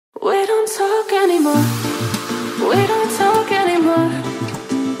We don't talk anymore. We don't talk anymore.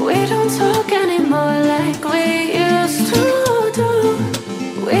 We don't talk anymore like we used to do.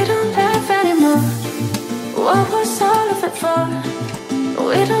 We don't laugh anymore. What was all of it for?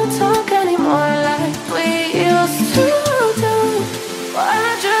 We don't talk anymore like we used to do.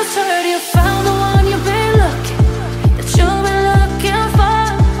 I just heard you found the one you've been looking, that you've been looking for.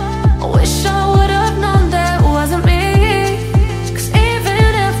 I wish I would have known that wasn't me. Cause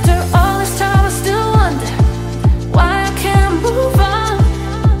even after all this time I still wonder why I can't move on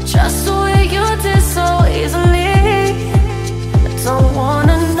just the way you did so easily. I don't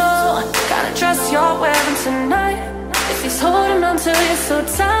wanna know kind of dress you're wearing tonight, if he's holding on to you so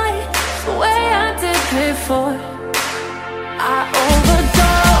tight the way I did before. I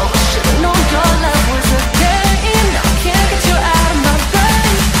overdosed. Should've known your love was a game. Now I can't get you out of my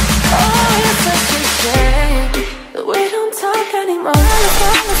brain. Oh, it's such a shame that we don't talk anymore.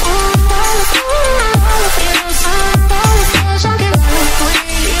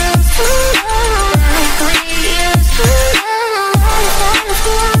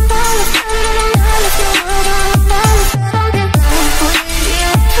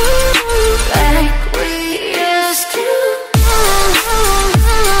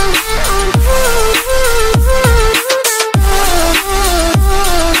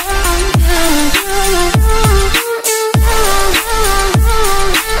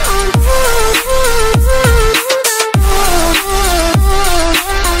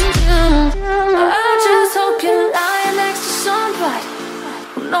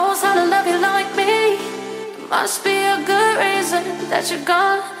 Must be a good reason that you're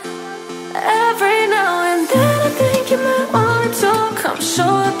gone. Every now and then I think you might want to come show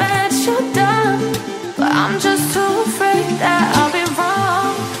a bet you're done, but I'm just too afraid that I'll be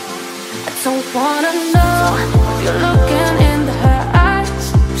wrong. I don't wanna know if you're looking into her eyes,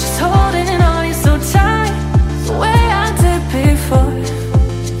 she's holding on you so tight the way I did before.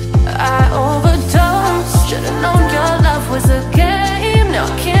 I overdosed. Should've known your love was a game. Now I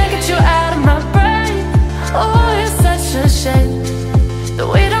can't get you out of my brain. Oh, it's such a shame that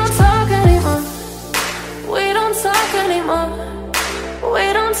we don't talk anymore. We don't talk anymore.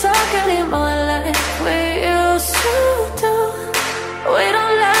 We don't talk anymore like we used to do. We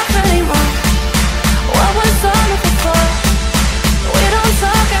don't laugh anymore. What was all of it for? We don't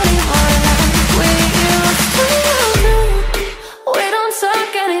talk anymore like we used to do. We don't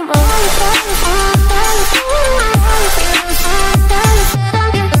talk anymore.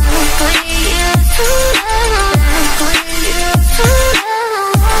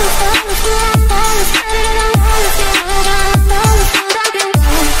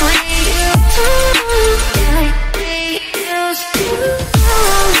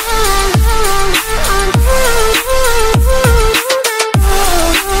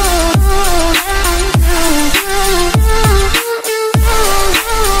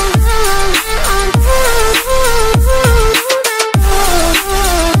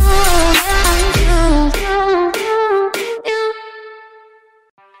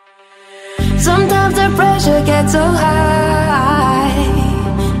 Sometimes the pressure gets so high,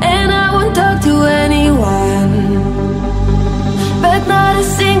 and I won't talk to anyone, but not a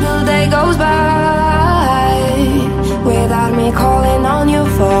single day goes by without me calling on your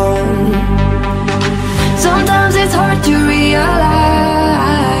phone. Sometimes it's hard to realize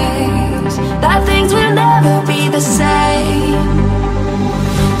that things will never be the same.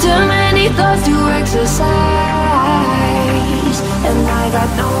 Too many thoughts to exercise, and I got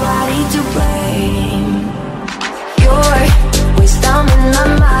nobody to blame. Your wisdom in my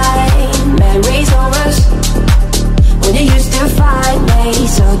mind, memories of us when you used to find me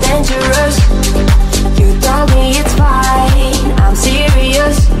so dangerous. You told me it's fine, I'm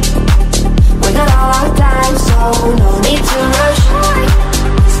serious. We got all our time, so no need to rush.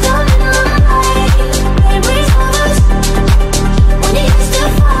 Wisdom in my mind, memories of us when you used to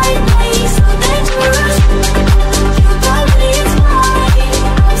find me so dangerous. You told me it's fine,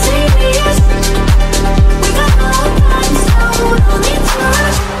 I'm serious. We got all our time, so no need to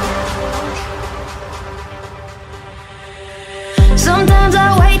rush. Sometimes I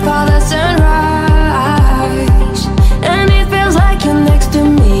wait for the sunrise, and it feels like you're next to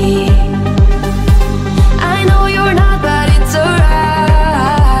me. I know you're not, but it's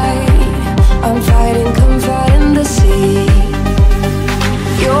alright. I'm fighting comfort in the sea.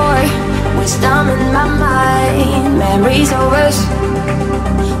 Your wisdom in my mind, memories of us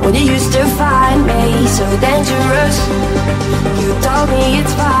when you used to find me so dangerous. You told me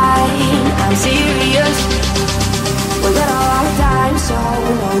it's fine, I'm serious. We got all our time, so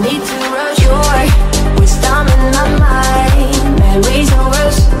no need to rush. Your wisdom in my mind, memories of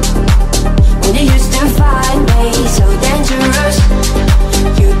us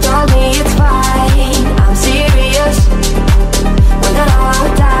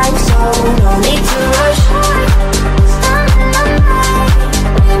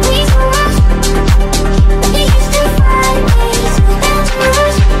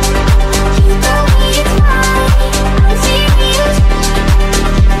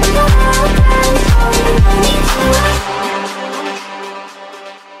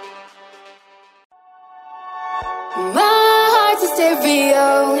My heart's a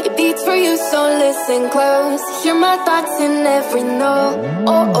stereo, it beats for you, so listen close. Hear my thoughts in every note.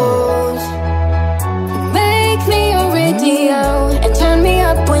 Make me your radio and turn me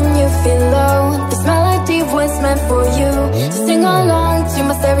up when you feel low. This melody was meant for you, so sing along to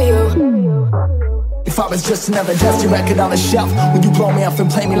my stereo. If I was just another dusty record on the shelf, would you blow me off and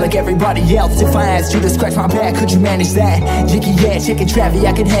play me like everybody else? If I asked you to scratch my back, could you manage that? Jicky, yeah, chicken Travy,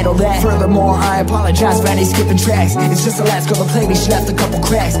 I can handle that. Furthermore, I apologize for any skipping tracks. It's just the last girl that played me, she left a couple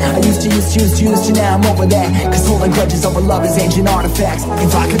cracks. I used to, now I'm over that. Cause holding grudges over love is ancient artifacts.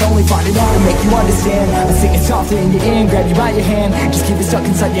 If I could only find it all to make you understand, I'd sing it softly in your ear, grab you by your hand. Just keep it stuck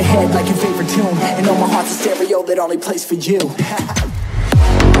inside your head like your favorite tune. And know my heart's a stereo that only plays for you.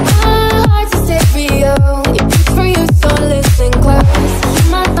 My heart's a stereo, it beats for you, so listen close.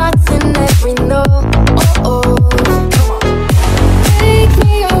 Hear my thoughts in every note. Make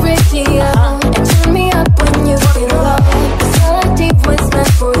me your radio and turn me up when you feel low. This melody was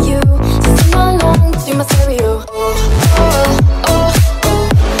meant for you, so sing along to my stereo.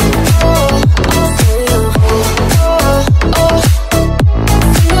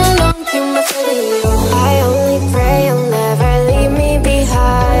 Sing along to my stereo. I only pray you'll never leave me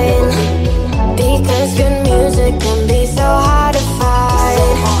behind, because good music can be so hard to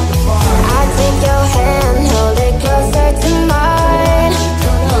find. I take your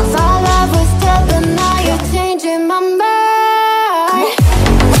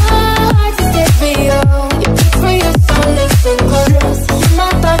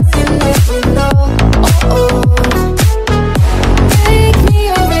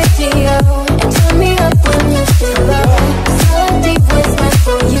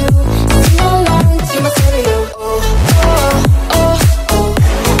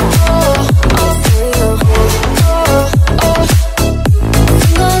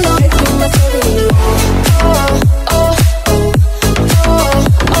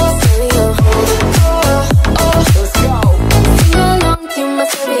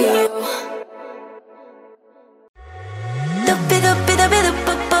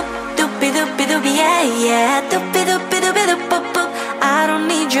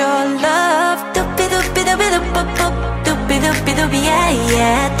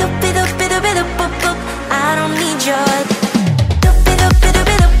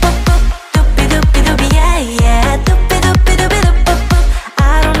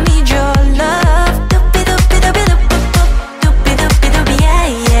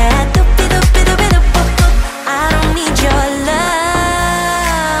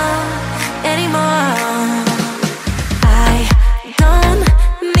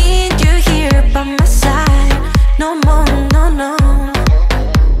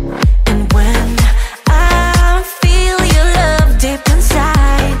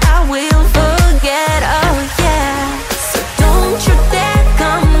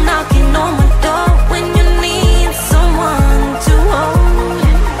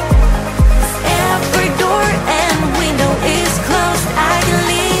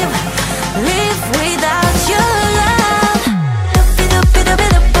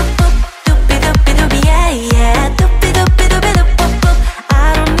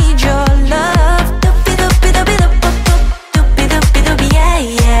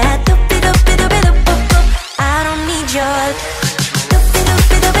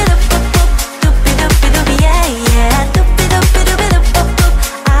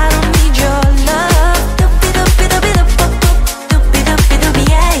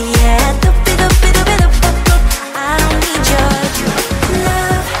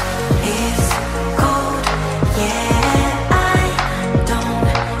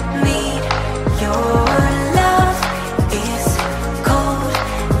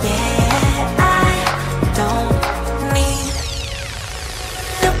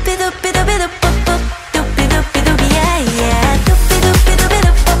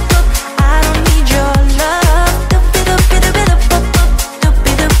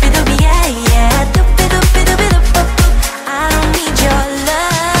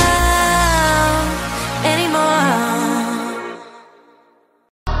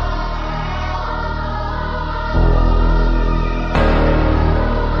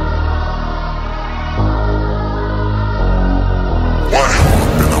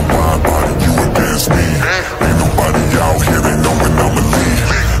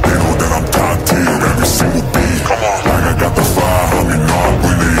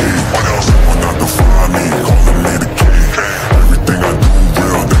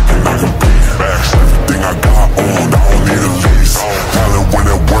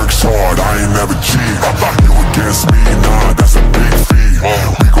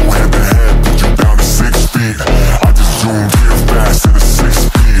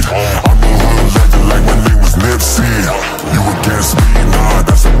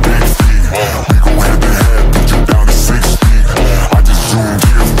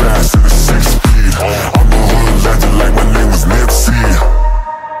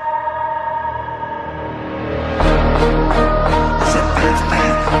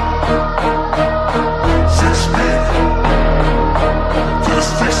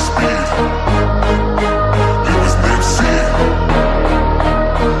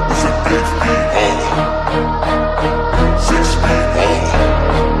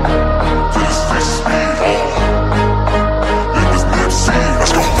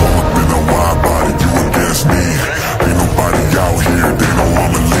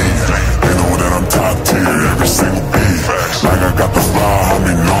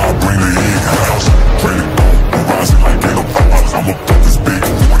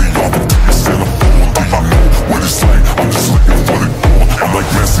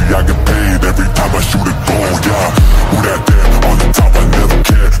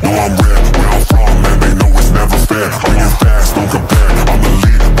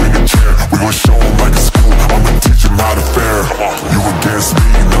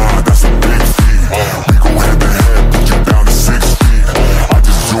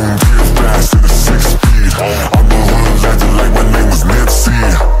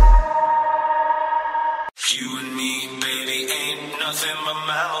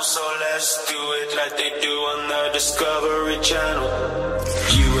Discovery Channel.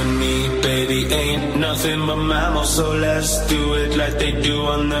 You and me, baby, ain't nothing but mammals, so let's do it like they do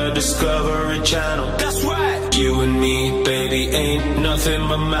on the Discovery Channel. That's right. You and me, baby, ain't nothing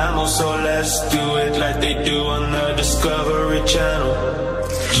but mammals, so let's do it like they do on the Discovery Channel.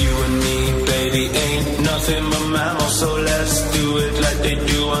 You and me, baby, ain't nothing but mammals, so let's do it like they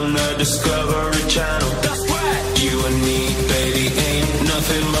do on the Discovery Channel. That's right. You and me, baby, ain't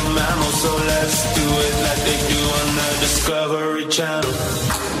nothing but mammals, so let's do it like they do on the Discovery Channel.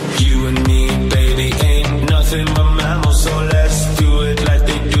 You and me, baby, ain't nothing but mammals, so let's do it like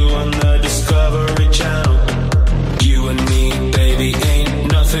they do on the Discovery Channel. You and me, baby,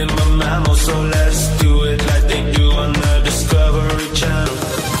 ain't nothing but mammals, so let's do it like they do on the Discovery Channel.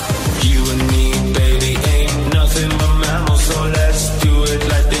 You and me, baby, ain't nothing but mammals, so let's do it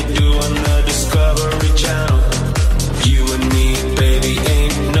like they do on the Discovery Channel. You and me, baby,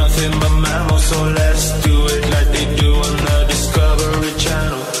 ain't nothing but mammals, so let's do it like they do on the Discovery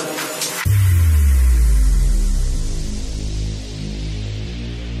Channel.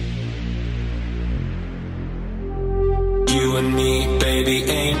 You and me, baby,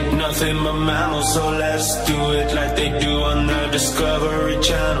 ain't nothing but mammals, so let's do it like they do on the Discovery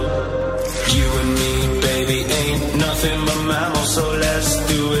Channel. You and me, baby, ain't nothing but mammals, so let's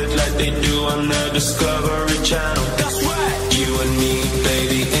do it like they do on the Discovery Channel. That's right. You and me,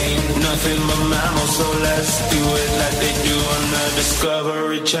 baby, ain't nothing but mammals, so let's do it like they do on the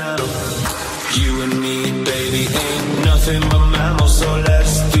Discovery Channel. You and me, baby, ain't nothing but mammals, so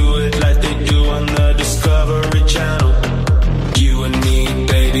let's do it like they do on the Discovery Channel. You and me,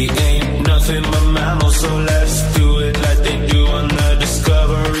 baby, ain't nothing but mammals, so let's do it like they do on the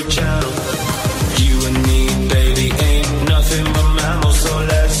Discovery Channel. You and me, baby, ain't nothing but mammals, so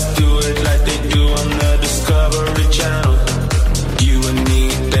let's do it like they do on the Discovery Channel. You and me,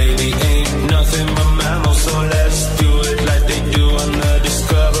 baby, ain't nothing but mammals, so let's do it like they do on the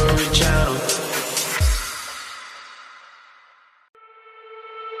Discovery Channel.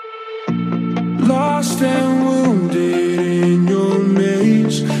 Lost and wounded in your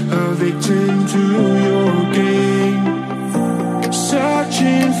maze, a victim to your game,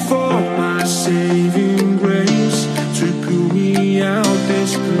 searching for my saving grace to pull me out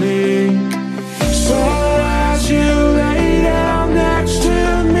this plane. So as you lay down next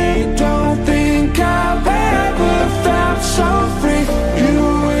to me, don't think I've ever felt so free. You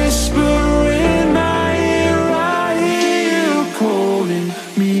whisper in my ear, I hear you calling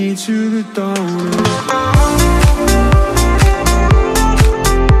me to the dawn.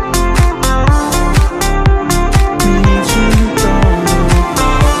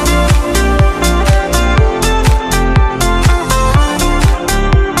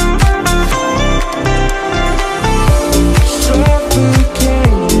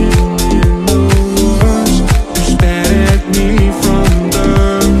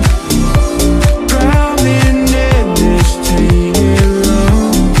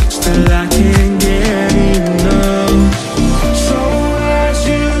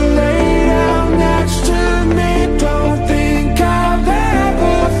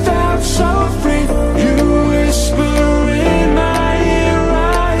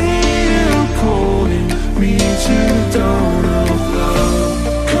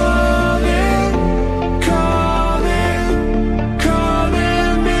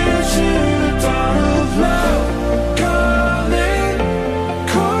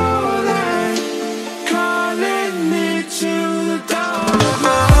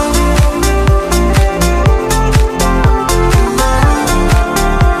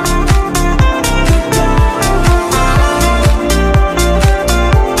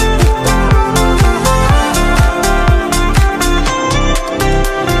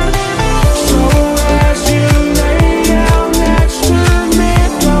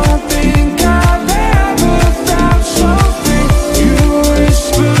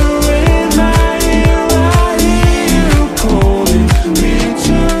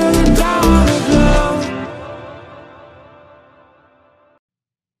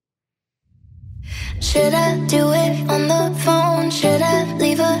 Should I do it on the phone? Should I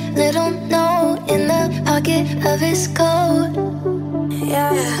leave a little note in the pocket of his coat?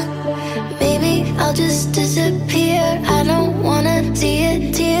 Yeah, maybe I'll just disappear. I don't wanna see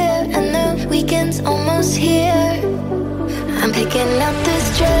a tear, and the weekend's almost here. I'm picking up this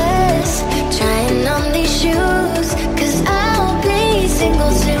dress, trying on these shoes, 'cause I'll be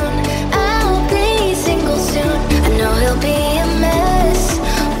single soon. I'll be single soon. I know he'll be a mess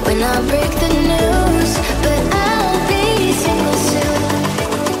when I break the news, but I'll be single soon.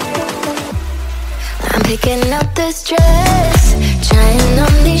 I'm picking up this dress, trying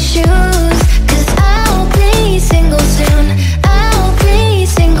on these shoes, 'cause I'll be single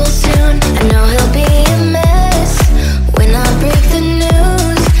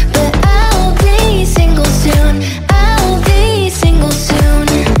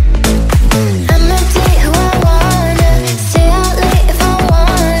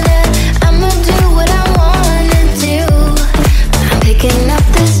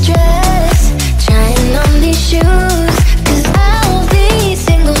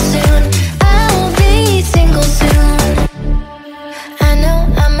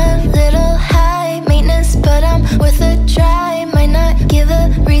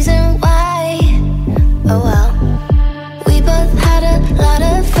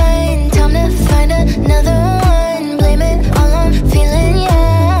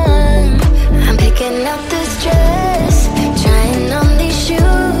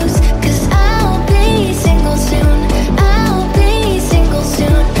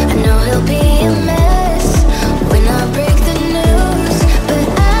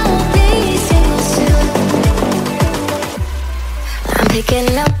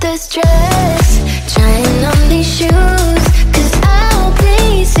picking up this dress, trying on these shoes, 'cause I'll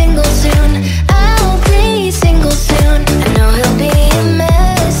be single soon, I'll be single soon. I know he'll be a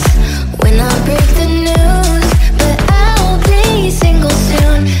mess when I break the news, but I'll be single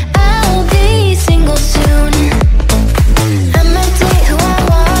soon, I'll be single soon. I'ma date who I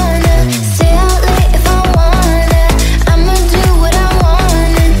wanna, stay out late if I wanna, I'ma do what I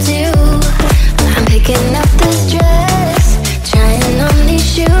wanna do. I'm picking up this dress, trying on these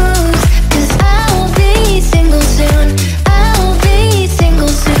shoes, 'cause I'll be single soon, I'll be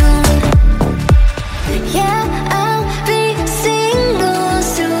single soon. Yeah, I'll be single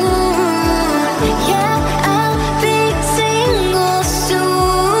soon. Yeah, I'll be single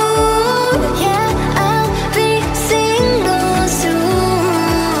soon. Yeah, I'll be single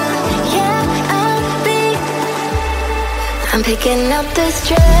soon. Yeah, I'll be. I'm picking up this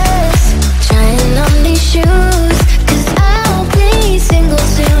dress, trying on these shoes, 'cause I'll be single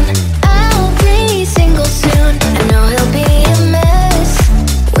soon, I'll be single soon. I know he'll be a mess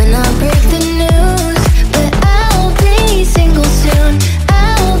when I break the news, but I'll be single soon,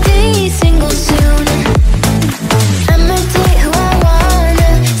 I'll be single soon. I'ma date who I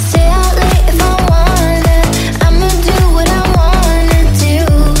wanna, stay out late if I wanna, I'ma do what I wanna do.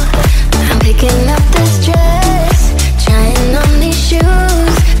 I'm picking up this dress, trying on these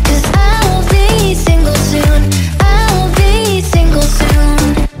shoes, 'cause I'll be single soon, I'll be single soon.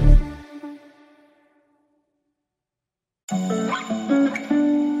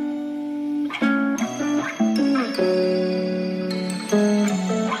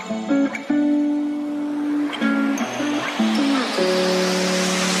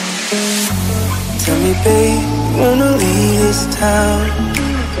 Tell me, babe, you wanna leave this town?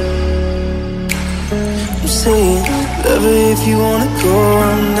 I'm saying, love her if you wanna go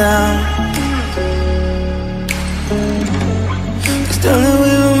on down. 'Cause darling,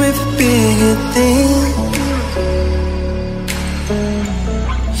 we were made for bigger things.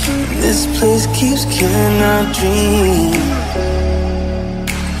 This place keeps killing our dreams.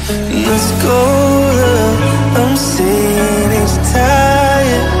 Let's go, love. I'm saying it's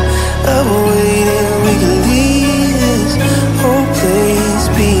tired of waiting. We can leave this whole place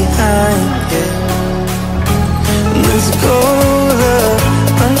behind. Yeah. Let's go, love.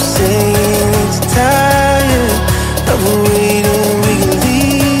 I'm saying it's tired of waiting. We can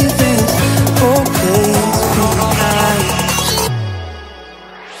leave this whole place behind.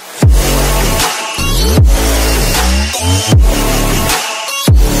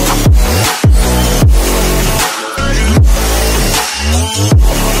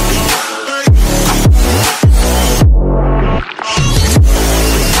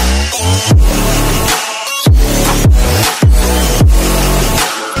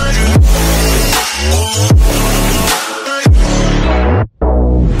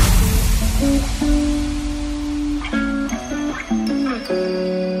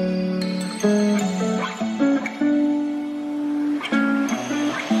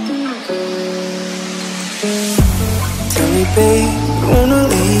 Tell me, babe, you wanna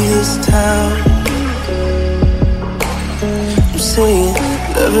leave this town? I'm saying,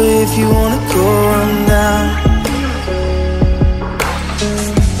 love her if you wanna go on down.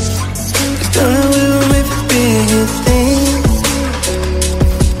 'Cause darling, we were made for bigger things.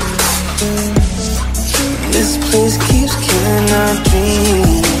 This place keeps killing our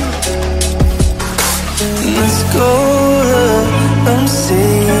dreams. Let's go, love. I'm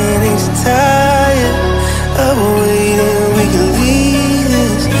saying it's tired of waiting. We can leave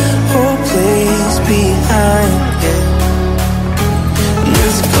this whole place behind. Yeah.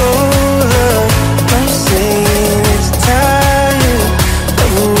 Let's go, love. I'm saying it's tired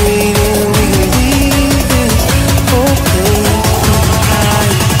of waiting. We can leave this whole place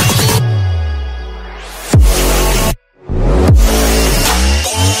behind.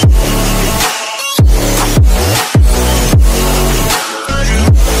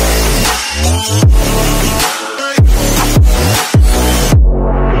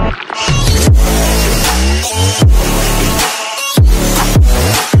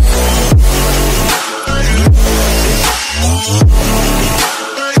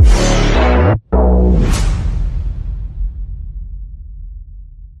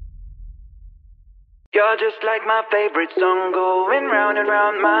 You're just like my favorite song going round and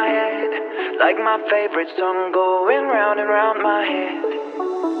round my head. Like my favorite song going round and round my head.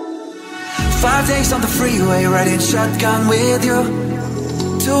 5 days on the freeway, riding shotgun with you.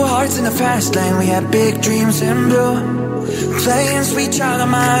 2 hearts in the fast lane, we had big dreams in blue. Playing sweet child of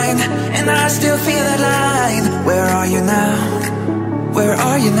mine, and I still feel that line. Where are you now? Where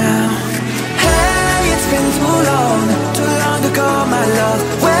are you now? Hey, it's been too long ago, my love.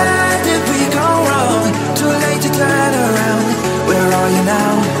 Where did we go wrong? Too late to turn around. Where are you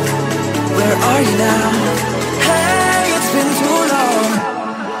now? Where are you now? Hey, it's been too long.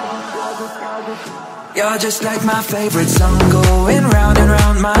 You're just like my favorite song, going round and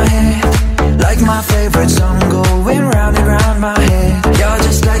round my head. Like my favorite song, going round and round my head. You're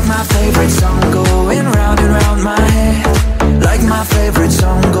just like my favorite song, going round and round my head. Like my favorite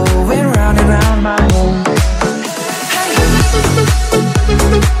song, going round and round my head.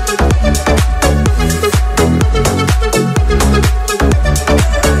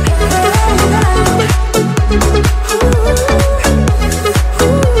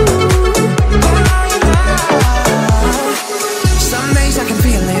 Some days I can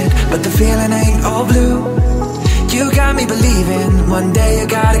feel it, but the feeling ain't all blue. You got me believing one day you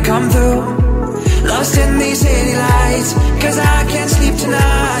gotta come through. Lost in these city lights, cause I can't sleep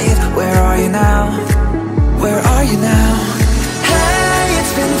tonight. Where are you now? Where are you now? Hey,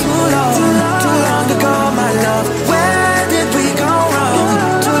 it's been too long ago, my love. Where did we go wrong?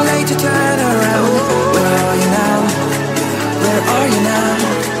 Too late to turn around. Where are you now? Where are you now?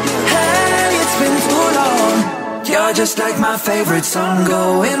 Hey, it's been too long. You're just like my favorite song,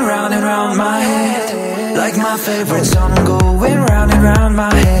 going round and round my head. Like my favorite song, going round and round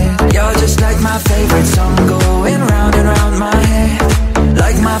my head. You're just like my favorite song, going round and round my head.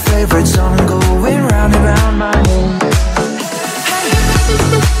 Like my favorite song, going round and round my head.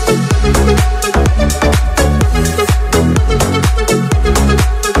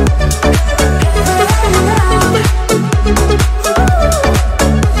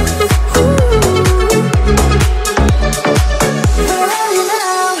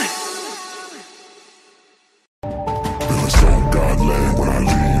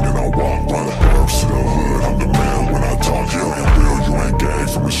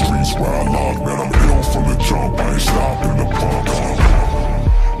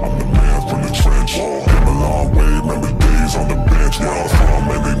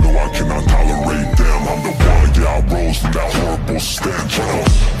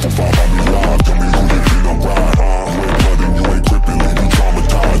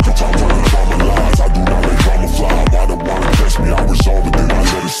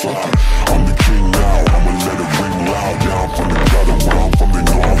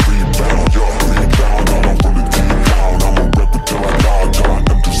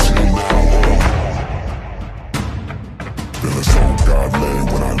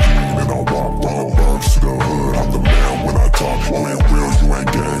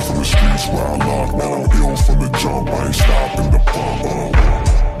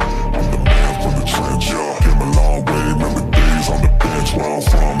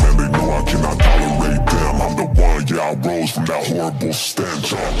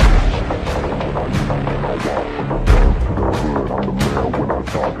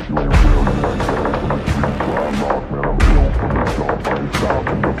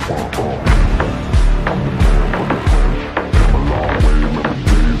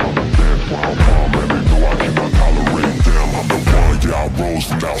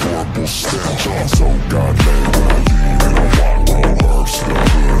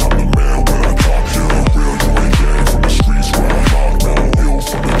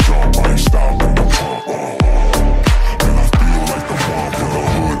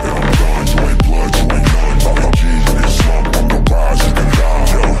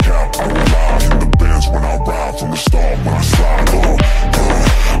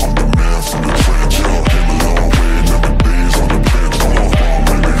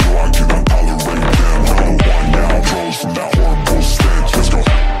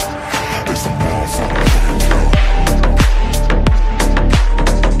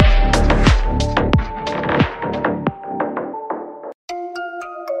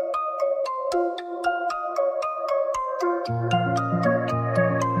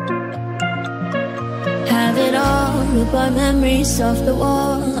 Off the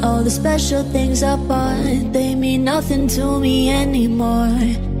wall, all the special things I bought, they mean nothing to me anymore.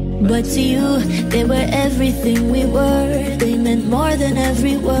 But to you, they were everything we were. They meant more than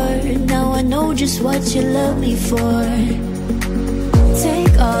every word. Now I know just what you love me for.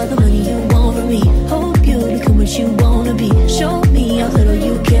 Take all the money you want from me. Hope you become what you wanna be. Show me how little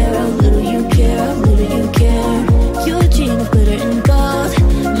you care, how little you care, how little you care. You dream of glitter and gold.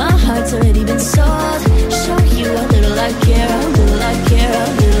 My heart's already been sold. Show you how little I care, how little I care, how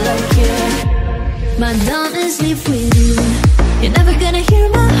little I care. My diamonds leave with you. You're never gonna hear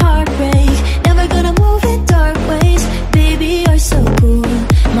my heart break. Never gonna move in dark ways. Baby, you're so cool.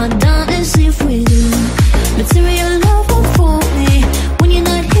 My diamonds leave with you. Material love won't fool me. When you're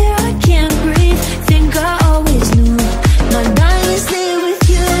not here, I can't breathe. Think I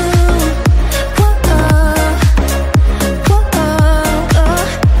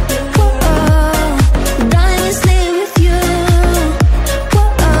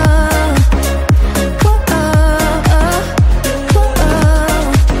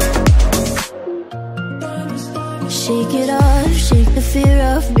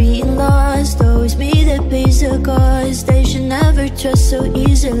basic odds, they should never trust so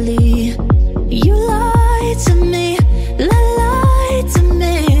easily. You lied to me, lied to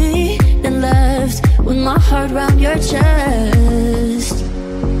me, then left with my heart round your chest.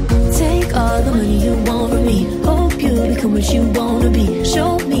 Take all the money you want from me, hope you become what you wanna be.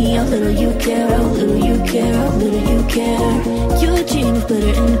 Show me how little you care, how little you care, how little you care. You dream of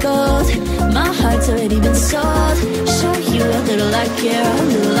glitter and gold, my heart's already been sold. Show you how little I care, how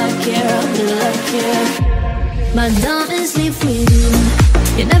little I care, how little I care. My diamonds leave with you,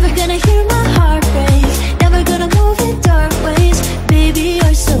 you're never gonna hear my heart break, never gonna move in dark ways. Baby,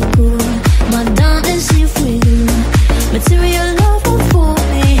 you're so cool, my diamonds leave with you. Material love won't fool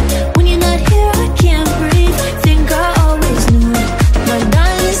me, when you're not here I can't breathe. Think I always knew, my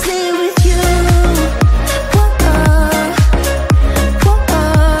diamonds leave with you.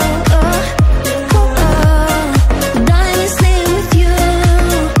 Diamonds leave with you.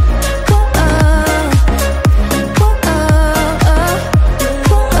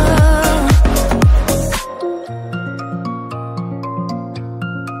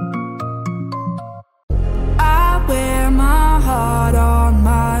 I wear my heart on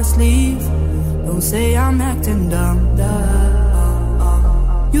my sleeve. Don't say I'm acting dumb.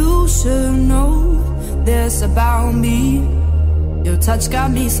 You should know this about me. Your touch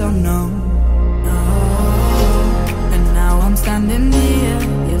got me so numb. And now I'm standing here.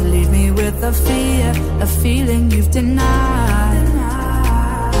 You leave me with a fear, a feeling you've denied.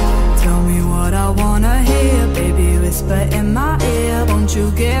 Tell me what I wanna hear, baby, whisper in my ear. Won't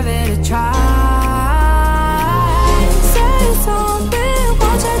you give it a try? Say something,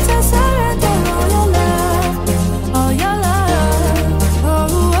 want you to surrender all your love, all your love. Oh,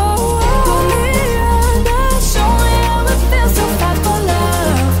 oh, oh. Put me under, show me how it feels to fight for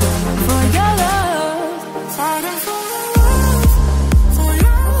love, for your love. Fighting for your love, for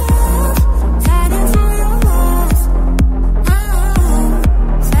your love. Fighting for your love,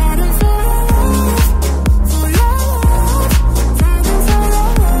 fighting for your love, for your love. Fighting for your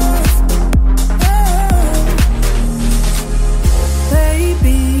love,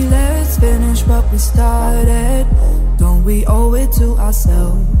 baby, let's finish what we started. Don't we owe it to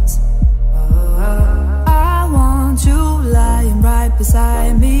ourselves? I want you lying right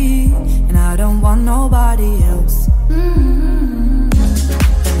beside me, and I don't want nobody else. And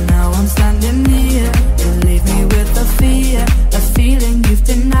now I'm standing here. You leave me with a fear, a feeling you've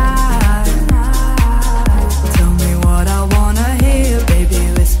denied. Tell me what I wanna hear, baby,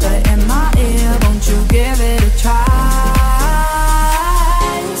 whisper in my ear. Won't you give it a try?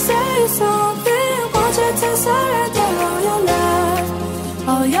 Say something, want you to surrender all your love,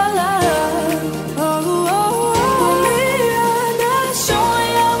 all your love. Oh, oh, oh. Put me under, show me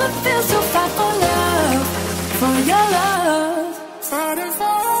how it feels to fight for love, for your love. Fighting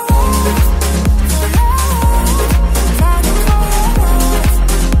for your love, for your love. Fighting for your love,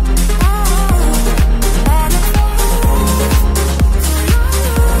 fighting for your love, for your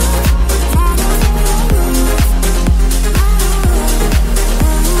love. Fighting for your love.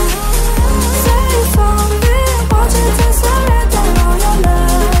 Say something, want you to surrender all your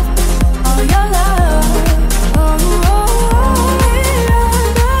love, all your love. Oh, oh, oh. Put me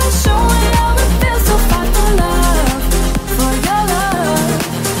under, show me how it feels to fight for love, for your love.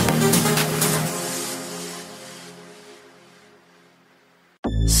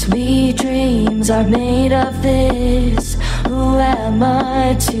 Sweet dreams are made of this. Who am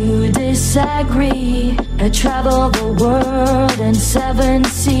I to disagree? I travel the world and 7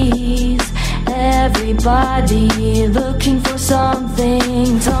 seas. Everybody looking for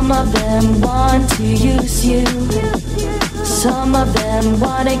something. Some of them want to use you, some of them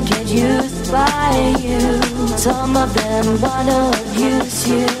wanna get used by you, some of them wanna abuse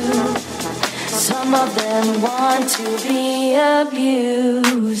you, some of them want to be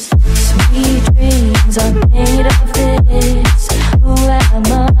abused. Sweet dreams are made of this. Who am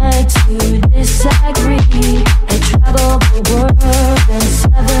I to disagree? I travel the world and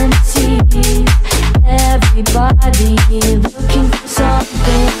 7 seas. Everybody looking for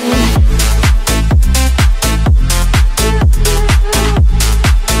something.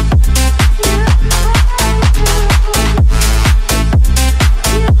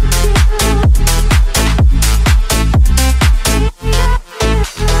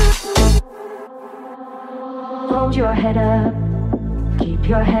 Hold your head up, keep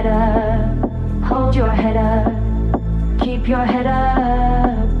your head up. Hold your head up, keep your head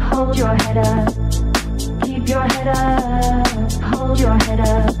up. Hold your head up, keep your head up. Hold your head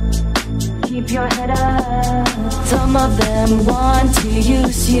up, keep your head up. Some of them want to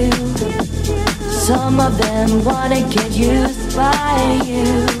use you, some of them wanna get used by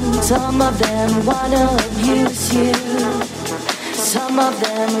you. Some of them wanna abuse you. Some of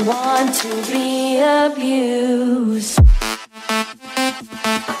them want to be abused.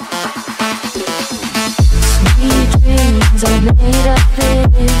 Sweet dreams are made of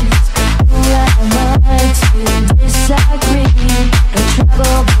this. Who am I to disagree? I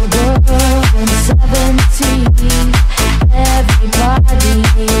travel the world in 17. Everybody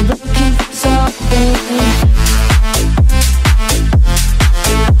looking for something.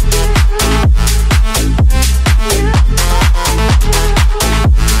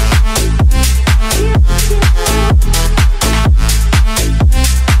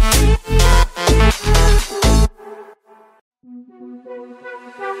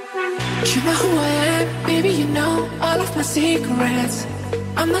 You know who I am, baby, you know all of my secrets.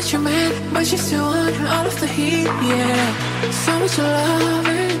 I'm not your man, but you still want all of the heat, yeah. So much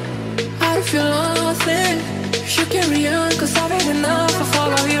loving, how to feel nothing. You carry on, cause I've had enough of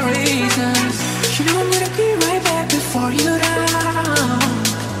all of your reasons. You know I'm gonna be right back before you down.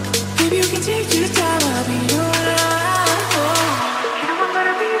 Baby, you can take your time, I'll be around. You know I'm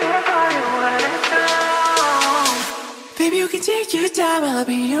gonna be there for you when it's down. Baby, you can take your time, I'll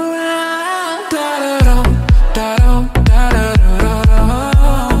be around. Da-da-da, da-da, da-da-da-da-da.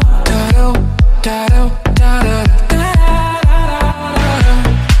 Da-da, da-da,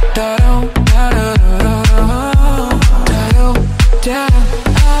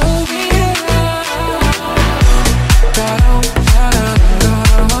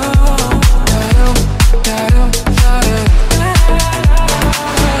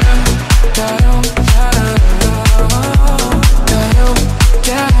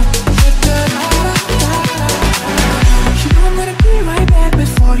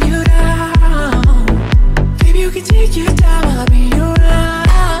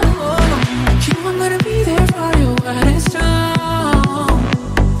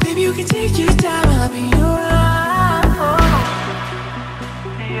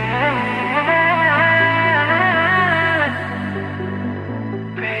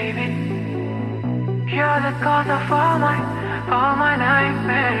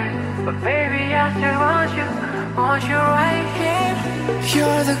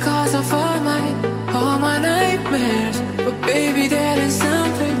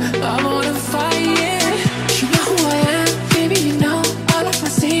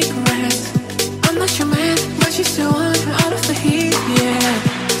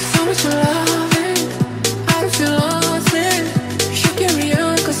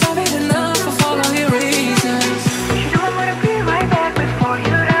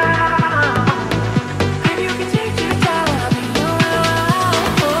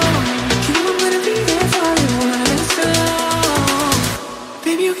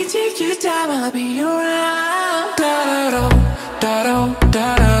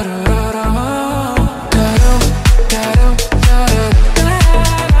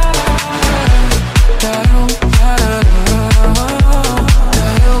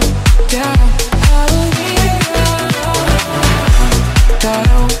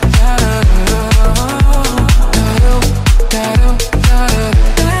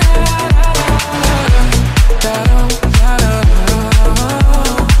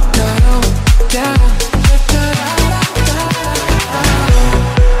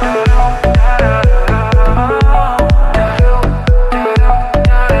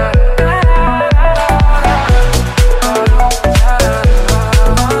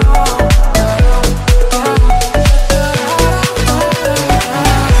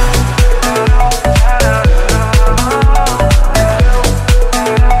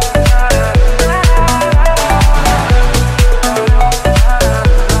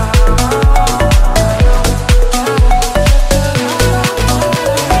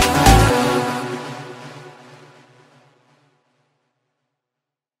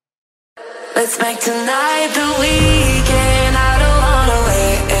 Let's make tonight the weekend. I don't wanna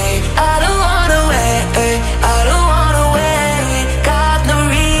wait, I don't wanna wait, I don't wanna wait. Got no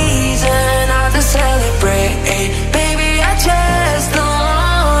reason not to celebrate, baby, I just don't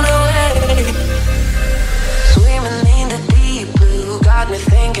wanna wait. Swimming in the deep blue, got me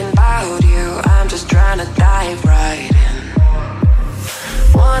thinking about you. I'm just trying to dive right in.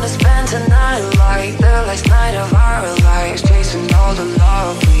 Wanna spend tonight like the last night of our lives, chasing all the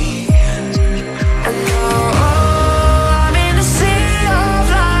love we and I'm in a sea of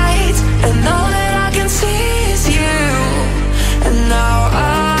lights, and all that I can see is you. And now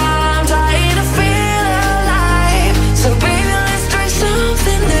I'm dying to feel alive. So baby, let's try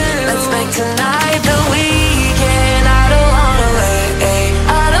something new. Let's make tonight the weekend. I don't wanna wait,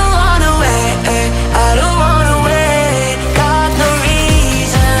 I don't wanna wait, I don't wanna wait. Got no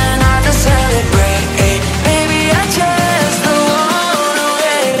reason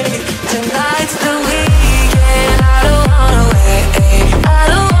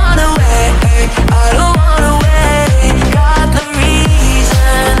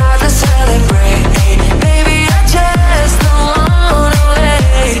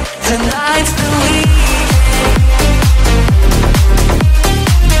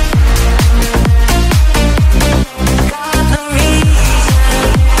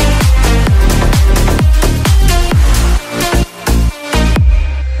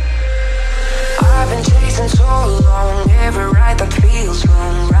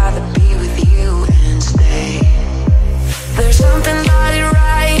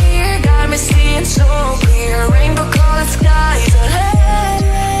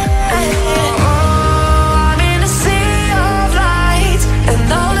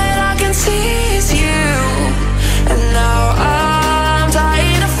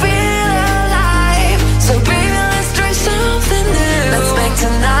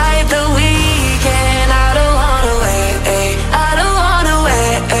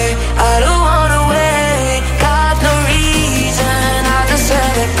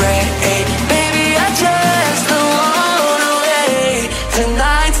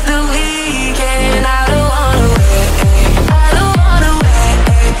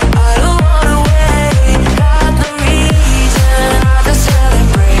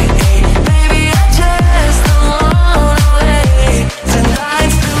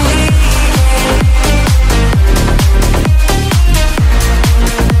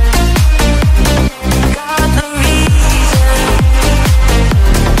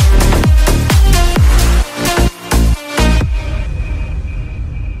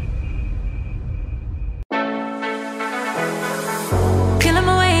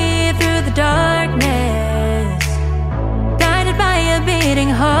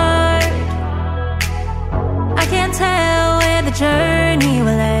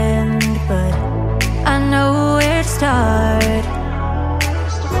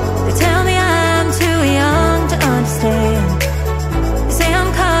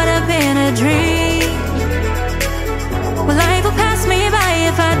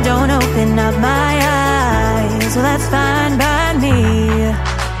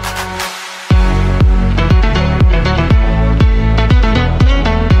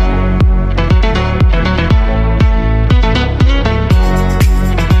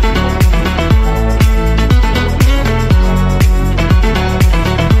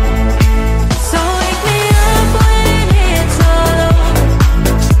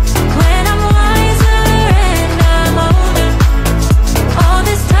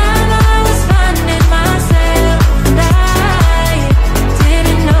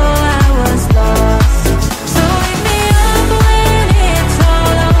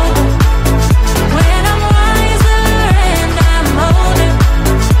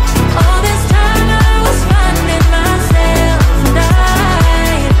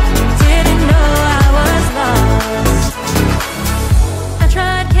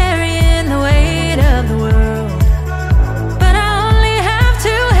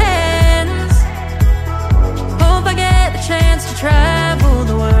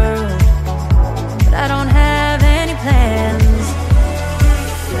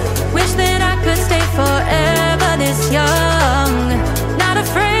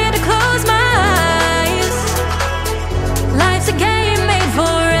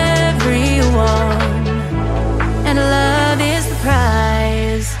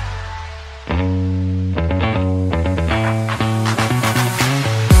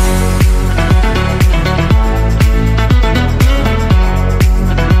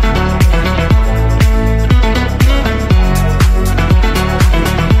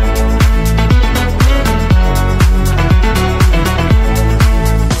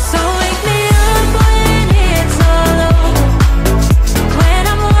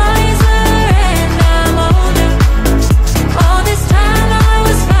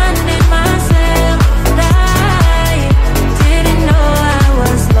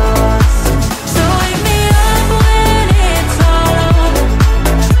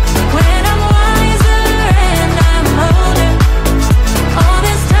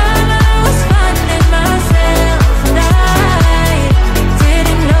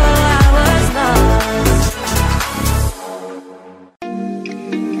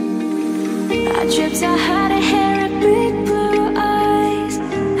I tripped, I had a hair and big blue eyes.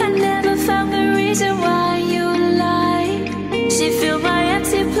 I never found the reason why you lied. She filled my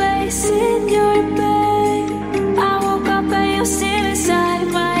empty place in your bed. I woke up and you still inside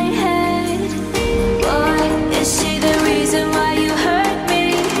my head. Boy, is she the reason why you hurt me?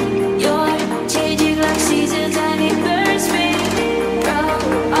 You're changing like seasons and it burns me. Bro,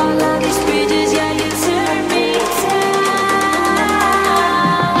 all of these bridges, yeah, you turn me down.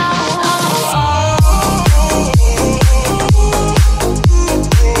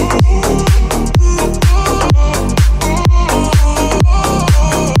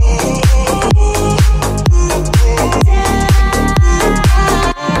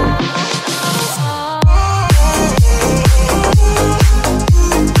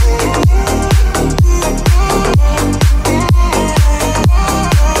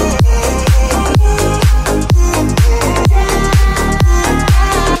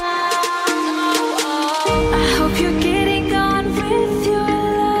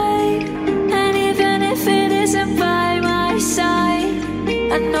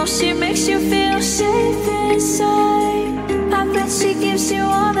 She makes you feel safe inside. I bet she gives you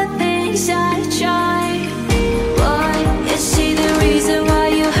all the things I try. Boy, is she the reason why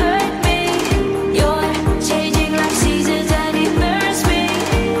you hurt me? You're changing like seasons and it burns me.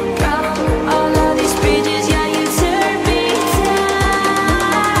 Bro, all of these bridges, yeah, you turn me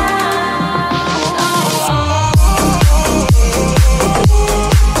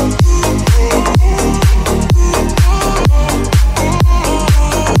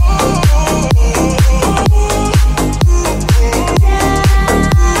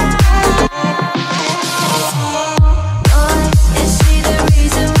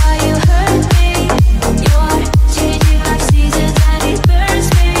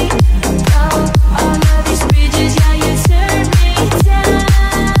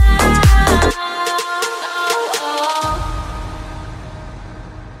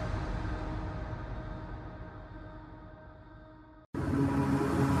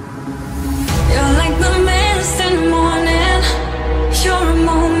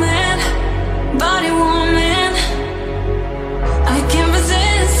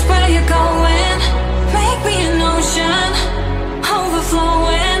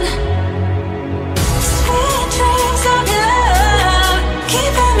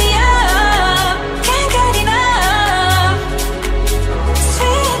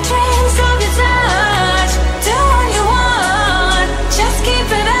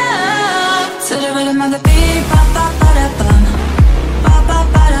to the rhythm of the beat, ba ba ba da bum, ba ba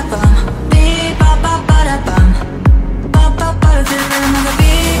ba da bum, beat, ba ba ba da bum, ba ba ba da,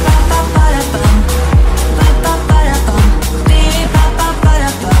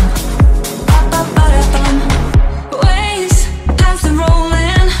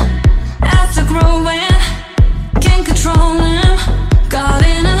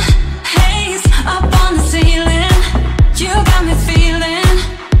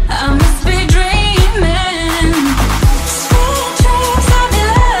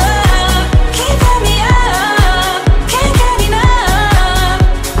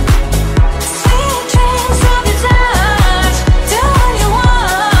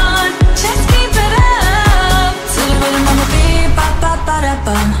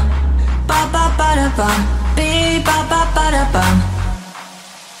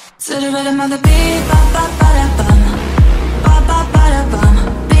 to the rhythm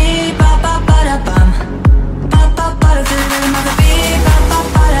of the beat, ba ba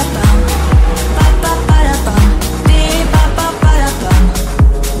ba da bum, ba ba ba da bum, beat, ba ba ba da bum.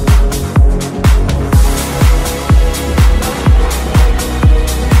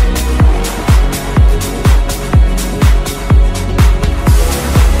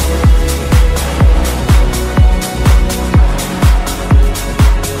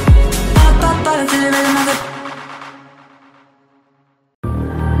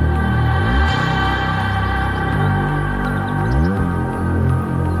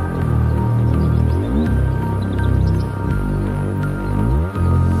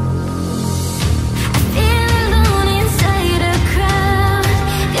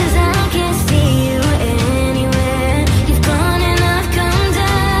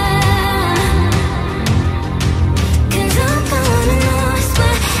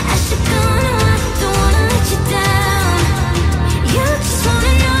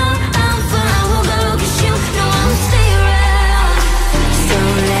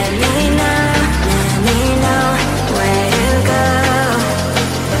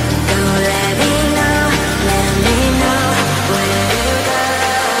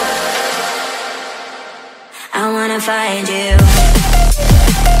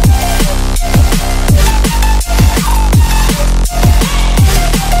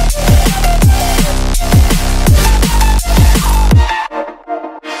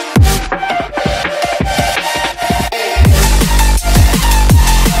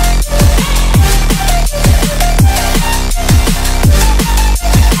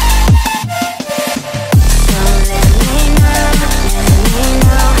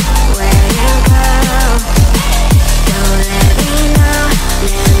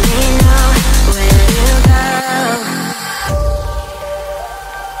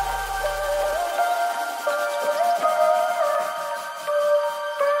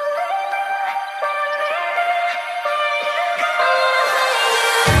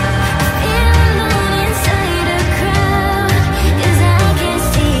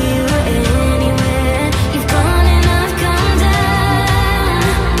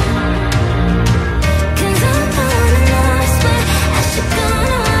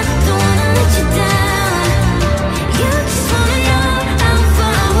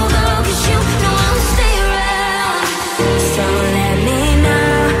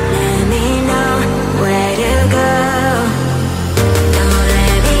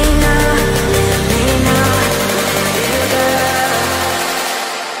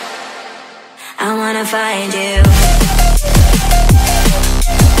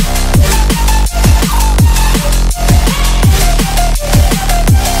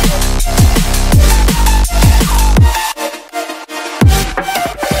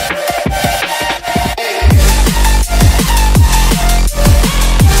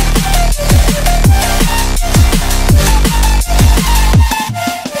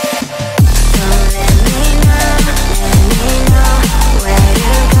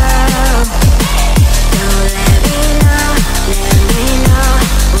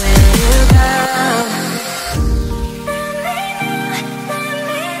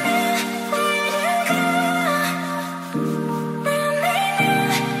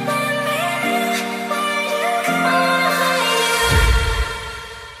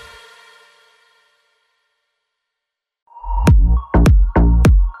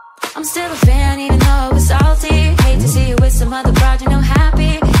 still a fan even though it was salty. Hate to see you with some other broad, you know,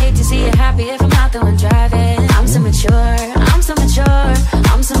 happy. Hate to see you happy if I'm not the one driving. I'm so mature, I'm so mature,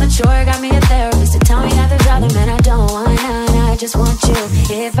 I'm so mature. Got me a therapist to tell me that there's other men I don't want, and I just want you.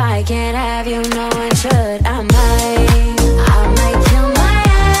 If I can't have you, no one should. I might kill my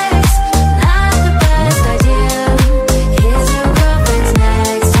ex. Not the best idea. Here's your girlfriend's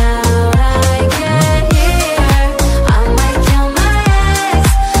next. How'd I get here? I might kill my ex.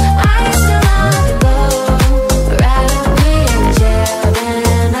 I still want to go. Rather be in jail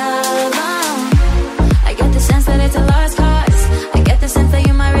than alone. I get the sense that it's a lost cause. I get the sense that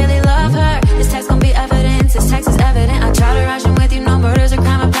you might really love her. This text gon' be evidence. This text is evident. I try to ration with you, no murders or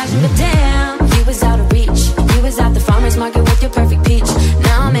crime of passion, but damn, you was out of reach. You was at the farmer's market with your perfect peach.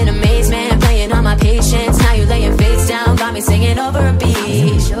 Now I'm in a maze, man, playing on my patience. Now you laying face down, got me singing over a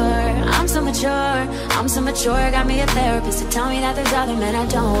beat. I'm so mature, I'm so mature. Got me a therapist to tell me that there's other men I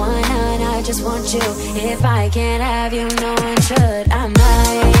don't want, and I just want you. If I can't have you, no one should. I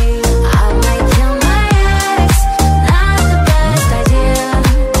might kill my ex. Not the best idea.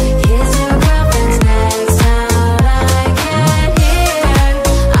 Here's your girlfriend's next. How'd I get here?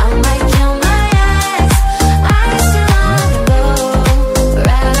 I might kill my ex. I still want to go.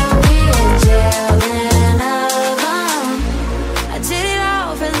 Rather be in jail than alone. I did it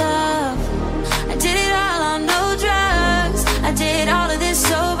all for love. I did it all on no drugs. I did all of this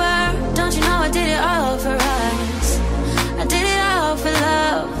sober. Don't you know I did it all for us? I did it all for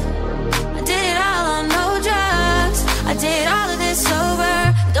love. I did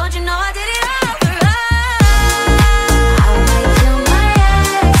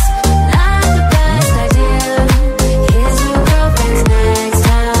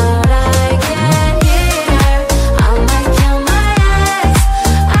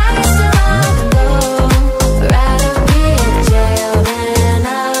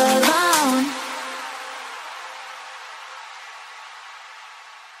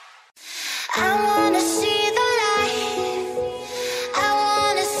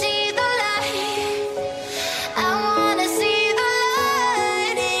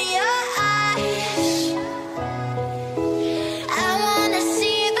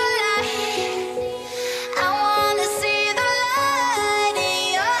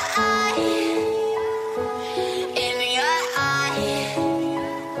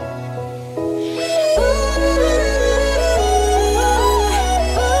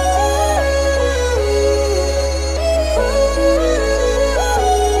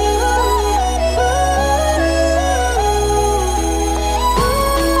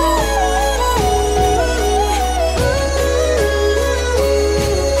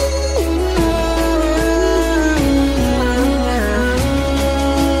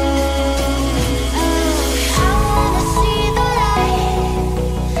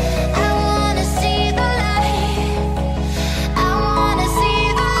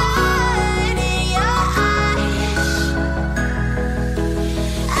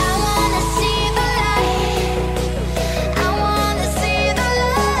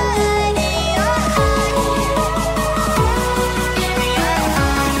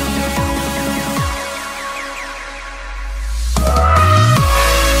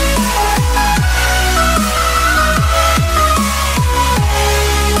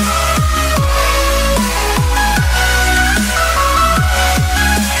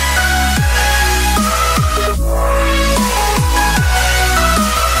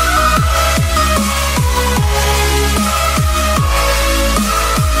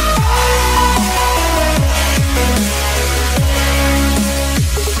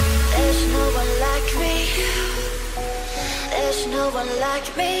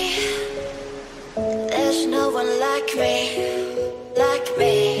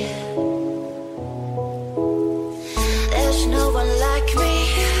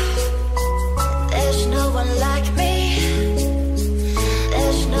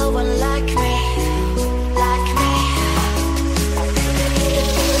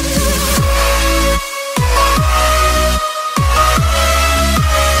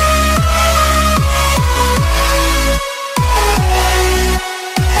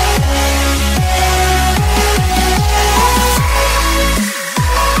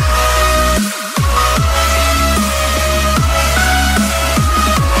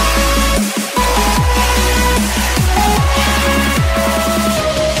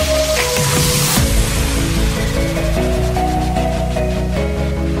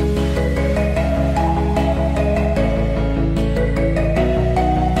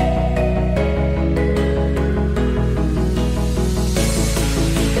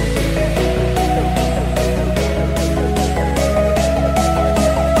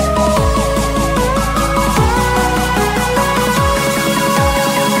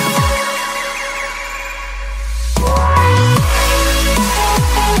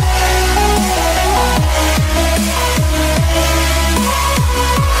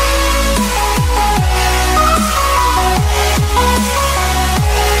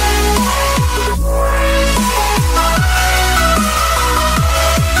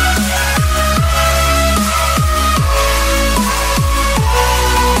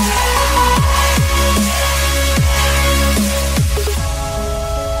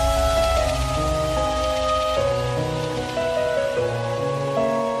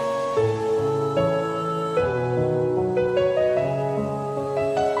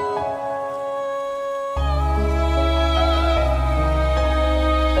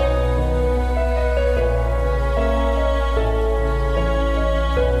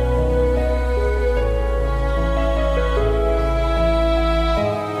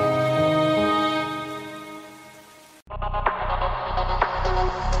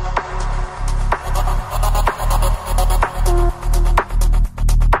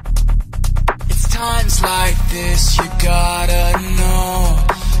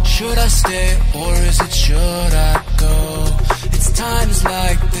I stay or is it should I go? It's times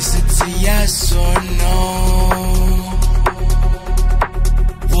like this, it's a yes or no.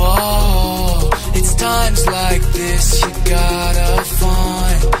 Whoa, it's times like this you gotta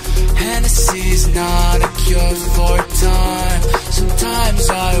find Hennessy's not a cure for time. Sometimes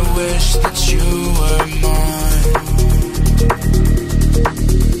I wish that you were mine.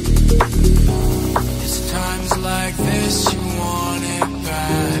 It's times like this you want it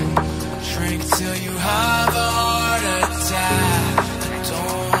back. Drink till you have a heart attack. I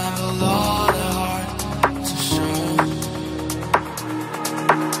don't have a lot of heart to show.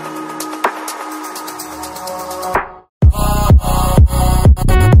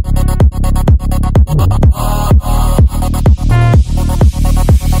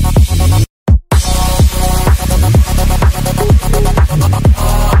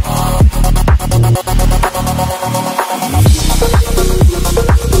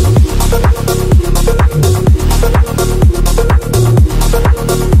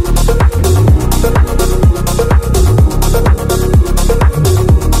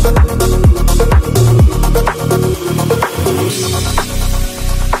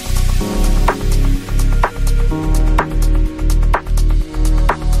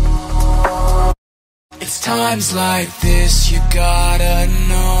 Times like this, you gotta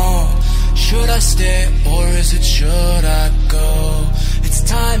know. Should I stay or is it should I go? It's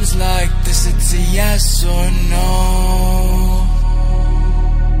times like this, it's a yes or no.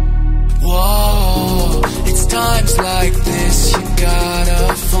 Whoa, it's times like this, you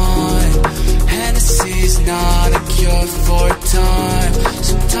gotta find Hennessy's not a cure for time.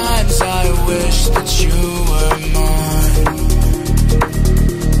 Sometimes I wish that you were mine.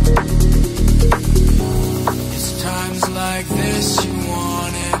 Like this, you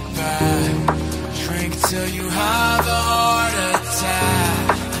want it back. Drink till you have a heart attack.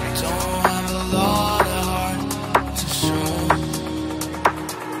 I don't have a lot of heart to show.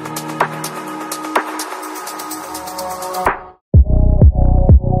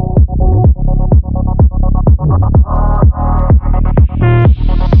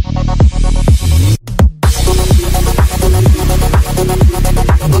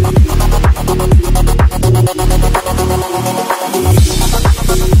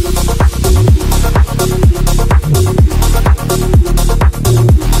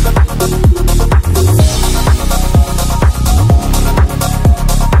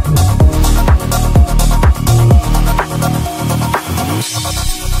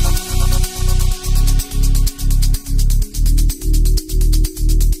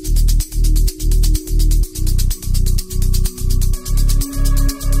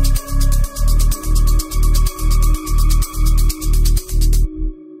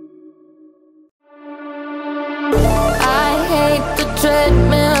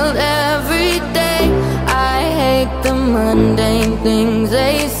 Things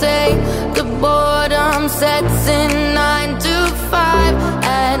they say, the boredom sets in 9 to 5.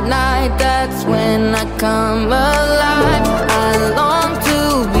 At night, that's when I come alive. I long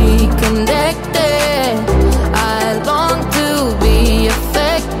to be connected, I long to be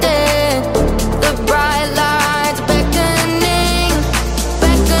affected. The bright lights beckoning,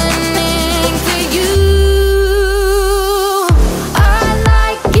 beckoning to you. I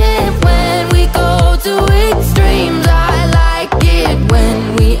like it when we go to extremes.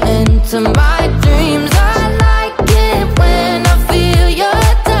 When we enter my dreams, I like it when I feel your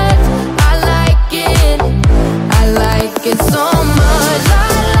touch. I like it, I like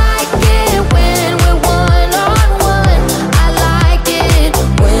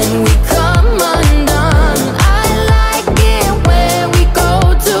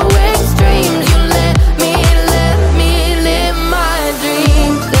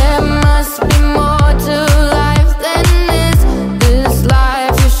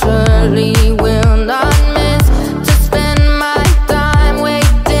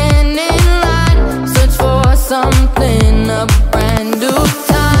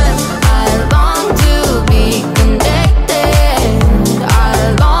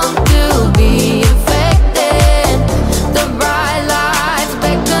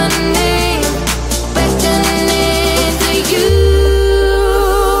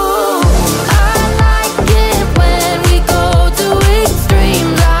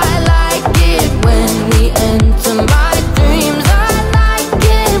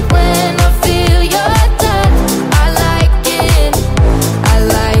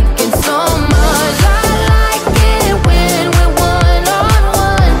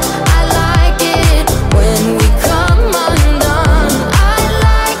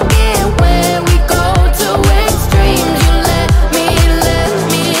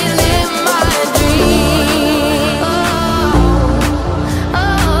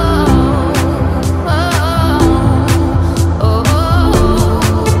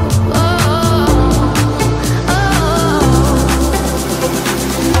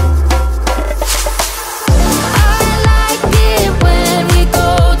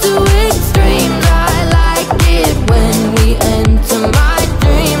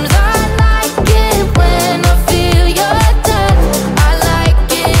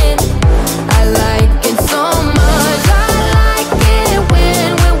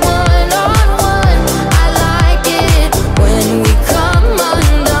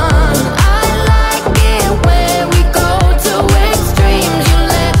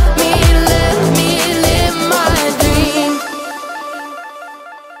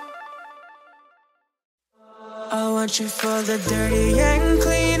for the dirty and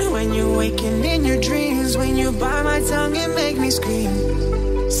clean. When you're waking in your dreams, when you bite my tongue and make me scream.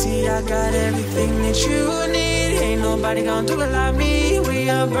 See, I got everything that you need. Ain't nobody gonna do it like me. We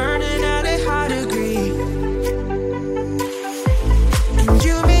are burning at a high degree. And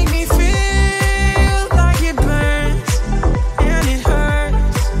you make me feel like it burns and it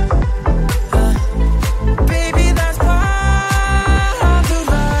hurts. Baby, that's part of the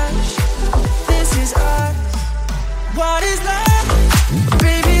rush. This is us. What is love?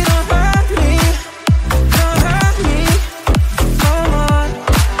 Baby, don't hurt me. Don't hurt me no more.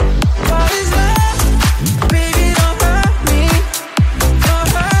 What is love? Baby, don't hurt me. Don't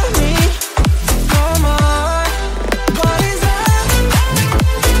hurt me no more. What is love?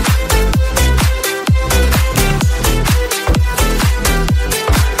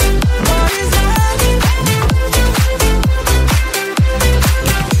 What is love?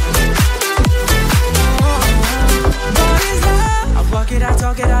 What is love? I walk it, I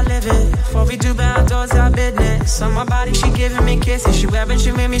talk it, I live it. Before we do bad doors, our business. On my body, she giving me kisses. She wearing,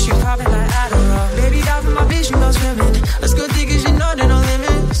 she with me, she popping like Adderall. Baby, down for my bitch, she goes swimming. Let's go dig it, you know there no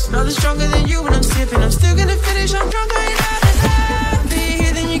limits. Nothing stronger than you when I'm sipping. I'm still gonna finish, I'm drunk, I ain't out of time. Be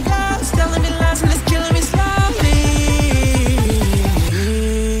here, then you go. It's telling me last and it's killing me slowly.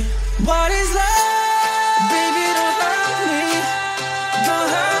 What is love? Baby, don't hurt me. Don't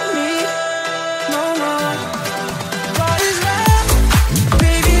hurt me no more. What is love?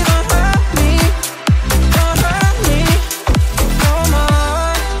 Baby, don't hurt me. Don't hurt me no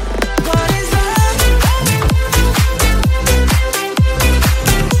more. What is love?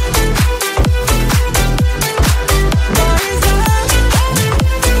 What is love?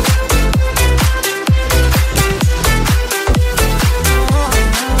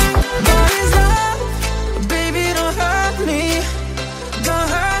 What is love? Baby, don't hurt me. Don't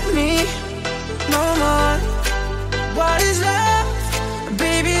hurt me no more. What is love?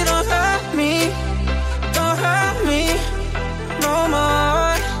 Baby, don't hurt me. Don't hurt me no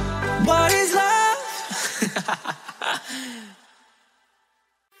more. What is love?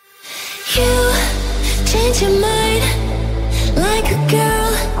 You change your mind like a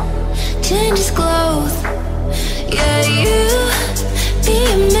girl changes clothes. Yeah, you be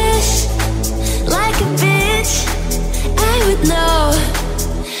a mess like a bitch. I would know.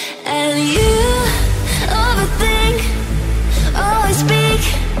 And you overthink, always speak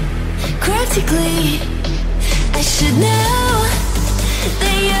critically. I should know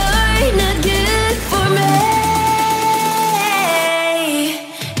that you're not good for me.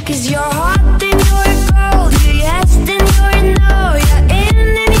 'Cause you're hot, then you're cold. You're yes, then you're no. You're in,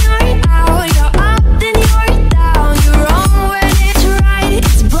 then you're out. You're up, then you're down. You're wrong when it's right.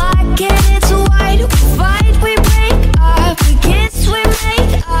 It's black and it's white. We fight, we break up. We kiss, we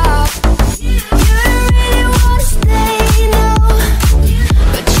make up. You really wanna stay, no,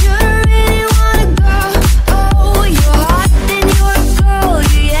 but you really wanna go. Oh, you're hot, then you're cold.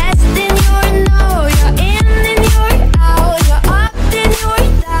 You're yes, then you're no. You're in, then you're out. You're up, then you're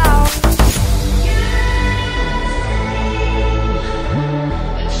down.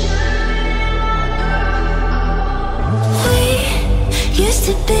 We used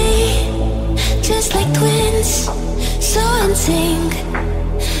to be just like twins, so in sync.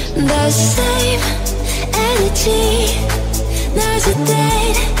 The same energy. There's a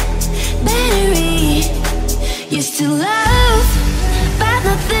dead battery. Used to love, but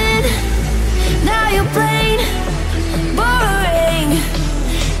nothing. Now you're plain boring.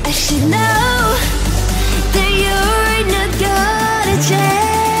 I should know that you're not gonna change.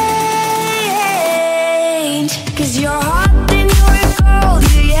 'Cause you're hot, then you're cold.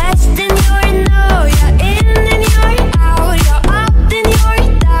 You're yes, then you're no. You're in, then you're out. You're up, then you're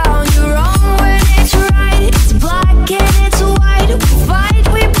down. You're wrong when it's right. It's black and it's white. We fight,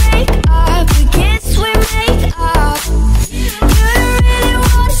 we break up. We kiss, we make up. You really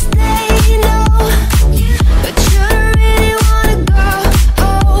wanna stay, no, but you really wanna go.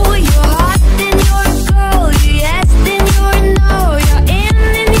 Oh, you're hot, then you're cold. You're yes, then you're no. You're in,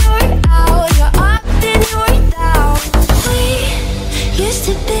 then you're out. You're up, then you're down. We used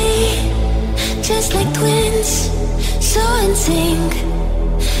to be just like twins, so in sync.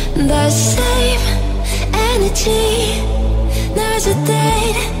 The same energy. There's a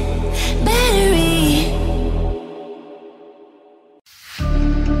dead battery.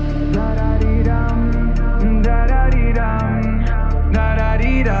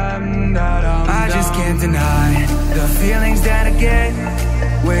 I just can't deny the feelings that I get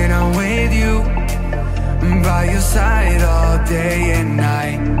when I'm with you. By your side all day and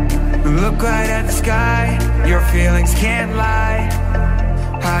night. Look right at the sky, your feelings can't lie.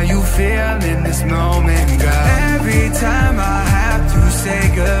 how you feel in this moment, girl. Every time I have to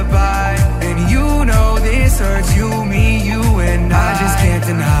say goodbye, and you know this hurts you, me, you and I just can't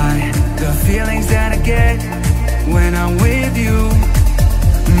deny the feelings that I get when I'm with you,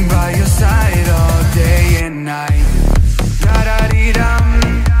 by your side all day and night. Da-da-dee-dum,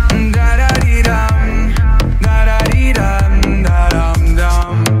 da-da-dee-dum, da-da-dee-dum,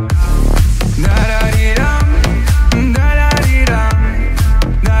 da-dum-dum, da-da-dee-dum, da-da-dee-dum,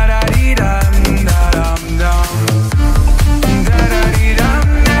 da-da-dee-dum, da-dum-dum, da-da-dee-dum,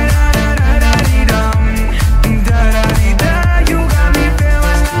 da-da-dee-dum, da-da-dee-da. You got me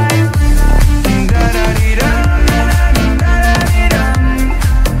feeling like da-da-dee-dum,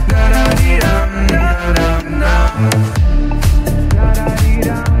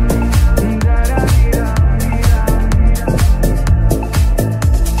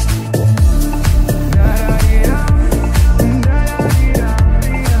 da-da-dee-dum,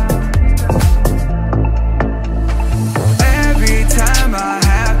 da-da-dee-dum, da-dum-dum.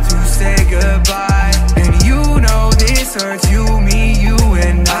 Hurts you, me, you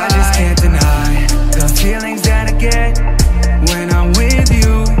and I just can't deny the feelings that I get when I'm with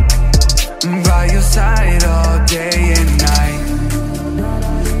you, by your side all day and night.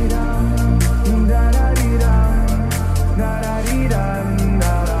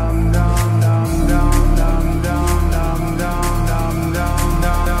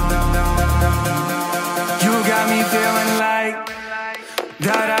 You got me feeling like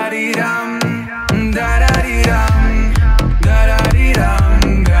da-da-dee-dum, da-da-dee-dum,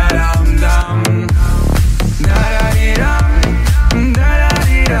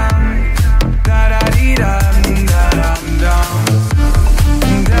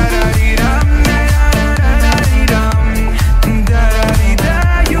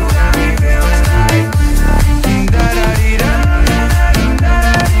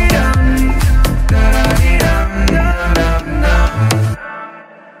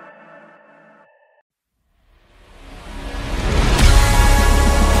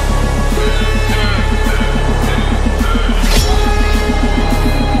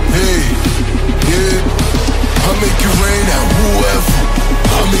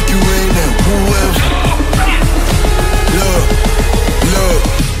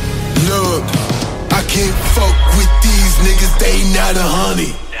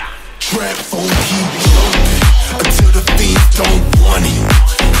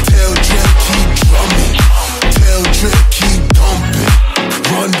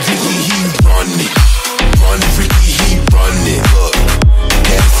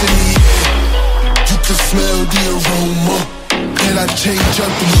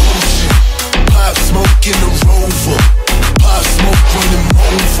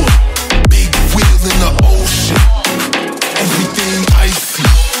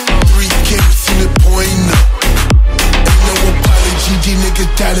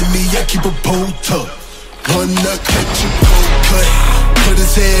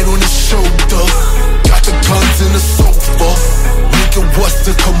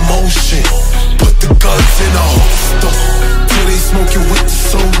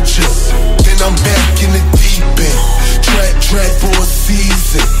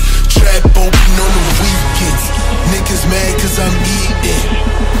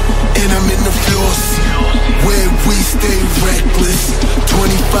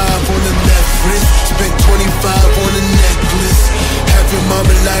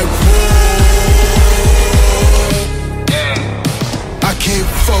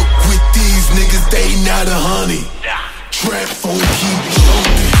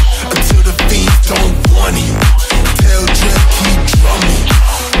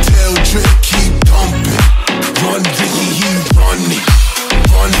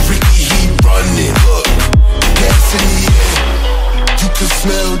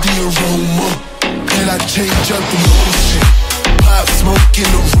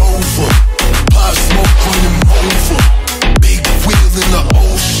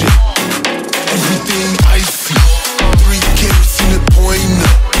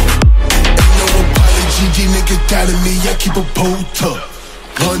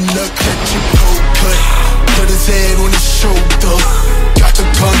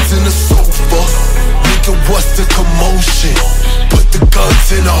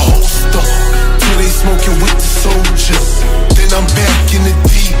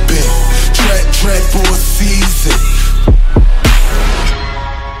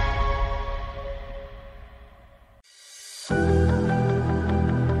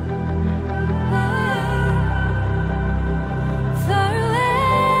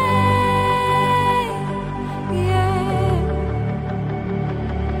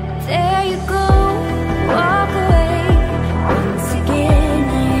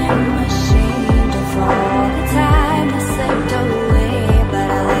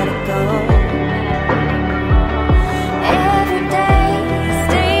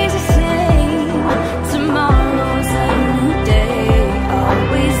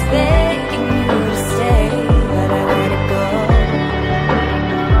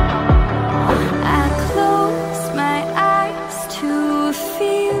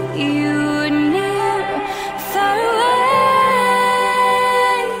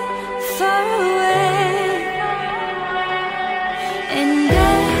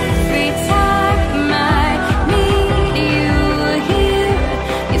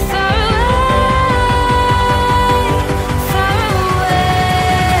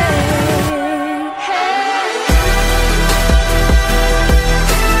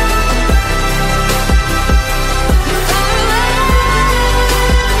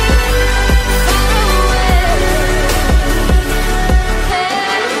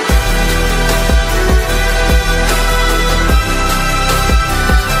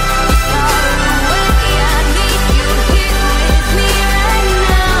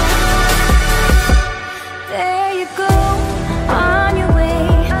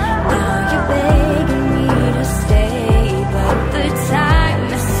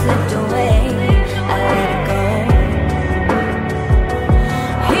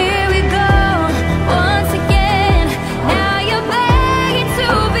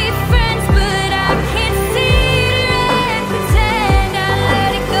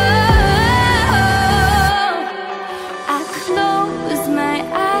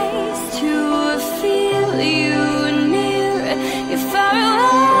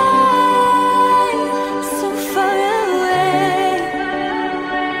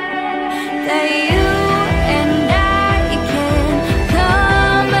 that you and I can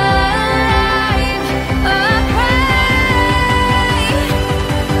come alive. Oh, I pray.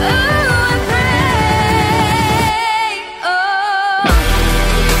 Oh, I pray. Oh.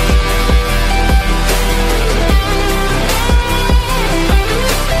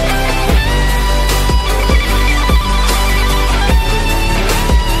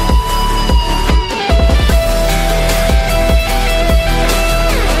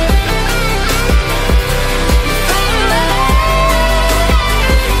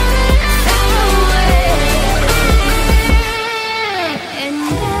 And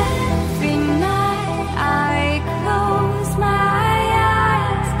every night I close my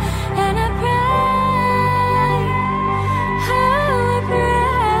eyes and I pray, oh, I pray.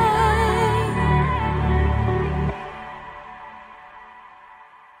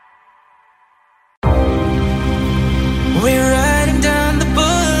 We're riding down the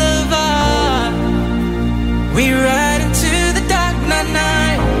boulevard. We ride into the dark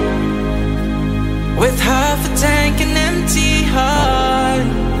night with half a tank and empty heart,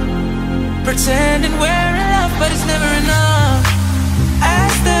 pretending we're in love, but it's never enough.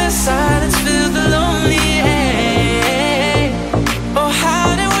 As the silence fills the lonely air. Oh,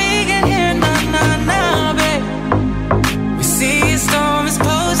 how did we get here? Nah, babe. We see a storm is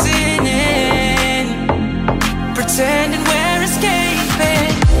closing in, pretending we're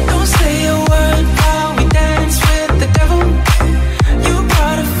escaping. Don't say a word while we dance with the devil. You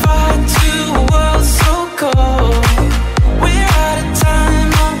brought a fire to a world so cold. We're out of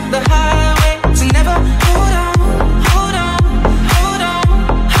time on the highway to never hold on, hold on, hold on,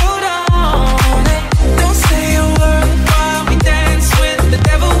 hold on. Hey, don't say a word while we dance with the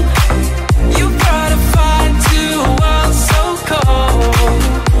devil. You brought a fire to a world so cold.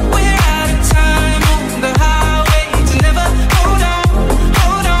 We're out of time on the highway to never hold on,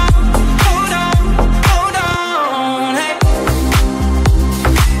 hold on, hold on, hold on. Hey,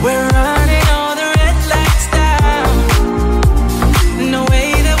 we're running all the red lights down. No way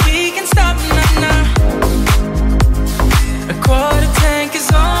that we can stop, nah. A quarter tank is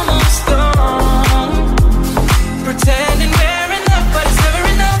almost gone, pretending we're enough, but it's never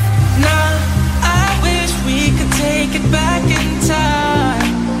enough. Nah, I wish we could take it back in time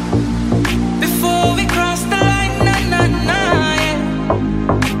before we cross the line, nah, yeah.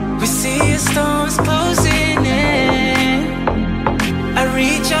 We see a storm's closing in. I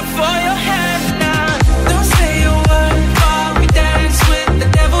reach out for your hand now. Don't say a word while we dance with the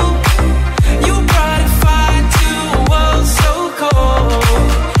devil. You brought a fire to a world so cold.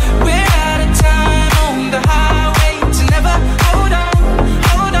 We're out of time on the highway to never hold on,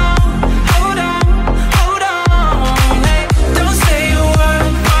 hold on, hold on, hold on. Hey, don't say a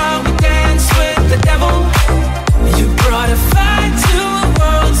word while we dance with the devil. You brought a fire to a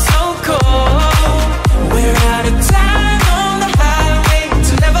world so cold. We're out of time on the highway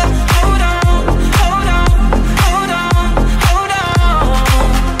to never hold on, hold on, hold on, hold on.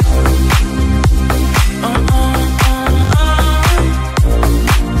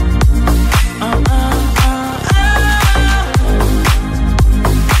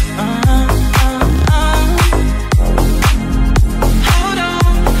 Hold on,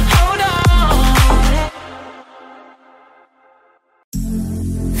 hold on.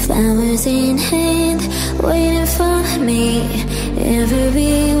 Flowers in hand, waiting for me.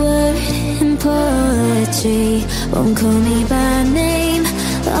 Every word in poetry won't call me by name.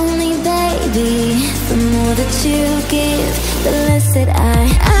 Only baby, the more that you give, the less that I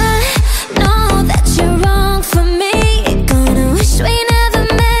know that you're wrong for me. Gonna wish we never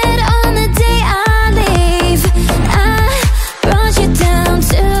met on the day I leave. I brought you down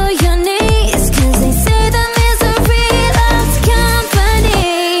to your knees, 'cause they say the misery loves company.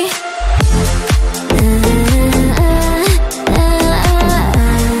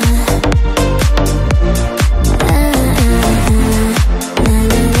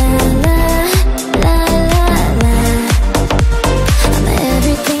 I'm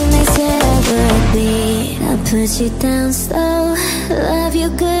everything they said I would be. I put you down slow, love you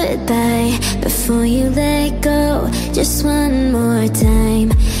goodbye before you let go. Just one more time,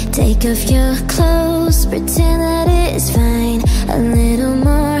 take off your clothes, pretend that it's fine. A little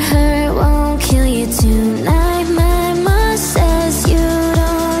more hurt won't kill you tonight. My mom says you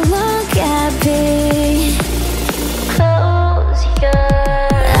don't look happy. Close your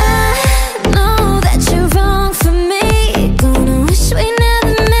eyes. I know that you're wrong for me. Gonna wish we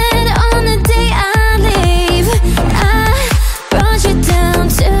never met on the day I leave. I brought you down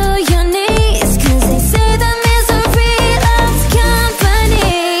to your knees, 'cause they say the misery loves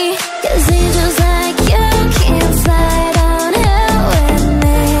company. 'Cause angels like you can't fly downhill with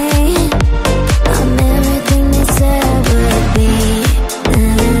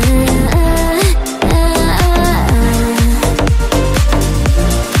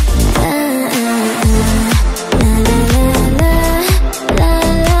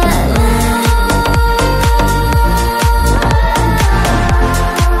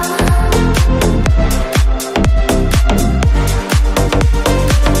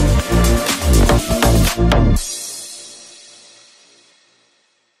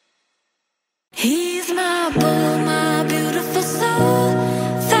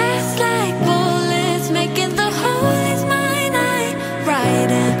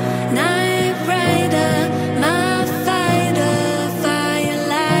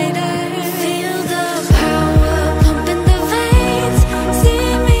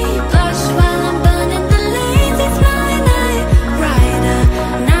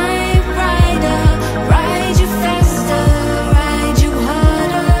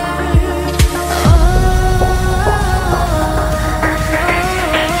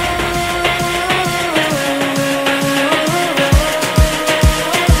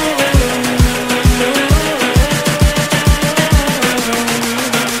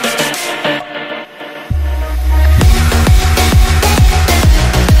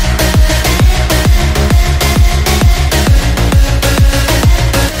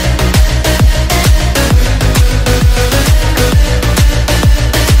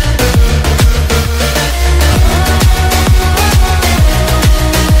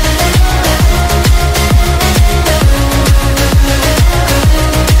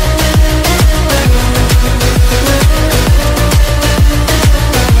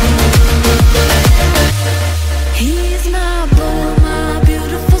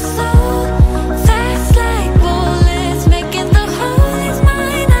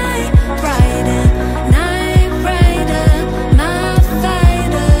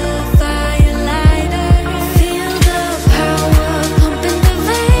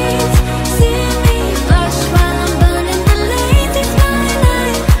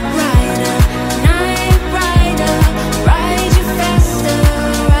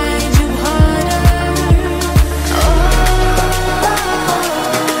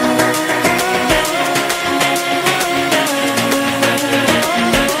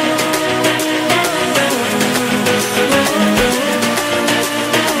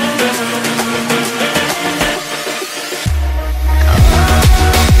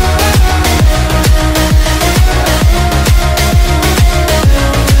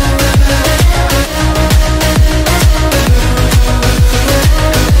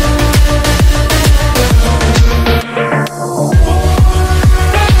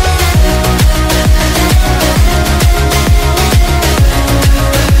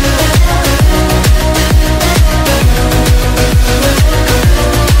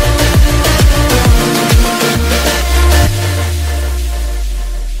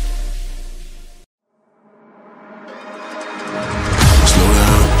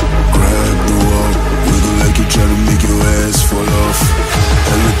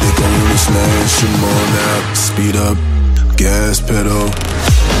smash them on out. Speed up, gas pedal.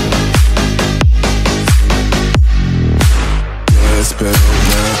 Gas pedal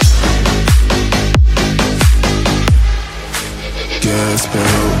now. Gas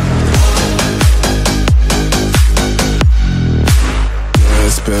pedal.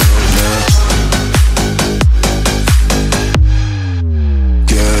 Gas pedal now.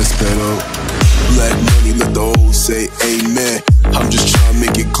 Gas pedal. Black money, let the old say amen. I'm just trying to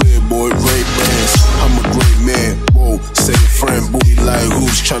make it clear, boy, Ray-Bans. I'm a great man, whoa, say a friend, booty like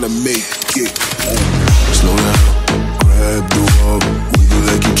who's trying to make it. Slow down, grab the wall, wiggle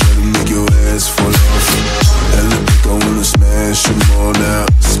like you trying to make your ass fall off. Elevate, I wanna smash them all now.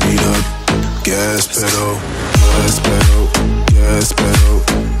 Speed up, gas pedal, gas pedal, gas pedal,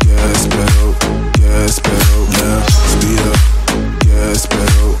 gas pedal, gas pedal now. Speed up, gas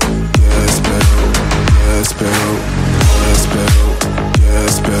pedal, gas pedal, gas pedal, gas pedal,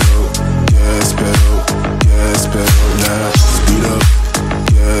 gas pedal, gas pedal, gas pedal now. Speed up,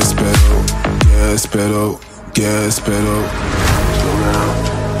 gas pedal, gas pedal, gas pedal. Slow down,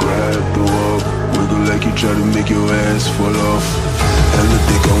 grab the wall, wiggle like you try to make your ass fall off. Hella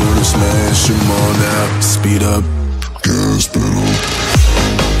thick, I wanna smash them all now. Speed up, gas pedal.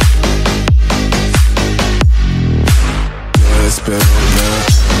 Gas pedal now.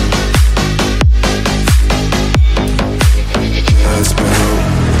 Gas pedal.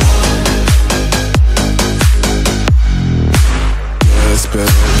 Gas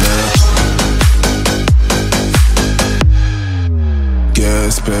pedal now.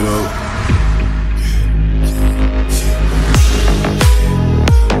 Gas pedal.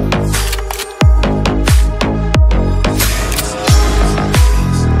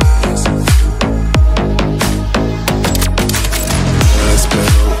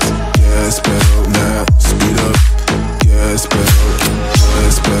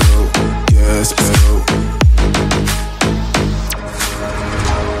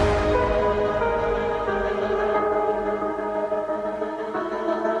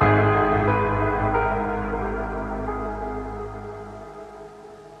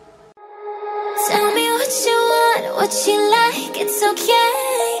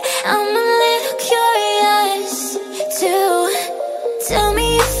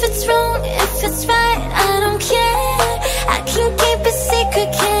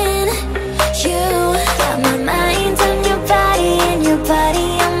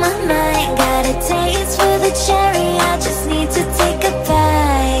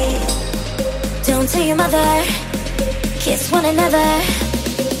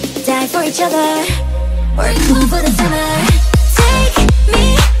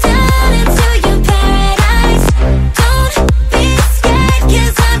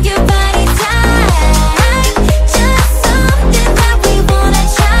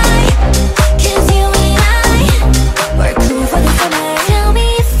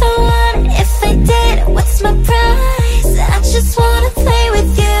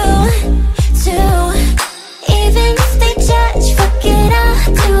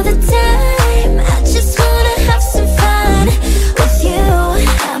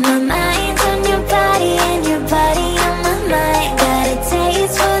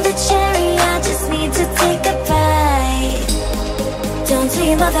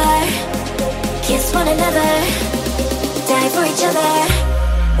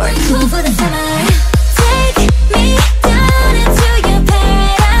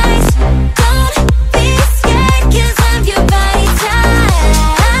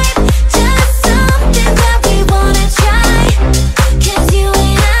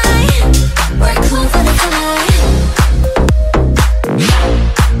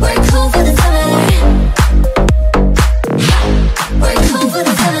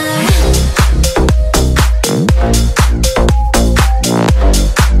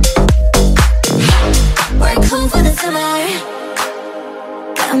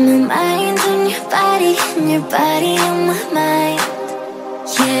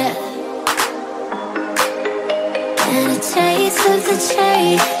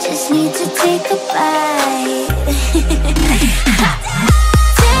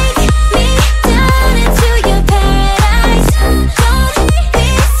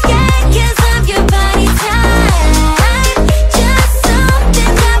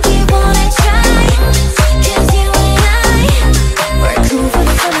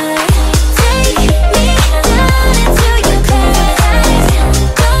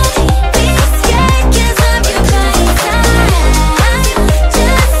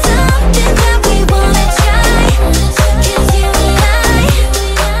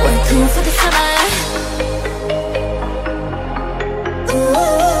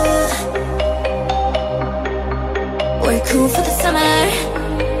 cool for the summer.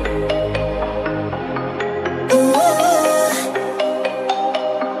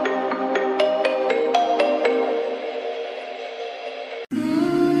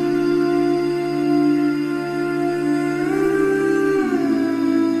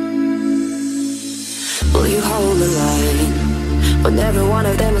 Will you hold the line? When every one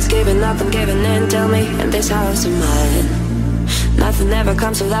of them is giving up and giving in, tell me, in this house of mine, nothing ever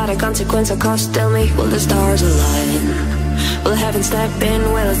comes without a consequence or cost. Tell me, will the stars align? Will heaven step in?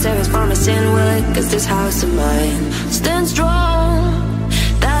 Will it save us from a sin? Will it? Cause this house of mine stands strong.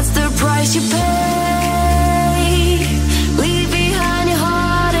 That's the price you pay. Leave behind your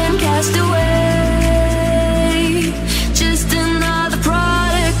heart and cast away. Just another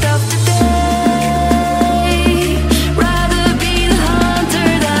product of today. Rather be the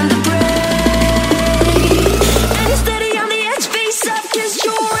hunter than the prey. And you're steady on the edge, face up, cause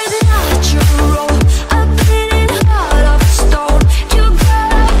you're a natural. A beating heart of stone. You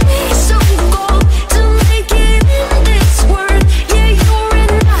gotta be so bold to make it in this world. Yeah, you're a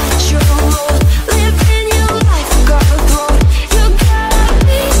natural. Living your life cutthroat. You gotta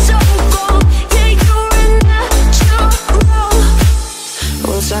be so bold. Yeah, you're a natural.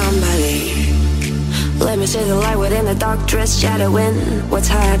 Will somebody let me see the light within the dark dress, shadowing what's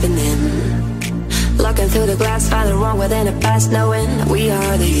happening? Looking through the glass, finding wrong within the past, knowing we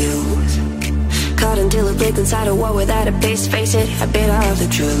are the youth. Caught until it breaks inside a war without a base, face it, a bit of the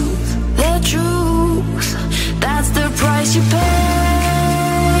truth. The truth, that's the price you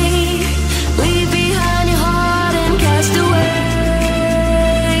pay. Leave behind your heart and cast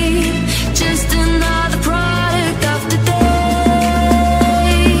away. Just another product of the day.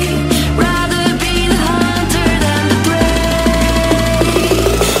 Rather be the hunter than the prey.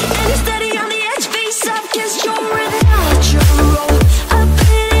 And you're steady on the edge, face up, cause you're a natural. A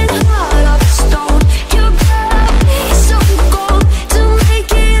beating heart of stone. You gotta be so bold to make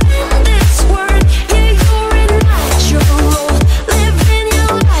it in this world. Yeah, you're a natural. Living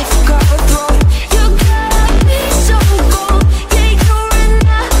your life cutthroat. You gotta be so bold. Yeah, you're a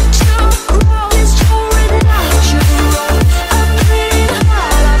natural. Cause you're a natural. A beating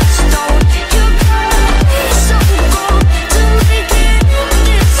heart of stone. You gotta be so bold to make it in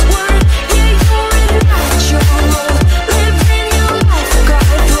this world. Yeah, you're a natural. Living your life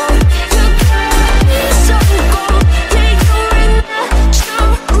cutthroat. You gotta be so bold. Yeah, you're a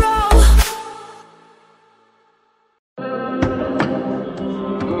natural.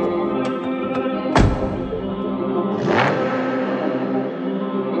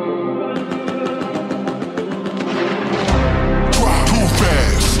 Too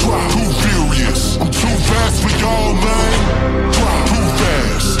fast, too furious. I'm too fast for y'all, man. Too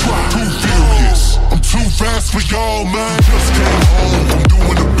fast, too furious. I'm too fast for y'all, man. Just came home, I'm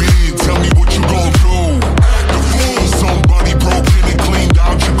doing a bid. Tell me what you gon' do. The fool, somebody broke in and cleaned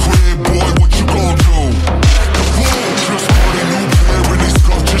out your crib, boy. What you gon' do? The fool, just bought a new pair and they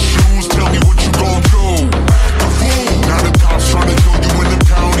scuffed your shoes. Tell me what you gon' do. The fool, now the cops tryna throw you in the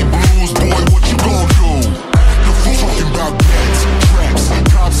county blues, boy. What you gon' do? The fool, talking about gangs, traps,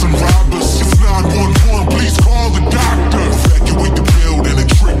 cops and robbers. It's 911, please call the doctor. Evacuate the building and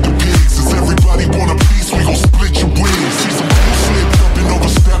trick the pigs. Since everybody want a piece, we gon' split your wings. See some fools slipped up and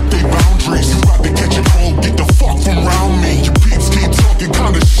overstepped their boundaries. You about to catch a cold, get the fuck from round me. Your peeps keep talking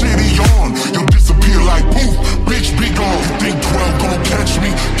kinda shitty on. You'll disappear like poof, bitch, be gone. You think 12 gon' catch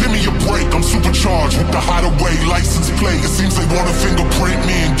me? Give me a break, I'm supercharged with the hideaway license plate. It seems they wanna fingerprint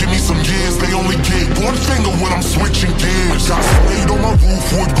me and give me some years. They only get one finger when I'm switching gears. Got sprayed on my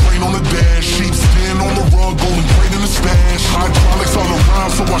roof, wood grain on the dash, sheepskin on the rug, golden braid in the stash. Hydraulics all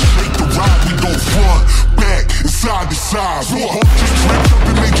around, so I shake the ride. We go front, back, and side to side. So I hope just tripped up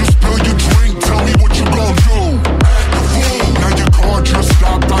and made you spill your drink. Tell me what you gon' do. The fool, now your car just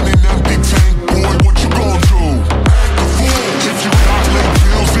stopped on an empty tank, boy. What you gon' do? The fool, if you got late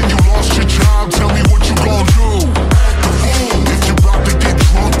bills and you lost your job, tell me what you gon' do. The fool, if you about to get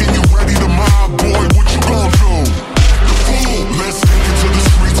drunk and you ready to mob, boy, what you gon' do? The fool, let's take it to the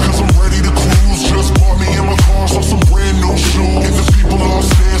streets, cause I'm ready to cruise. Just bought me in my car, so some brand new shoes. And the people all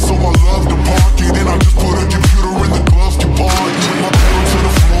stairs, so I love to park it. And I just put a computer in the glove compartment. Bring my pedal to the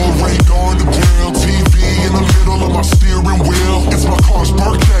floor, radar on the grill, TV in the middle of my steering wheel. It's my car's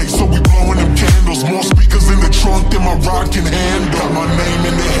birthday, so we blowing them candles. More speakers in the trunk than my rock can handle. Got my name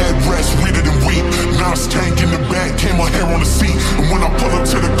in the headrest, read it and weep. Nas tank in the back, came my hair on the seat. And when I pull up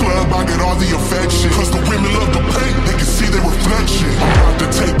to the club, I get all the affection. Cause the women love the paint, they can see their reflection. I'm about to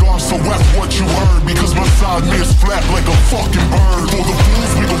take off, so that's what you heard. Because my side mirror's flat like a fucking bird. For the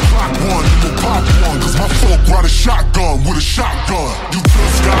fools, we gon' clock one, and we'll pop one. Cause my folk ride a shotgun with a shotgun. You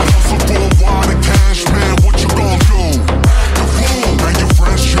just got hustle for a wad of cash, man, what you gon' do?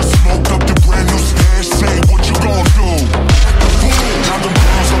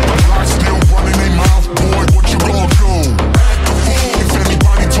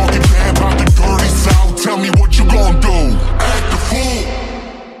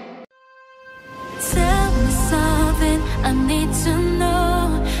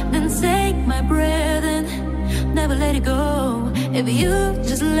 you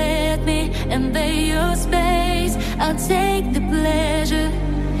just let me invade your space. I'll take the pleasure,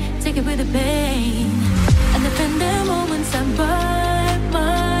 take it with the pain, and defend the moments I bite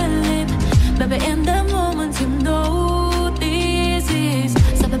my lip. Baby, in the moment you know this is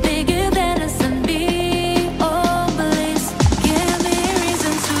something bigger than us and be all bliss. Give me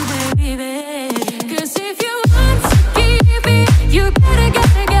reason to believe it. 'Cause if you want to keep me, you gotta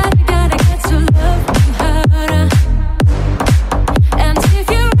get to love me harder. And if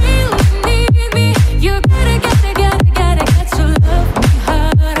you really need me, you gotta get to love me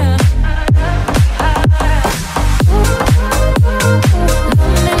harder.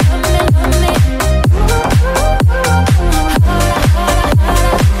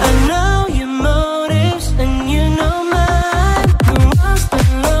 I know your motives and you know mine. Who wants to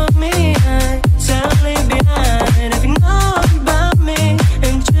love me? Tell me behind. If you know about me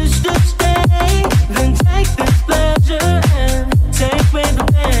and choose to stay, then take this pleasure and take away the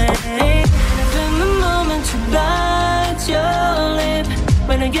pain. And in the moment you bite your lip,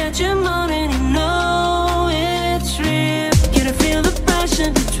 when I get your moaning, you know it's real. Can I feel the passion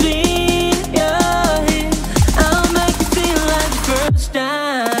between your hips? I'll make you feel like the first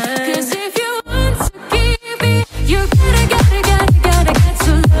time. 'Cause if you want to keep me, you gotta get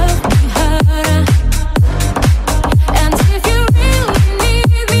to love me harder. And if you really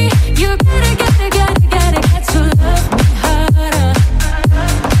need me, you gotta get to love me harder.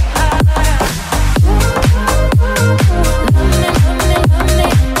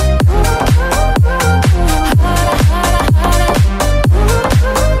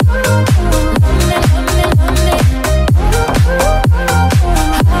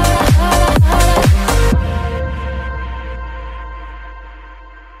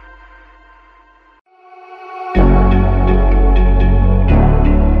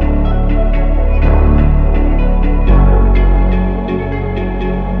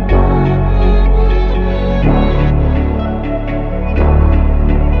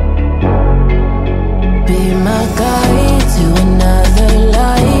 Be my guide to another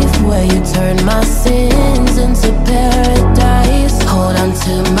life where you turn my sins into paradise. Hold on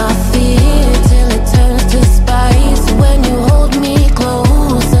to my fear till it turns to spice. When you hold me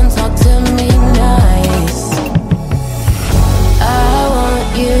close and talk to me nice. I want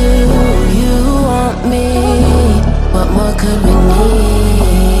you, you want me. What more could we need?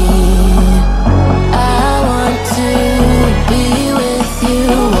 I want to be with you.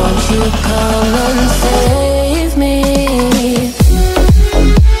 Won't you come and save me?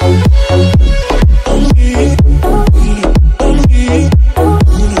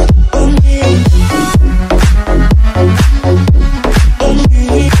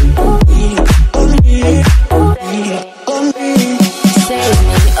 Save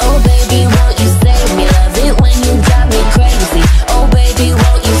me, oh baby, won't you save me? Love it when you drive me crazy. Oh baby,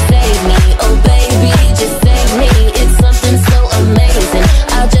 won't you save me? Oh baby, just save me. It's something so amazing.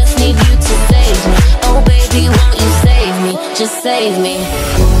 I just need you to save me. Oh baby, won't you save me? Just save me.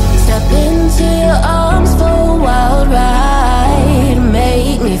 Step into your arms for a wild ride.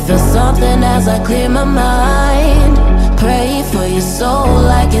 Make me feel something as I clear my mind. Pray for your soul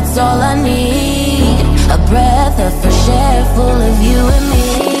like it's all I need. A breath of fresh air full of you and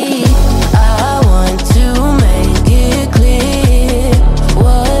me. I want to make it clear.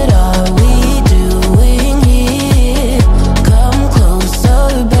 What are we doing here? Come closer,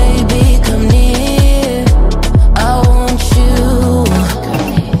 baby, come near. I want you.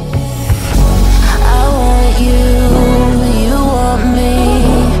 I want you, you want me.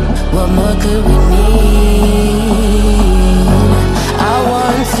 What more could we need? I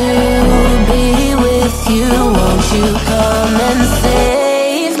want to be with you. Won't you come and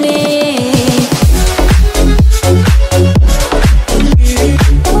save me?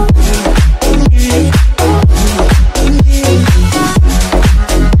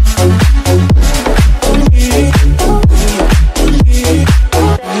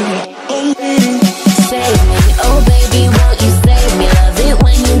 Save me, oh baby, won't you save me? Love it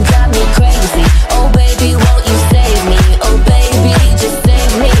when you drive me crazy. Oh baby, won't you save me? Oh baby, just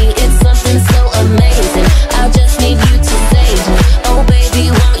save me. It's something so amazing. I just need you to save me. Oh baby,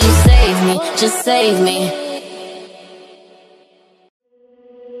 won't you save me? Just save me.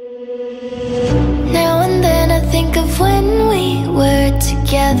 Now and then I think of when we were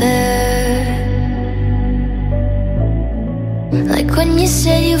together. Like when you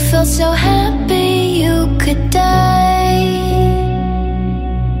said you felt so happy you could die.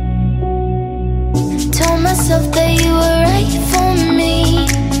 Told myself that you were right for me,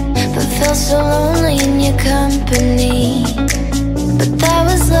 but felt so lonely in your company. But that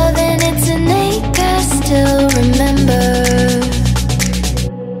was love and it's an ache I still remember.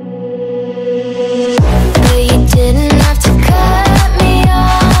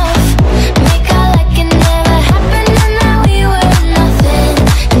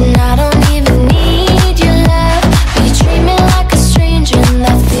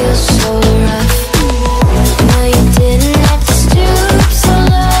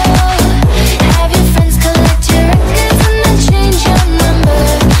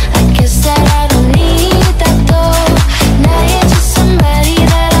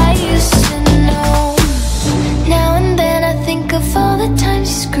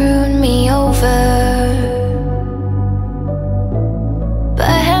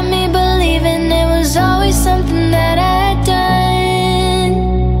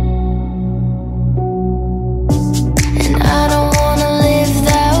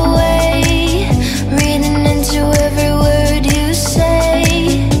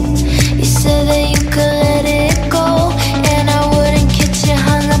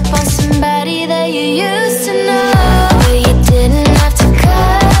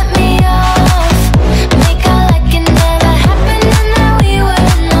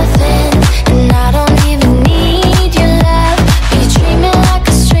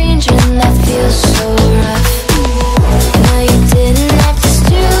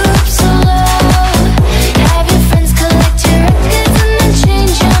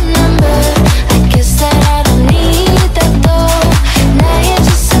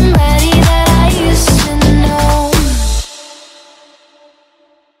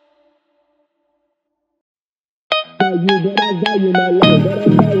 value my life, but I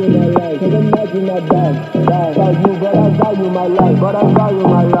value my life. Cause imagine I die. Without you, but I value my life, but I value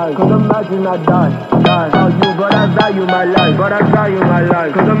my life. Cause imagine I die. Without you, but I value my life, but I value my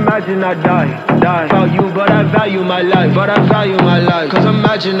life. Cause imagine I die. Without you, but I value my life, but I value my life. Cause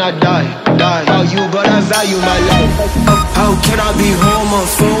imagine I die. Without you, but I value my life. How can I be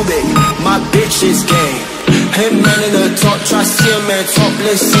homophobic? My bitch is gay. Hitman in the top, try see a man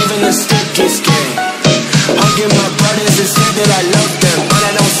topless, even the stick is gay. Hugging my brothers and say that I love them, but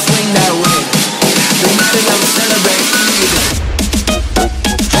I don't swing that way. The night that I'm celebrating.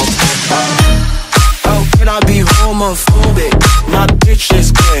 How can I be homophobic? My bitch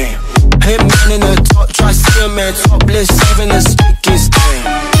is gay. Hitman in the top, try see a man topless, even the stick is gay.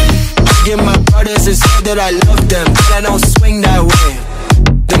 Hugging my brothers and say that I love them, but I don't swing that way.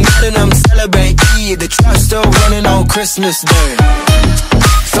 The night that I'm celebrating, the trap still running on Christmas Day.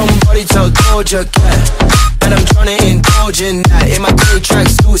 Somebody tell Doja Cat that I'm tryna indulge in that. In my gray track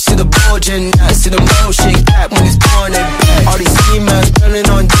suit, see the bulge in that. See the motion cap when it's pouring it back. All these females planning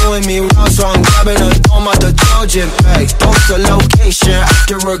on doing me wrong, so I'm grabbing a dome out the Trojan bag. Post the location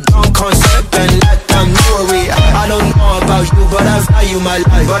after a gun concept and let them know where we at. I don't know about you, but I value my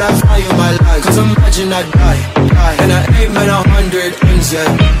life, but I value my life. Cause imagine I die, and I ain't met 100 ends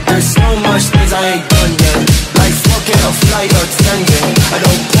yet. There's so much things I ain't done yet. Like fucking a flight attendant. I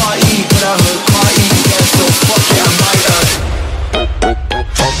don't party, but I heard party, yeah, so fuck it, I might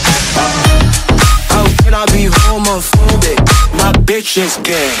How can I be homophobic? My bitch is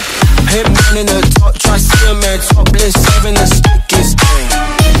gay. Hitman in the top, try see a man topless, even the stick is gay.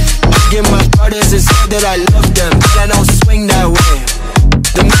 Hugging my brothers and say that I love them, but I don't swing that way.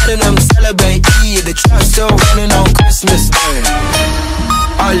 The night that I'm celebrating, the trap still running on Christmas Day.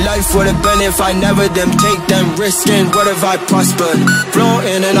 Our life would have been if I never them take them risking. What if I prospered?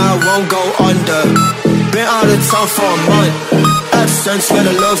 Floating and I won't go under. Been out of town for a month. Absence, let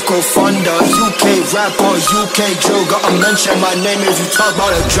the love go thunder. UK rap or UK drill. Gotta mention my name if you talk about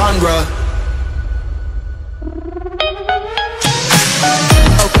a genre.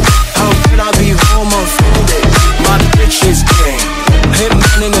 How can I be homophobic? My bitch is gay.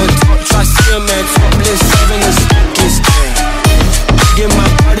 Hitman in the top, try see a man topless, even the stick is gay. Give my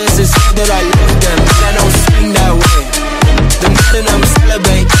brothers and say that I love them, but I don't swing that way. The night that I'm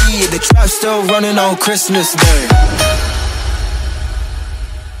celebrating, the trap still running on Christmas Day.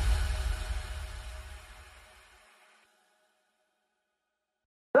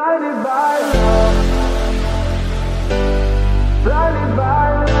 Blinded by love, blinded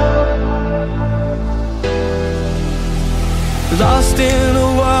by love. Lost in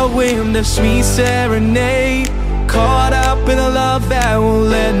a whirlwind of sweet serenade. Caught up in a love that won't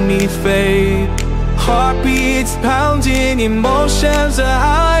let me fade. Heartbeats pounding, emotions are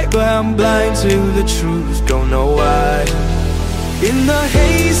high, but I'm blind to the truth, don't know why. In the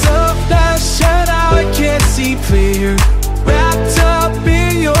haze of passion I can't see clear. Wrapped up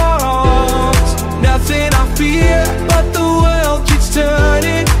in your arms, nothing I fear, but the world keeps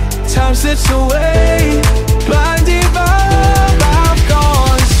turning, time slips away. Blinded by love, I've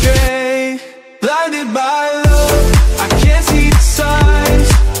gone astray. Blinded by love, I can't see the signs.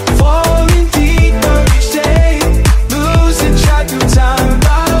 Falling deeper each day, losing track of time.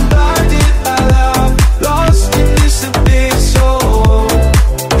 I'm blinded by love, lost in this abyss. Oh,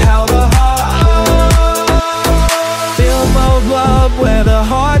 how the heart, film of love where the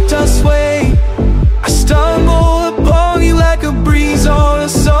heart does sway. I stumble upon you like a breeze on a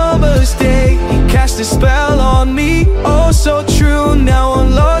summer's day. You cast a spell on me, oh so true. Now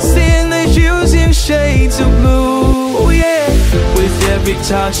I'm lost in the hues and shades of blue. Oh yeah, with every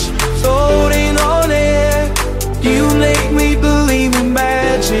touch, floating on air. You make me believe in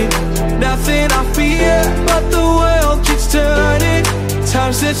magic. Nothing I fear, but the world keeps turning,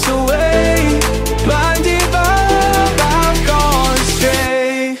 time slips away. Blinded by love, I've gone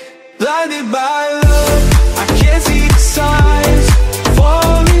astray. Blinded by love, I can't see the signs.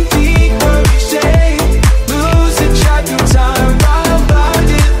 Falling deeper each day, losing track of time. I'm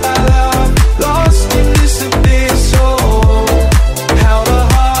blinded by love, lost in this abyss. Oh, how the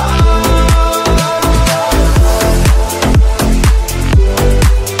heart,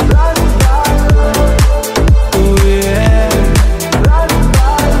 blinded by love. Oh yeah, blinded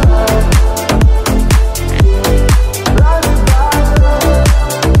by love, blinded by love.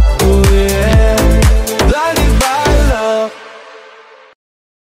 Oh yeah.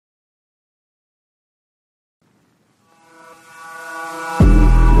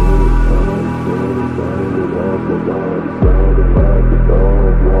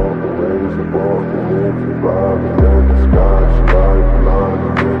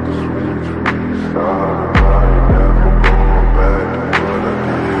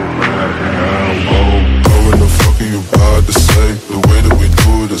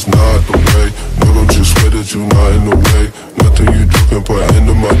 is not the way. No, don't you swear that you not in the way. Nothing you do can put end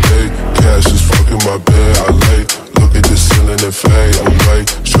to my day. Cash is fucking my bed, I lay. Look at the ceiling and fade away.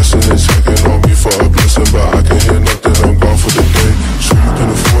 Stressing and checking on me for a blessing, but I can hear nothing, I'm gone for the day. Sure you can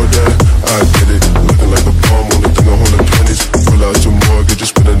afford that? I get it. Looking like a palm, only thing I'm holding pennies. Pull out your mortgage,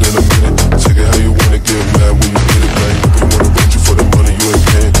 just spend it in a minute. Take it how you wanna, get mad when you get it, man. If you wanna rent you for the money, you ain't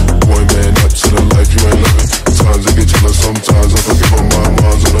paying. Boy, man, up to the life you ain't living. Times I get jealous, sometimes I forget my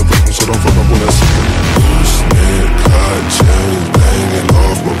mind's on the victim, so don't fuck up when I see it. Loose knit, cotton chains banging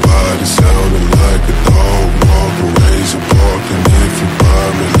off my body, sounding like a dog walking, raising barking. If you buy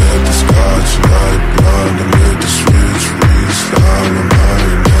me, let the scotch light blind and let the switch restyle. And I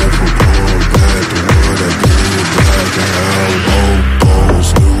ain't never going back to what I did back and how. Old bones,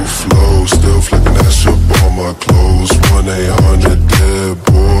 new flow, still flicking that shit on my clothes. 1-800 dead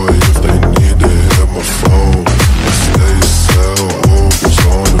boy if they need to hit my phone. Stay sell overs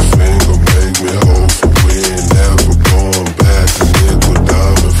on the finger, make me whole for we ain't never going back to nickel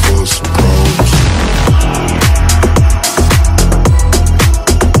diamond for some pros.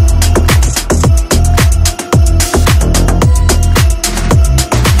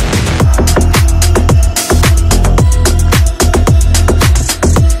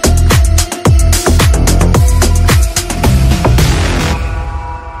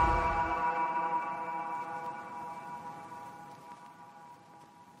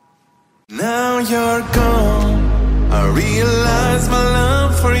 Now you're gone. I realize my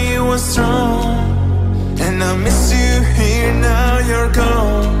love for you was strong, and I miss you here. Now you're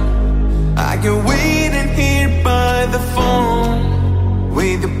gone. I get waiting here by the phone,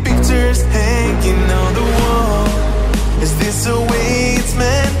 with the pictures hanging on the wall. Is this the way it's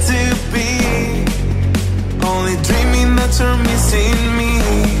meant to be? Only dreaming that you're missing me.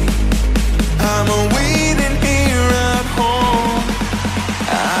 I'm waiting here at home.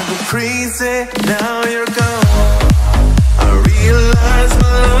 I go crazy, now you're gone. I realize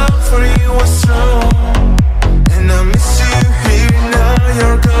my love for you was strong, and I miss you here, now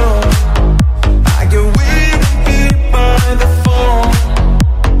you're gone. I get waiting here by the phone,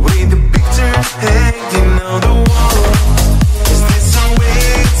 with the pictures hanging on the wall. Is this the way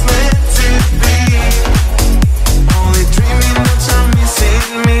it's meant to be? Only dreaming that you're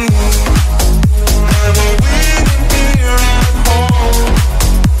missing me. I'm waiting here at home.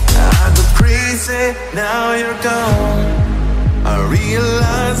 I go crazy, now you're gone. I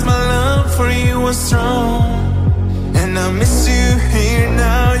realize my love for you was strong, and I miss you here,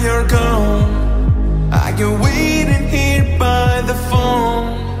 now you're gone. I get waiting here by the phone,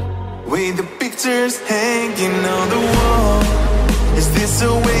 with the pictures hanging on the wall. Is this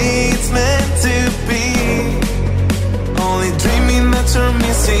the way it's meant to be? Only dreaming that you're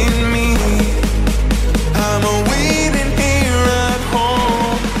missing me. I'm waiting here at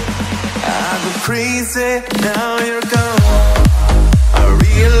home. I go crazy, now you're gone. I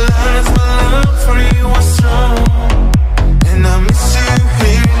realize my love for you was strong, and I miss you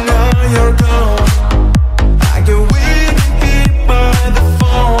here, now you're gone. I get waiting here by the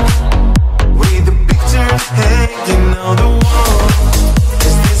phone, with the pictures hanging on the wall.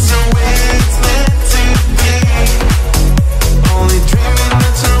 Is this the way it's meant to be? Only dreaming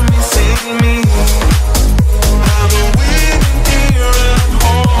that you're missing me. I'm waiting here at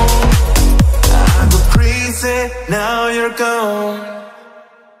home. I go crazy, now you're gone.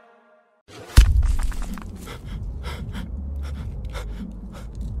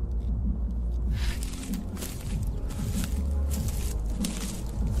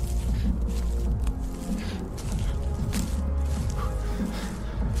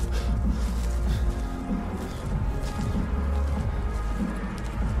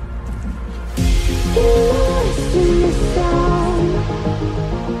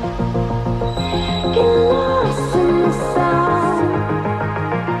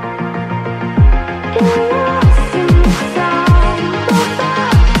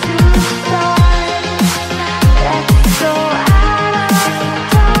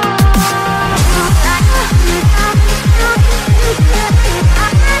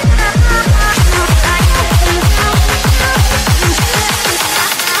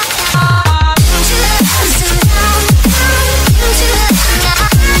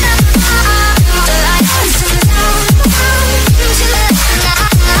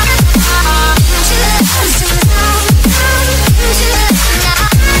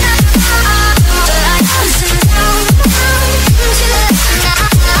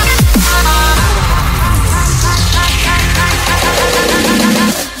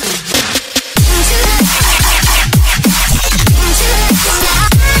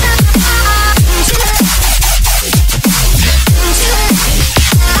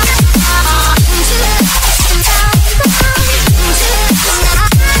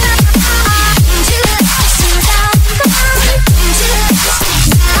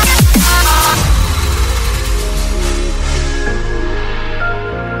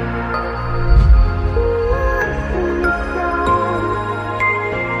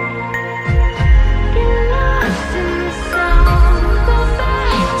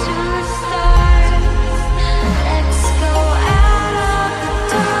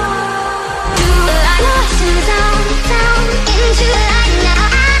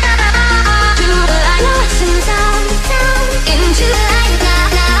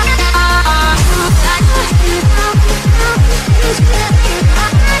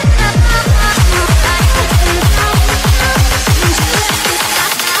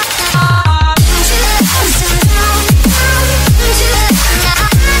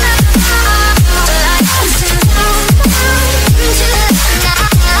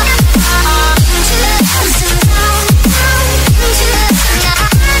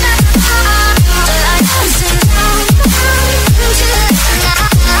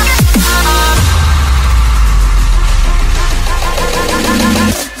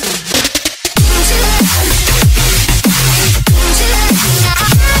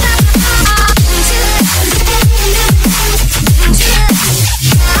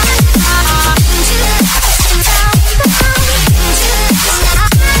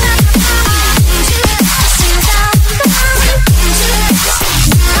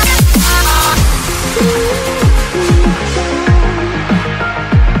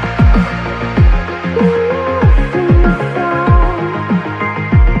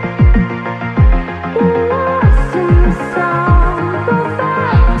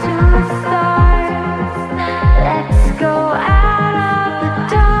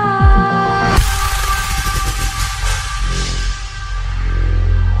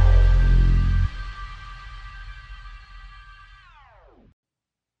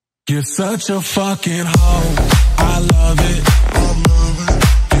 You're such a fucking hoe, I love it.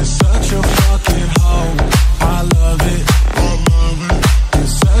 You're such a fucking hoe, I love it. You're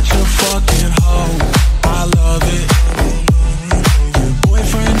such a fucking hoe, I love it. Your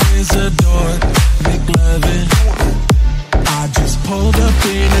boyfriend is a dork, Nick Levin. I just pulled up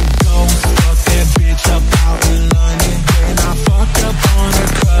in a ghost, fuck that bitch up out in London. Then I fucked up on her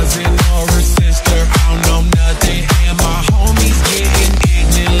cousin or her sister, I don't know nothing. And my homies getting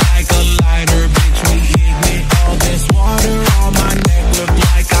ignorant like a lighter, bitch, we ignorant. All this water on my neck look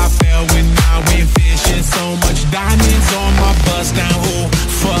like I fell when I went fishing. So much diamonds on my bust down, ooh,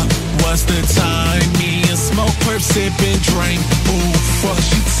 fuck, what's the time? Me and smoke, perp, sipping, drink, ooh, fuck,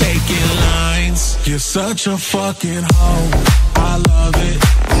 she taking lines. You're such a fucking hoe, I love it.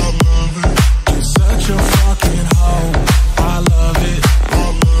 You're such a fucking hoe, I love it.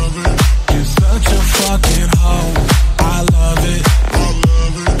 You're such a fucking hoe, I love it.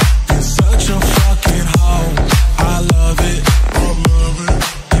 You're such a fucking hoe, I love it.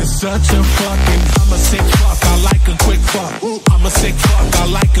 You're such a fucking, I'm a sick fuck, I like a quick fuck. I'm a sick fuck, I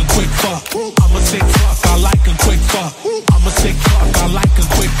like a quick fuck. I'm a sick fuck, I like a quick fuck. I'm a sick fuck, I like a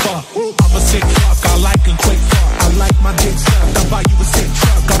quick fuck. I'm a sick fuck, I like a quick fuck. I like my dick sucked, I'll buy you a sick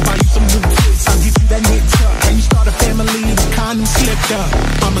truck. I'll buy you some new kicks, I'll give you that knit truck. Can you start a family, the condom slipped up.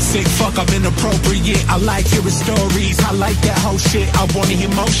 I'm a sick fuck, I'm inappropriate. I like hearing stories, I like that whole shit. I wanna hear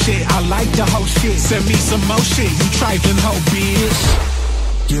more shit, I like the whole shit. Send me some more shit, you trifling hoe, bitch.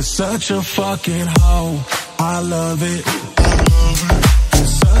 You're such a fucking hoe, I love it. You're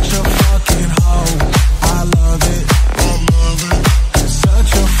such a fucking hoe, I love it. You're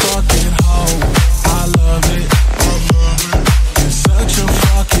such a fucking hoe, I love it. You're such a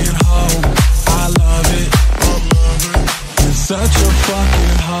fucking hoe, I love it. You're such a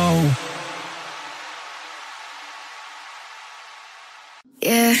fucking hoe.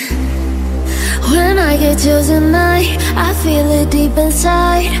 Yeah. When I get chills at night, I feel it deep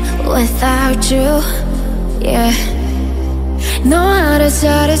inside. Without you, yeah. Know how to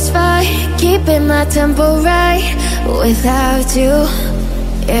satisfy, keeping my tempo right. Without you,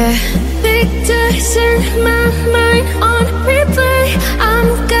 yeah. Pictures in my mind on replay. I'm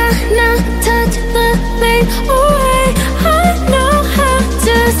gonna touch the pain away. I know how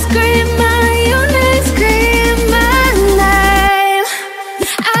to scream my unit, scream my name.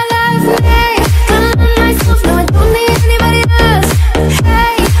 I love me, gonna love myself, no I don't need anybody else.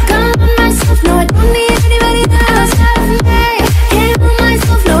 Hey, gonna love myself, no I don't need anybody else. Love me, can't love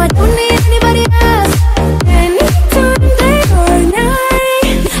myself, no I don't need anybody else. Anytime, day or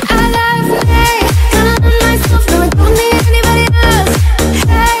night. I love me, gonna love myself, no I don't need anybody else.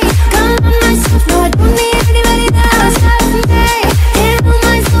 Hey, gonna love myself, no I don't need anybody else. Love me, can't love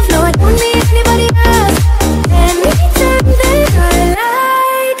myself, no I don't need anybody else. Anytime, day or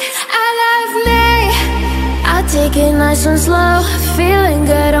night. I love me, I'll take it nice and slow, feeling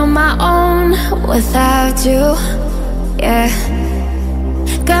good on my own without you, yeah.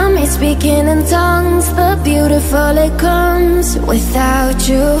 Got me speaking in tongues, the beautiful it comes without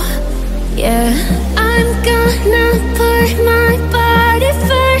you, yeah. I'm gonna put my body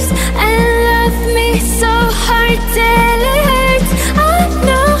first and love me so hard till it hurts. I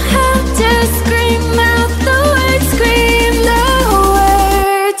know how to scream out the words, scream the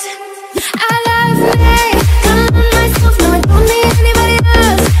words. I love me, gonna love myself, no I don't need anybody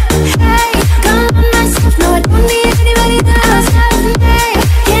else. Hey, gonna love myself, no I don't need anybody else. Love me,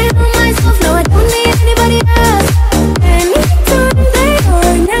 can't love myself, no I don't need anybody else. Anytime, day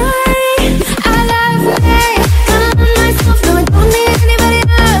or night. I love me, gonna love myself, no I don't need anybody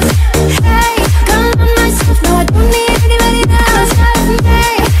else. Hey, gonna love myself, no I don't need anybody else.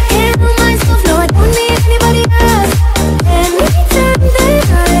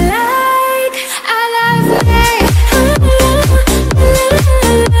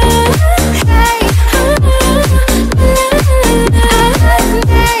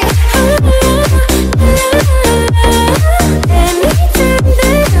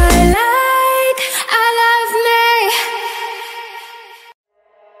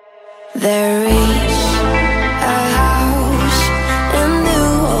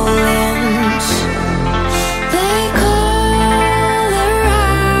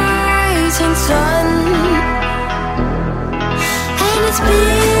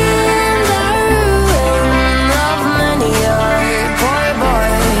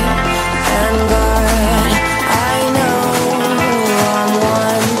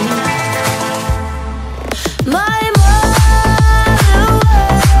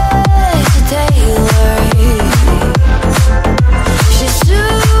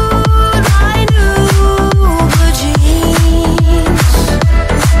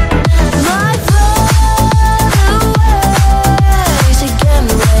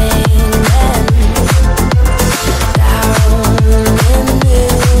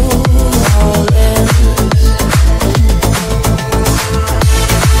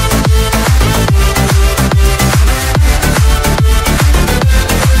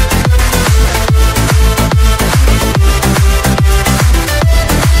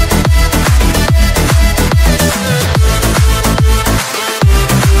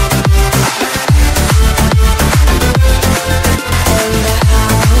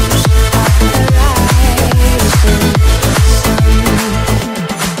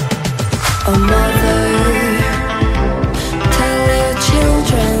 a mother, tell your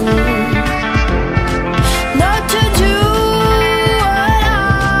children not to do what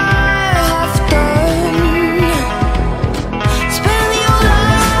I have done. Spend your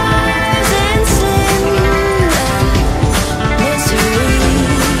lives in sin and misery,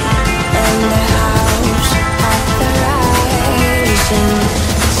 and the house of the rising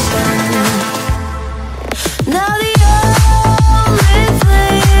sun. Now the only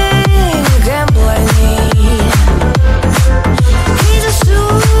thing you can blame me is a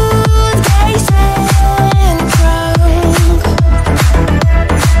suitcase and a trunk, and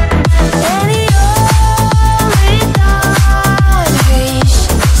the only time he's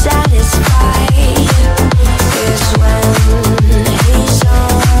satisfied is when he's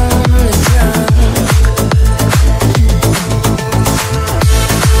on the drunk.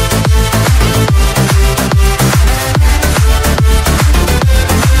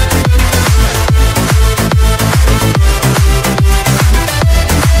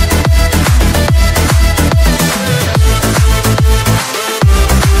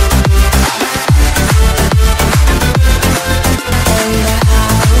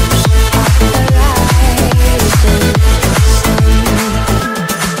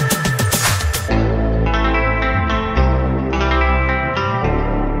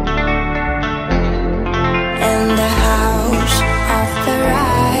 And the house of the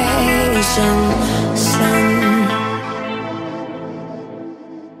rising sun.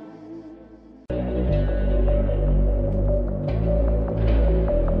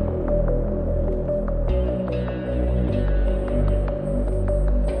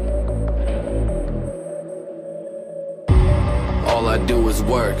 All I do is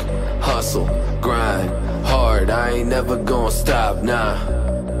work, hustle, grind, hard. I ain't never gonna stop, nah.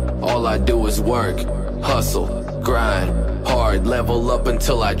 All I do is work, hustle, grind, hard. Level up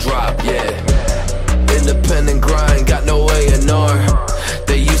until I drop, yeah. Independent grind, got no A&R.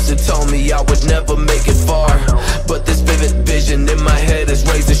 They used to tell me I would never make it far, but this vivid vision in my head is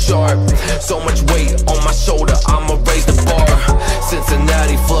razor sharp. So much weight on my shoulder, I'ma raise the bar.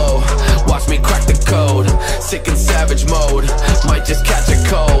 Cincinnati flow, watch me crack the code. Sick and savage mode, might just catch a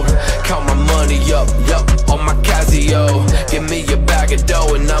cold. Count my money up, yup, on my Casio. Give me a bag of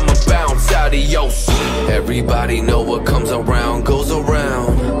dough and I'ma bounce, adios. Everybody know what comes around goes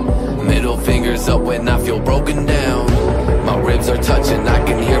around. Middle fingers up when I feel broken down. My ribs are touching, I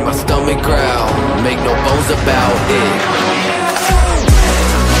can hear my stomach growl. Make no bones about it.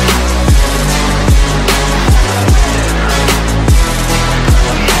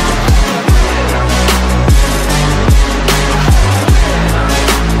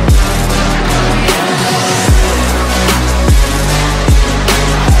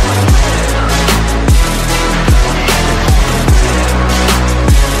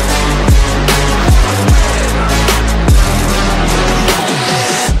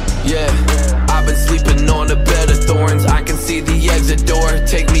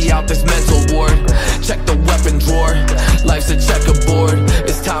 Take me out this mental ward. Check the weapon drawer. Life's a checkerboard.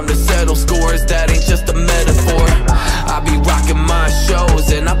 It's time to settle scores. That ain't just a metaphor. I be rocking my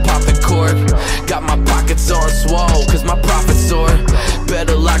shows and I pop the cork. Got my pockets on swole cause my profits soar.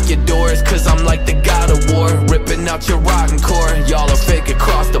 Better lock your doors cause I'm like the god of war. Ripping out your rotten core. Y'all are fake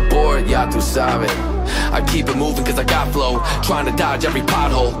across the board. Y'all too savage. I keep it moving cause I got flow. Trying to dodge every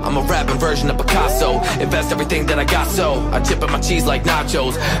pothole. I'm a rapping version of Picasso. Invest everything that I got so I chip in my cheese like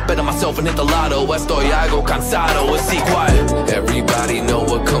nachos. Bet on myself and hit the lotto. Estoy algo cansado, así cual. Everybody know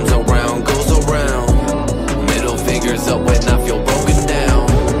what comes around goes around. Middle fingers up when I feel broken down.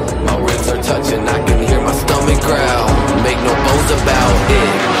 My ribs are touching, I can hear my stomach growl. Make no bones about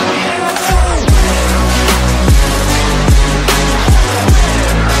it.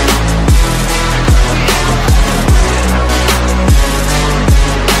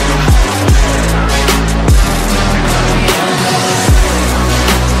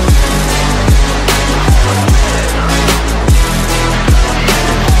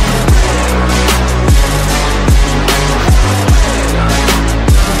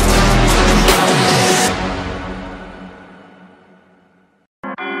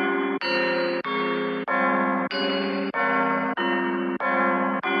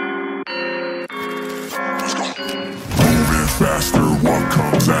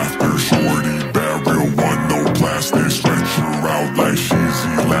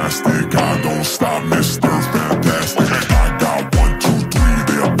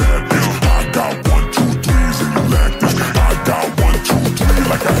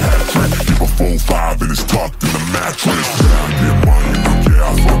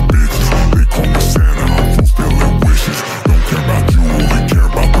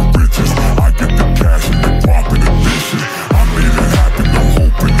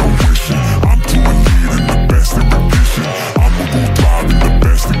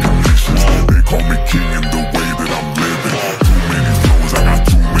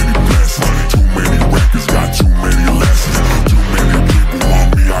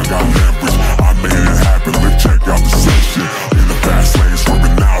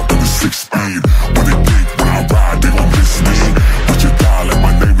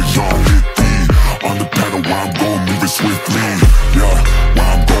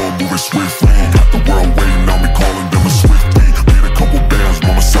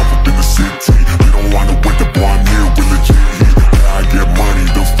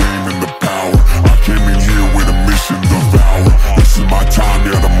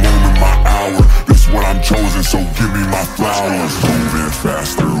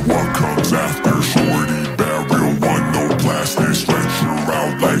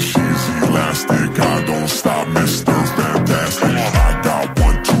 like she's elastic. I don't stop, Mr. Fantastic. I got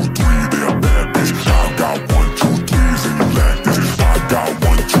 1, 2, 3, they're bad bitch. I got 1, 2, 3s and you lack this. I got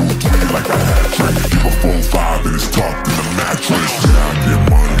 1, 2, 3 like a hat trick. Give a 4, 5 and it's tucked in the mattress. Yeah, I get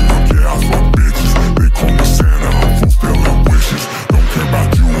money, look, yeah, I fuck bitches. They call me Santa, I'm fulfilling wishes. Don't care about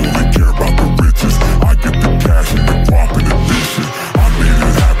you, only care about the riches. I get the cash and the guap in addition. I made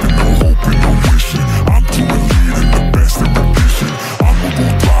it happen, no hope and no wishing. I'm too elite and the best in rendition. I'ma go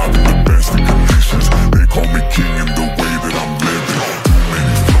thrive in the best of conditions. They call me king in the way that I'm living. Too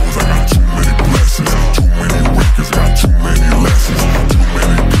many flows, I got too many blessings. Too many records, got too many lessons. Too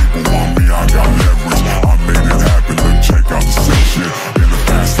many people want me, I got leverage. I made it happen, look, check out the section. In the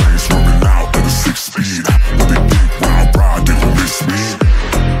fast lane, swerving out at a 6 speed. But they think when I ride, they gon' miss me.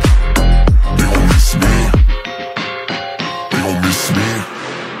 They gon' miss me. They gon' miss me.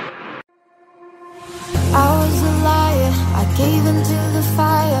 I was a liar, I gave into the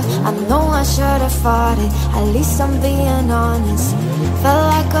fire. I know I should have fought it, at least I'm being honest. Felt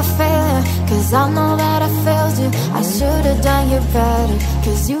like a failure, cause I know that I failed you. I should have done you better,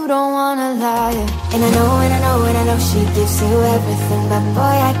 cause you don't wanna lie. And I know, and I know, and I know she gives you everything, but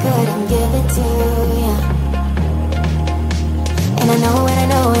boy, I couldn't give it to you. And I know, and I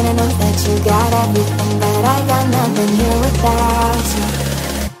know, and I know that you got everything, but I got nothing here without you.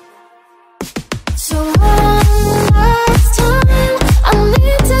 So one last time, I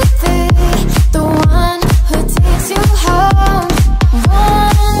need to be the one who takes you home.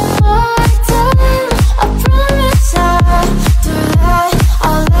 One more time, I promise I'll do that,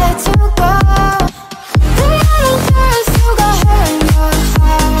 I'll let you go. Baby, I don't care if you got hair in your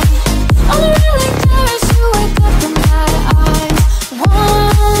heart. All I really care is you wake up in my eyes.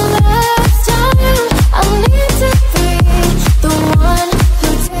 One last time, I need to be the one who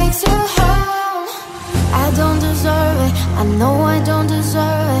takes you home. I don't deserve it, I know I don't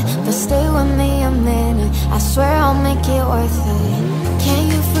deserve it, but stay with me a minute, I swear I'll make it worth it. Can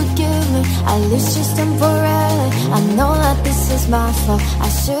you forgive me, at least just temporarily? I know that this is my fault, I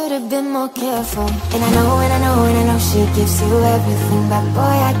should have been more careful. And I know, and I know, and I know she gives you everything, but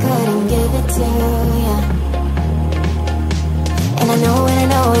boy, I couldn't give it to you. And I know, and I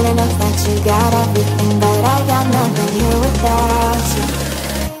know, and I know that you got everything, but I got nothing here without you.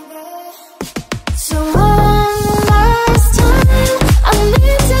 So one last time, I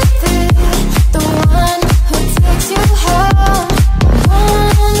need to be the one who takes you home.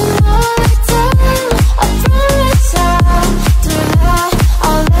 One more time, I promise I'll do that,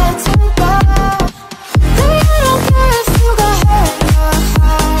 I'll let you go. Baby, I don't care if you got hair in your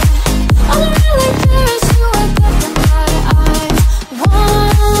heart. All I really care is you wake up in my eyes.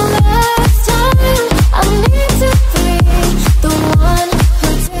 One last time, I need to be the one who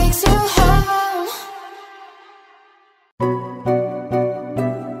takes you home.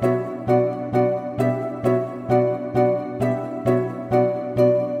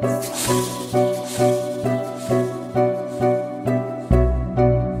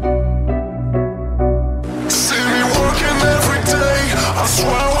 See me working every day. I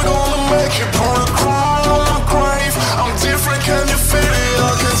swear we're gonna make it. Put a crown on my grave. I'm different, can you feel it?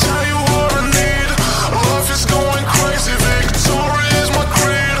 I can tell you what I need. Life is going crazy. Victory is my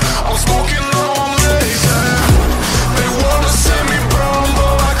creed. I'm smoking now, I'm lazy. They wanna see me burn,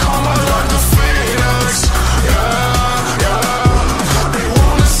 but I come out like the phoenix. Yeah, yeah. They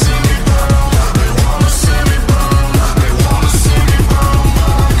wanna see me burn. They wanna see me burn. They wanna see me burn,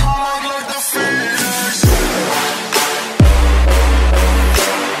 but I come out like the phoenix.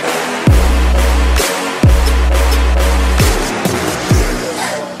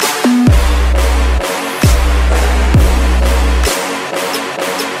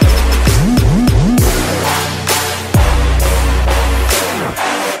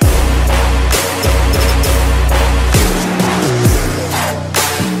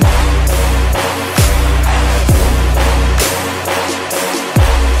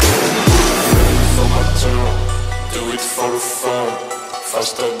 For my turn, do it for the fun.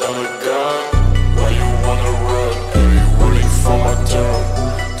 Faster than a gun. Why you wanna run? Baby, rolling for my turn.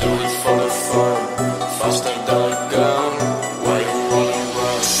 Do it for the fun. Faster than a gun. Why you wanna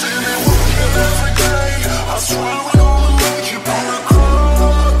run? See me working every day. I swear we're gonna make it. Put a crown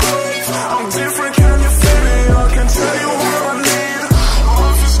on my grave. I'm different, can you feel it? I can tell you what I need.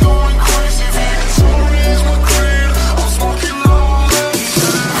 Life is going crazy. Victory is my creed. I'm smoking now, I'm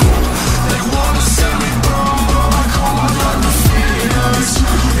lazy. They wanna see me burn, but I come out like the phoenix.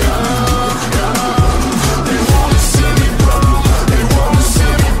 Yeah, yeah. They wanna see me burn. They wanna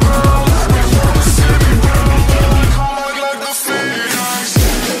see me burn. They wanna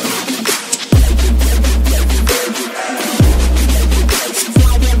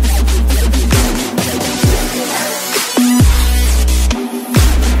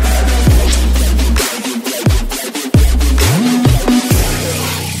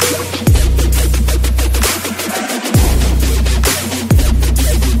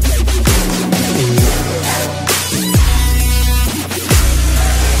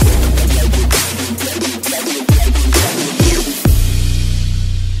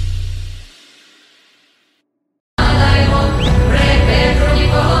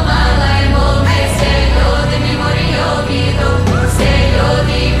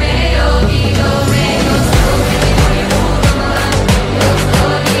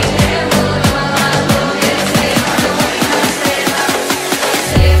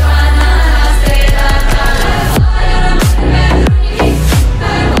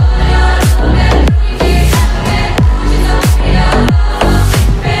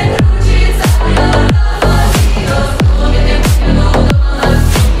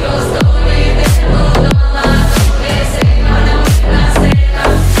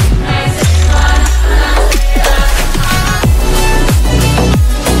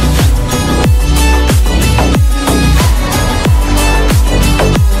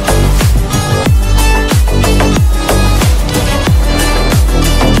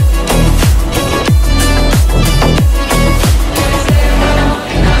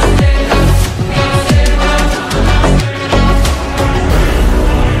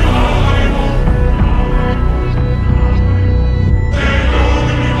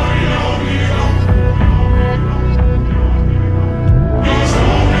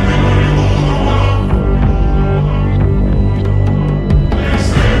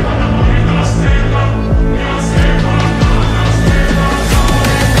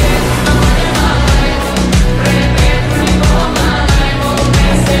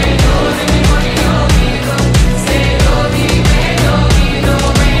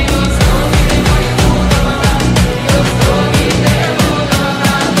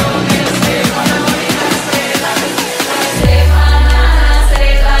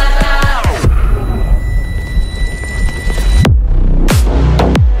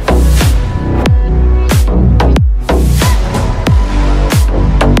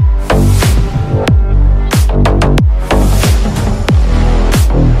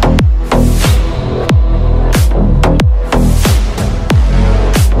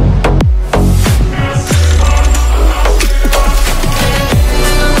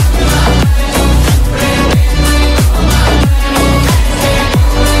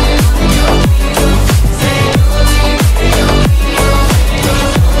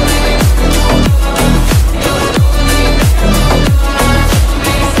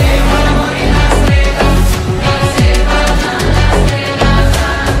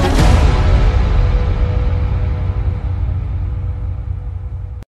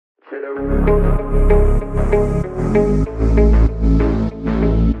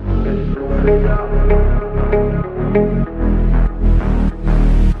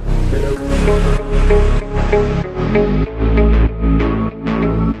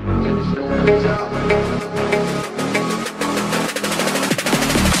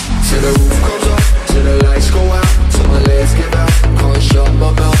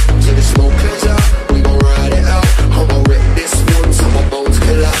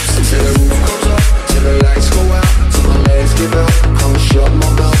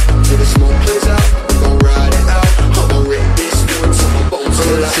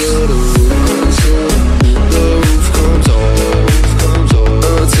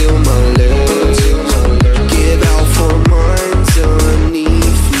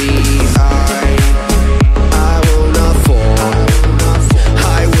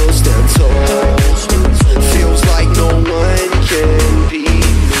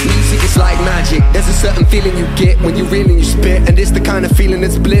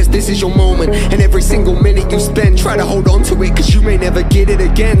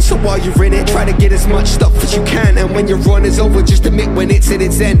So while you're in it, try to get as much stuff as you can. And when your run is over, just admit when it's at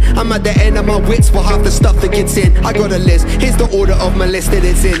its end. I'm at the end of my wits for half the stuff that gets in. I got a list, here's the order of my list that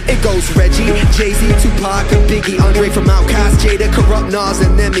it's in. It goes Reggie, Jay-Z, Tupac and Biggie, Andre from Outkast, Jada, Corrupt, Nas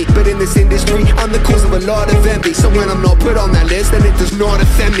and then me. But in this industry, I'm the cause of a lot of envy. So when I'm not put on that list, then it does not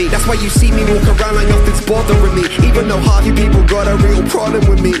offend me. That's why you see me walk around like nothing's bothering me. Even though half you people got a real problem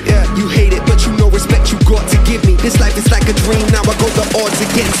with me. Yeah, you hate it, but you know respect you got to give me. This life is like a dream, now I got the odds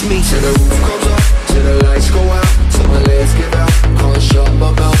against me. Till the roof comes up, till the lights go out, till my legs give out, can't shut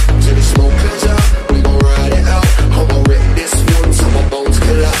my mouth, till the smoke clears out, we gon' ride it out, I'ma rip this one till my bones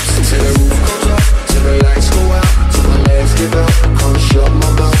collapse. Till the roof comes up, till the lights go out, till my legs give out, can't shut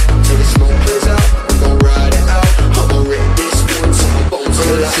my mouth, till the smoke clears out, we gon' ride it out, I'ma rip this one till my bones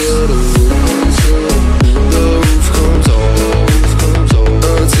collapse. Till the roof comes off,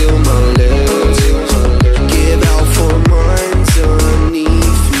 until my legs give out for mine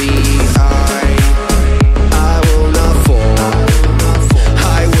underneath me. I will not fall,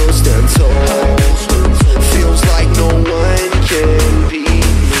 I will stand tall. Feels like no one can beat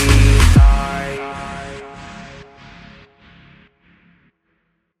me.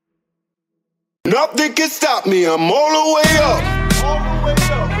 Nothing can stop me, I'm all the way up.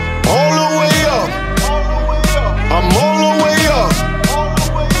 All the way up. I'm all the way up.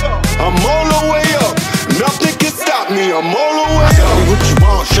 I'm all the way up. Nothing can stop me, I'm all the way up. Shorty, what you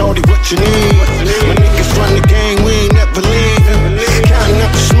want, shorty, what you need? My niggas run the game, we ain't never leaving. Counting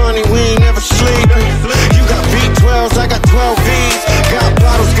up this money, we ain't never sleeping. You got V12s, I got 12 V's. Got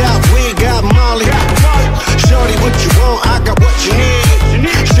bottles, got weed, got Molly. Shorty, what you want, I got what you need.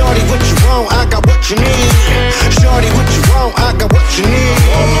 Shorty, what you want, I got what you need. Shorty, what you want, I got what you need.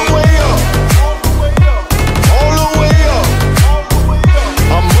 All the way up. All the way up.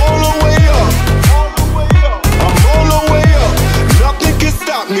 I'm all the way up. I'm all the way up. Nothing can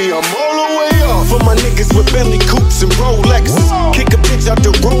stop me, I'm all the way up. For my niggas with Bentley coupes and Rolexes. Kick a bitch out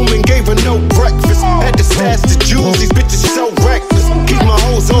the room and gave her no breakfast. Had to stash the jewels, these bitches so reckless. Keep my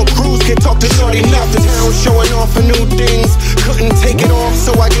hoes on cruise, can't talk to shorty nothing. Town showing off for new things. Couldn't take it off,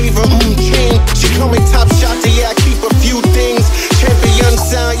 so I gave her king. She call me top shot, yeah, I keep a few things. Champion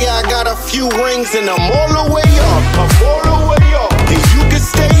sound, yeah, I got a few rings. And I'm all the way up, I'm all the way up. And you can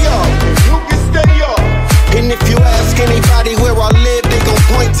stay up, and you can stay up. And if you ask anybody where I live, they gon'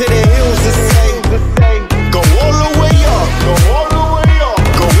 point to the hills and say, go all the way up, go all the way up,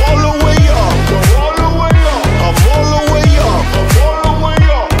 go all the way up, go all the way up. I'm all the way up, I'm all the way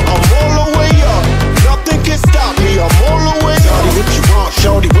up, I'm all the way up. Nothing can stop me, I'm all the way up. Shorty, what you want,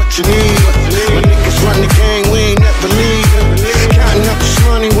 shorty, what you need? My niggas run the game, we ain't never leaving. Counting up this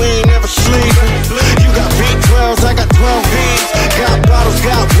money, we ain't never sleeping. You got V12s, I got 12 V's. Got bottles,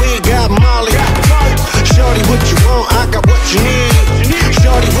 got weed, got Molly. Shorty, what you want, I got what you need.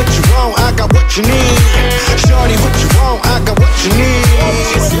 Shorty, what you want, I got what you need. Shorty, what you want, I got what you need.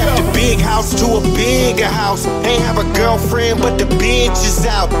 Just left a big house to a bigger house. Ain't have a girlfriend, but the bitch is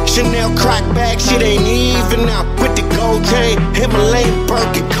out. Chanel crack bag, shit ain't even out. With the gold chain, Himalayan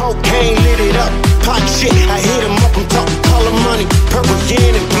Birkin, cocaine, lit it up. Pot shit, I hit him up, I'm talking color money. Purple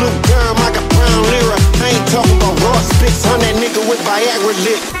yen and blue germ, I got brown lira. I ain't talking about raw spits on that nigga with Viagra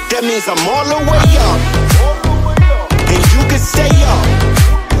lit. That means I'm all the way up. And you can stay up.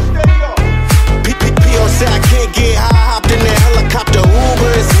 P.O. said I can't get high, hopped in that helicopter,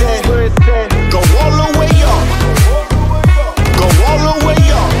 Uber and said, go all the way up. Go all the way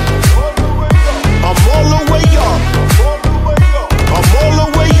up. I'm all the way up. I'm all the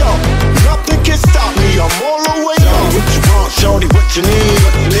way up. Nothing can stop me, I'm all the way up. Shorty, what you want, shorty, what you need?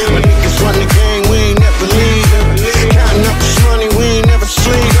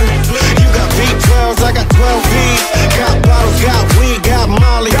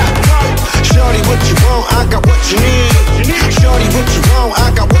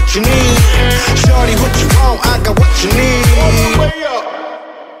 what you need.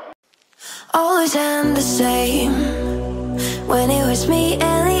 Always end the same when it was me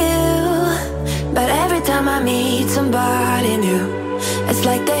and you. But every time I meet somebody new, it's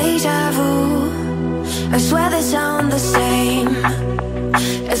like deja vu. I swear they sound the same.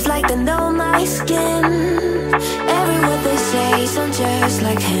 It's like they know my skin. Every word they say sounds just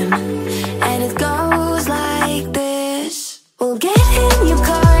like him. And it goes like this. We'll get in your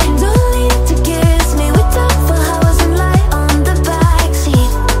car and don't need to kiss me. We talk for hours and lie on the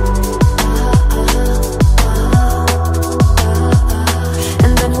backseat.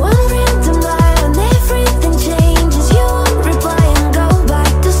 And then one random night when everything changes, you won't reply and go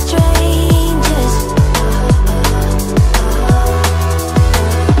back to strangers.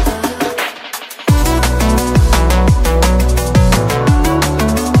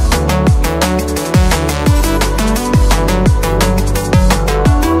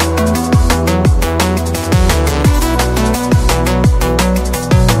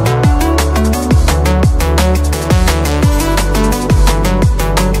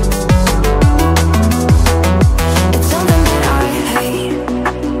 It's something that I hate,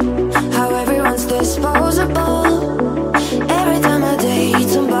 how everyone's disposable. Every time I date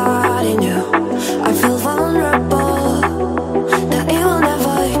somebody new, I feel vulnerable, that it will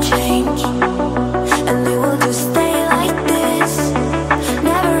never change, and it will just stay like this.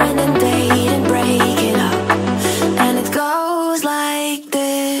 Never ending dating, breaking up, and it goes like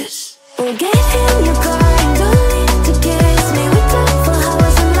this. We'll get in your car and don't need to kiss me. We talk for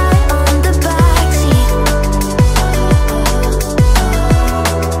hours and lie on the backseat.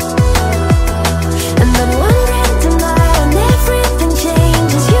 And then one random night when everything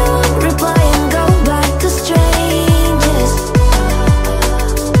changes, you won't reply and go back to strangers.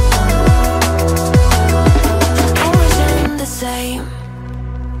 Always end the same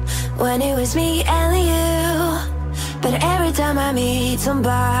when it was me and you. But every time I meet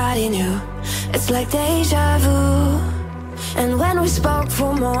somebody new, it's like deja vu. And when we spoke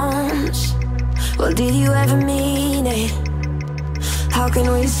for months, well, did you ever mean it? How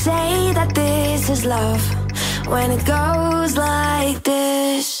can we say that this is love when it goes like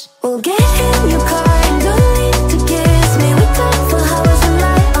this? We'll get in your car and don't need to kiss me. We talk for hours and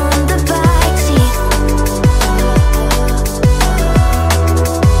lie on the backseat.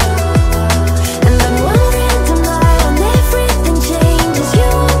 And then one random night when everything changes, you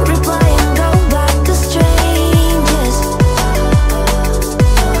won't reply and go back to strangers.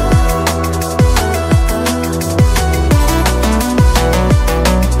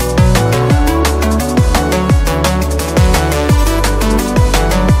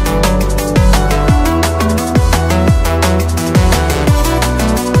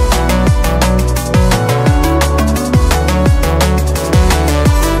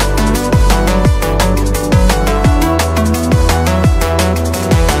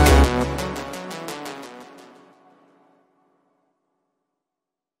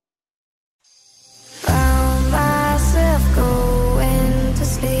 Found myself going to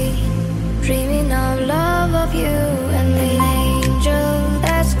sleep, dreaming of love of you and the angel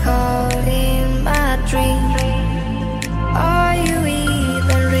that's caught in my dream. Are you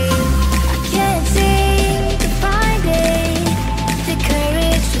even real? I can't seem to find it, the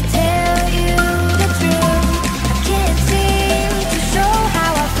courage to tell you the truth. I can't seem to show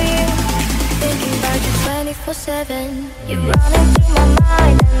how I feel, thinking about you 24/7. You're running through my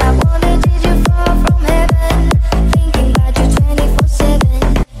mind and I wonder, did you fall from heaven? Thinking about you 24/7.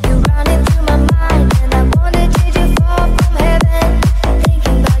 You're running through my mind and I wonder, did you fall from heaven?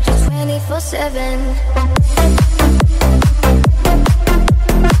 Thinking about you 24/7. I'm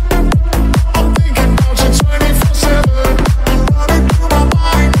thinking about you 24/7. You're running through my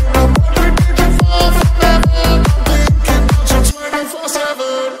mind, and I wonder, did you fall from heaven? I'm thinking about you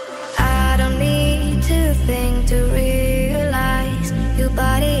 24/7. I don't need to think to realize your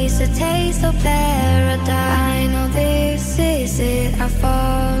body is a taste of paradise. I know this is it, I've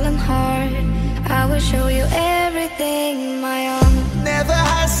fallen hard. I will show you everything my own. Never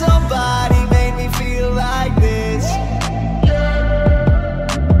had somebody make me feel like this.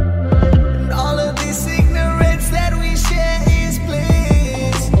 And all of this ignorance that we share is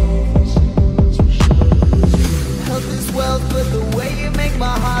bliss. Health is wealth, but the way you make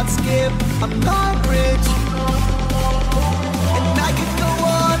my heart skip, I'm not rich. And I could go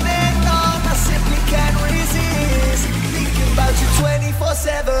on and on, I simply can't resist. Thinking about you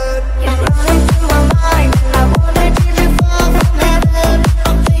 24/7. You're running through my mind and I wonder, did you fall from heaven?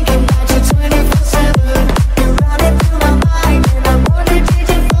 I'm thinking about you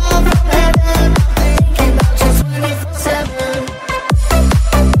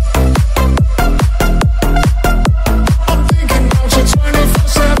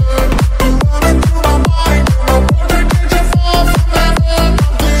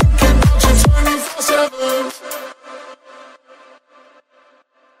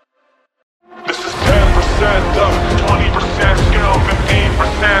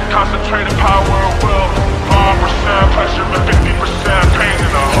concentrated power of will. 5% pressure and 50% pain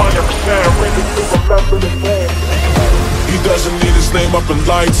and 100% reason to remember the name. He doesn't need his name up in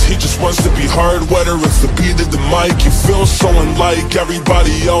lights, he just wants to be heard, whether it's the beat of the mic. He feels so unlike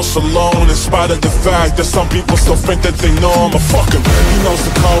everybody else alone, in spite of the fact that some people still think that they know him. But fuck him, he knows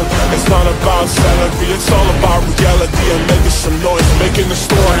the code. It's not about salary, it's all about reality and making some noise, making the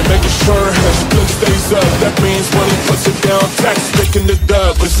story, making sure his split stays up. That means when he puts it down, text making the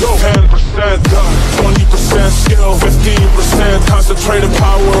dub. It's 10% luck, 20% skill, 15% concentrated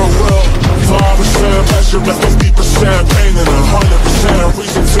power of will, 5% pressure and 50% pain and 100%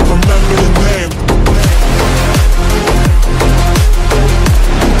 reason to remember the name.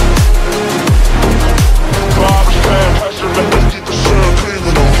 5% pressure and 50% pain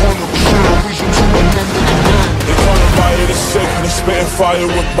and 100% reason to remember the name. They call him fire to sick and he's spitting fire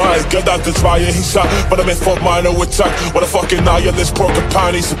with mine. Get out this fire, he's shot, but I'm in for minor attack. What a fucking eye on this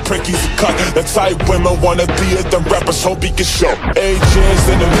porcupine, he's a prick, he's a cut. The type women wanna be it, the rappers hope he can show. Agents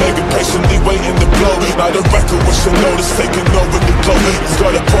in the mega patiently waiting to blow. Now the record with your notice taking over the glow. He's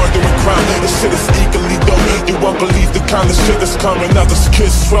got a partner in crime, this shit is equally dope. You won't believe the kind of shit that's coming out this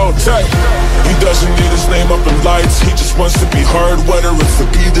kid's throat. He doesn't need his name up in lights, he just wants to be heard, whether it's the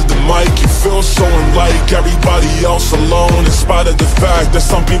beat of the mic. He feels so unlike everybody else alone, in spite of the fact that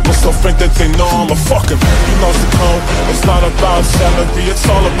some people still think that they know him. But fuck him, he knows the code. It's not about salary, it's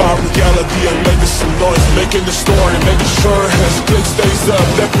all about reality and making some noise, making the story, making sure his split stays up.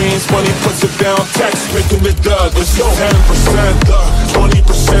 That means when he puts it down, text making the dub. It's 10% luck,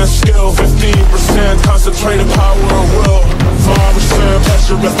 20% skill, 15% concentrated power of will, 5%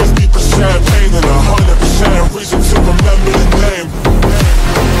 pressure and 50% pain and 100% reason to remember the name.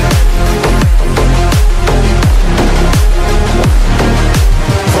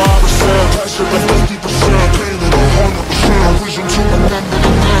 5% pressure and 50% pain and 100% reason to remember the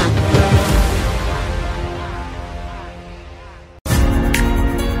name.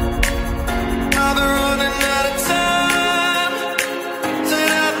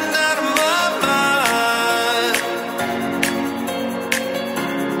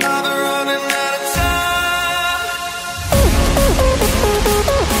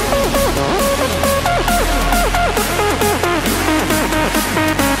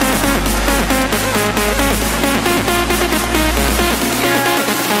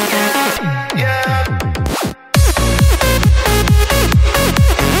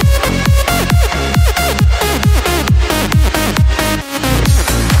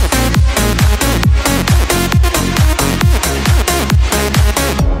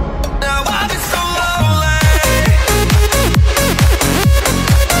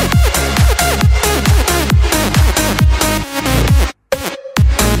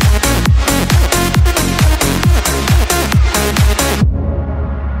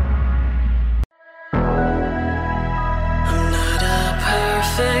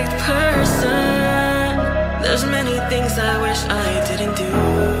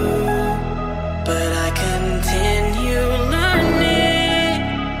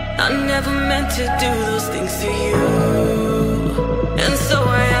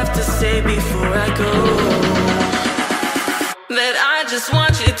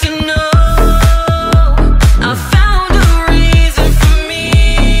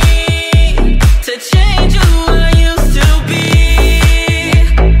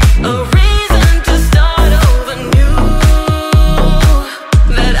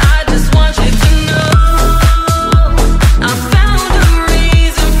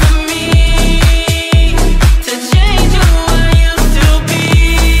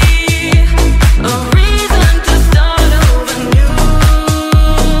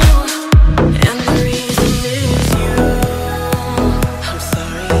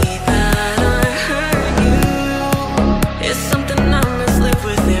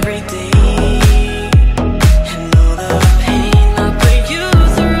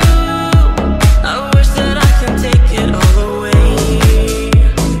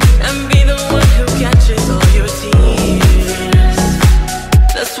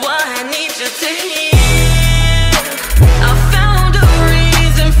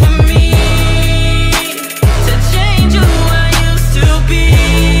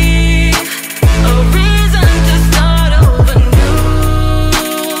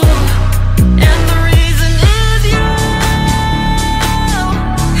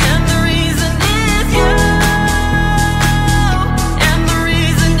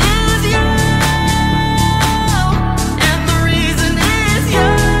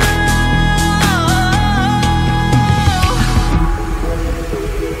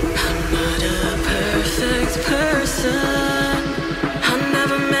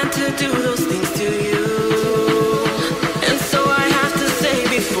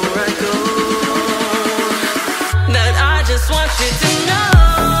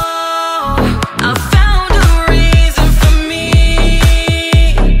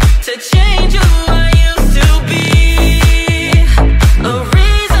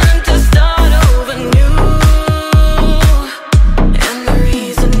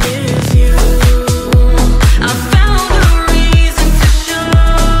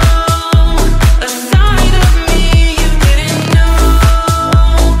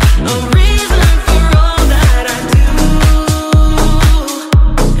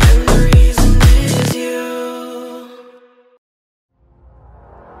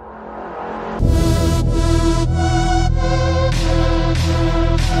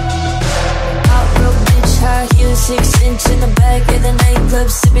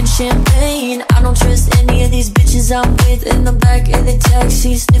 sipping champagne. I don't trust any of these bitches I'm with. In the back of the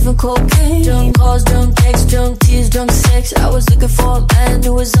taxi, sniffing cocaine. Drunk calls, drunk texts, drunk tears, drunk sex. I was looking for a man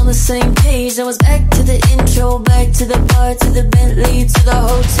who was on the same page. I was back to the intro, back to the bar, to the Bentley, to the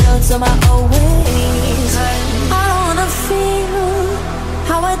hotel, to my old ways. I don't wanna feel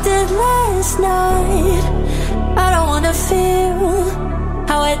how I did last night. I don't wanna feel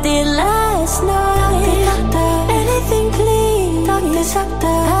how I did last night. Anything please,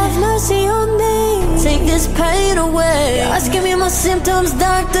 have mercy on me. Take this pain away. Asking me my symptoms,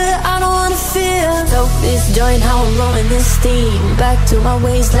 doctor, I don't wanna feel. Dope this joint, how I'm rolling this steam. Back to my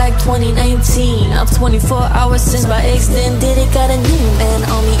ways like 2019. Up 24 hours since my ex then did it. Got a new man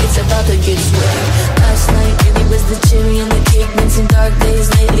on me, it's about to get sweaty. Last night really was the cherry and the cake. Been some dark days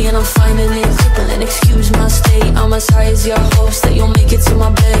lately and I'm finding it crippling. Excuse my state, I'm as high as your hopes that you'll make it to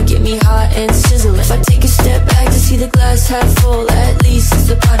my bed. Get me hot and sizzling. If I take a step back to see the glass half full, at least it's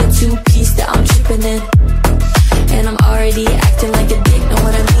a pot of two-piece that I'm tripping in. And I'm already acting like a dick, know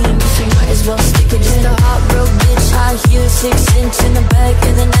what I mean? So you might as well stick it. Just a hot broke bitch, high heel, 6-inch in the back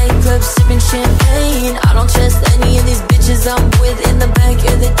of the nightclub, sipping champagne. I don't trust any of these bitches I'm with. In the back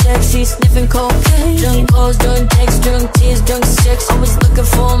of the taxi, sniffing cocaine. Drunk calls, drunk texts, drunk tears, drunk sex. I was looking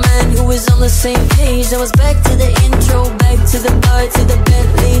for a man who was on the same page. I was back to the intro, back to the bar, to the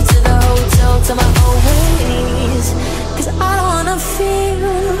Bentley, to the hotel, to my old ways. Cause I don't wanna feel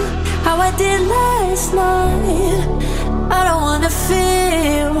how I did last night. I don't wanna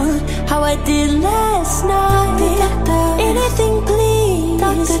feel how I did last night. Anything please,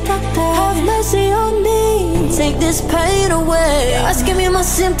 have mercy on me. Take this pain away. Asking me my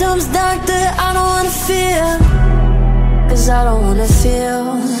symptoms, doctor, I don't wanna feel. Cause I don't wanna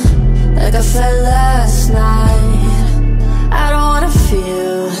feel like I felt last night. I don't wanna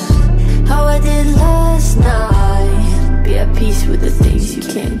feel how I did last night. Be at peace with the things you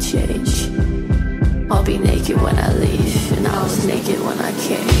can't change. I'll be naked when I leave, and I was naked when I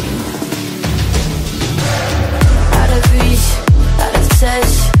came. Out of reach, out of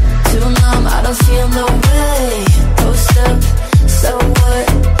touch, too numb, I don't feel no way. Post up, so what?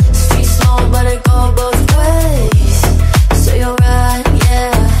 Street small, but it go both ways. So you're right,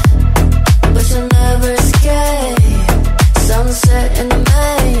 yeah, but you'll never escape. Sunset in the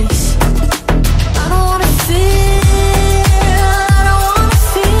maze. I don't wanna feel.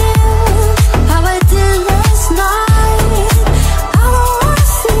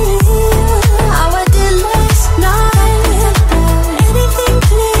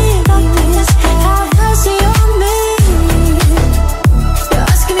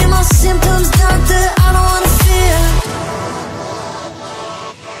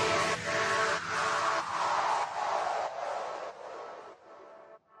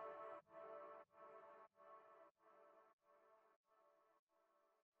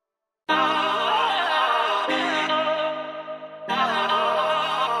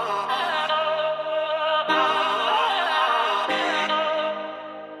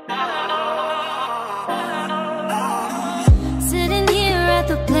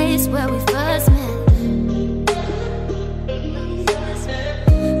 Where we first met,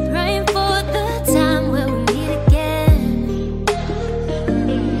 praying for the time where we meet again.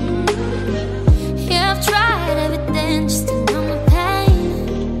 Yeah, I've tried everything just to numb my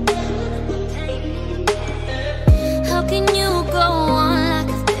pain. How can you go on like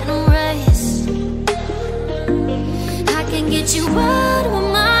I've been erased? I can get you out of my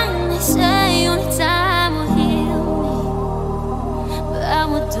mind. They say only time will heal me, but I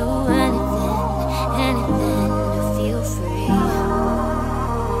will do anything to feel free.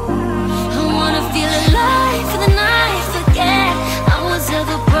 I wanna feel alive for the night, forget I was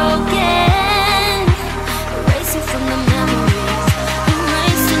ever broken. Erasing from the memories,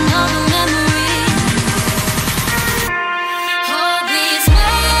 erasing all the memories. All these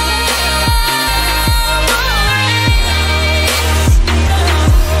memories,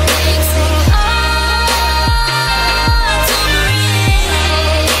 makes it hard to breathe.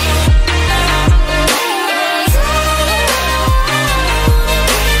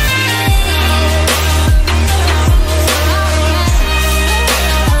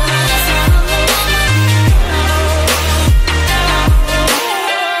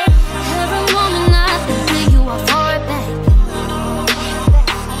 Every moment I think of you, I fall right back.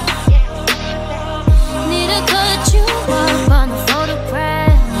 Need to cut you up on the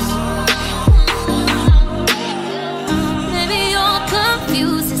photographs. Maybe you're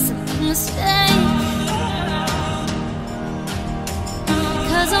confused, it's a mistake.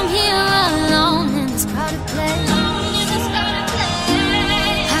 Cause I'm here alone in this crowded place.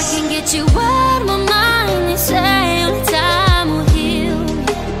 I can get you out of my mind, they say only time will heal me,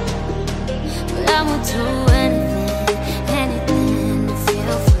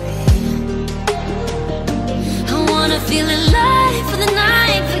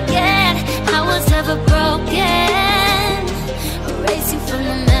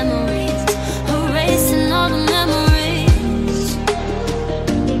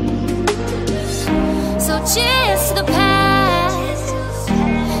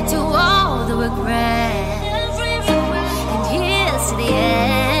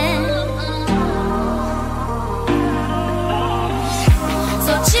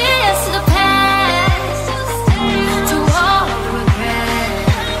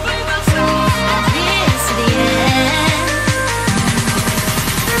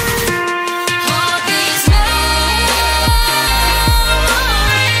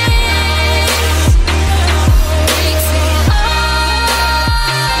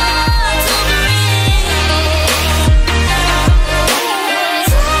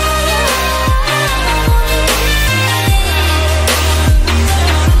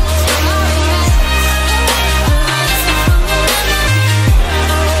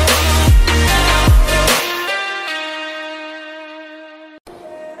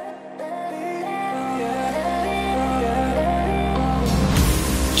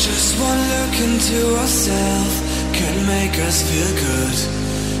 into ourselves can make us feel good,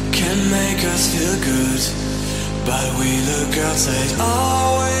 can make us feel good. But we look outside,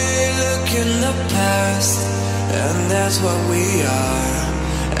 oh, we look in the past, and that's what we are,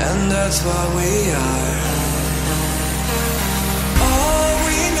 and that's what we are. All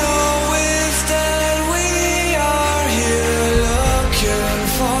we know is that we are here looking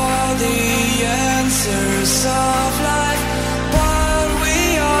for the answers of life, but we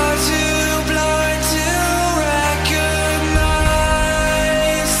are too blind to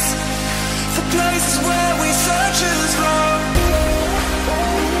recognize the places where we search is wrong.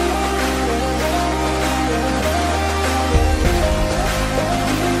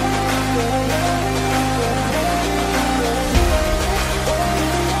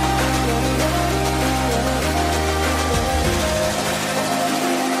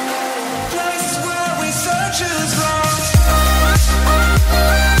 Places where we search is wrong.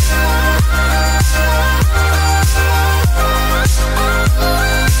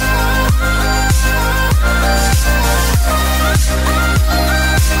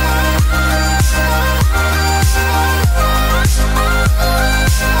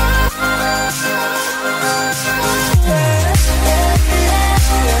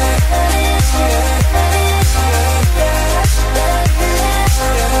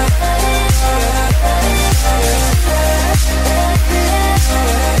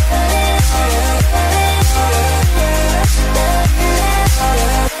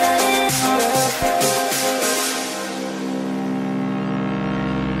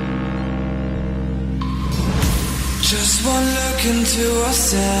 Just one look into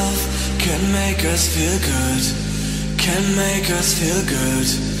ourselves can make us feel good, can make us feel good.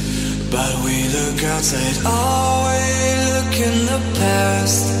 But we look outside, oh, we look in the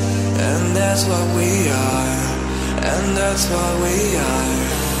past, and that's what we are, and that's what we are.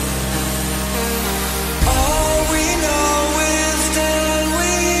 All we know is that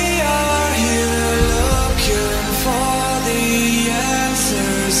we are here looking for the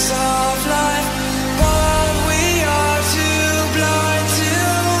answers of life, but we are too blind to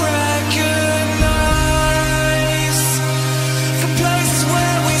recognize the places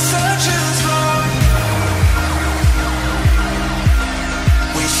where we search is wrong.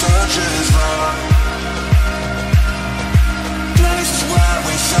 We search is wrong. Places where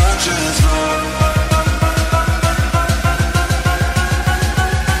we search is wrong.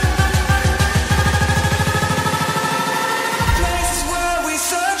 Places where we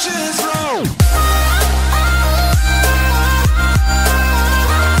search is wrong.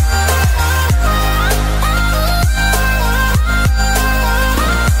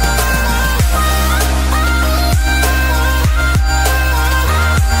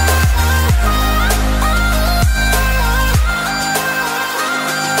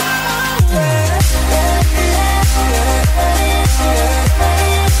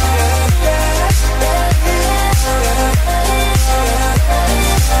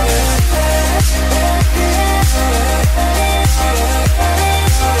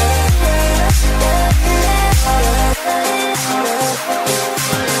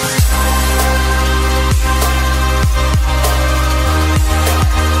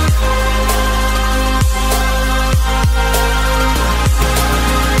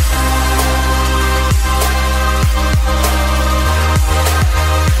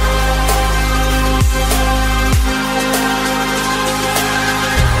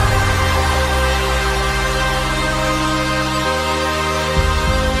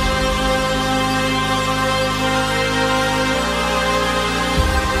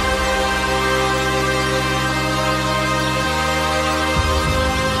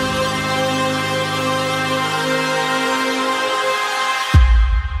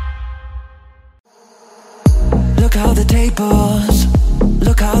 Look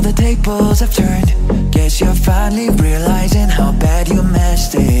how the tables have turned. Guess you're finally realizing how bad you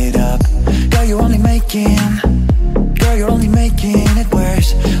messed it up. Girl, you're only making it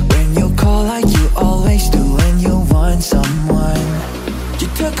worse when you call like you always do when you want someone. You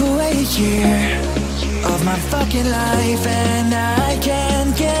took away a year of my fucking life, and I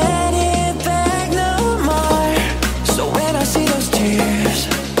can't get it back no more. So when I see those tears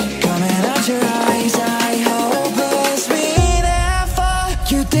coming out your eyes, I hope it's me there for.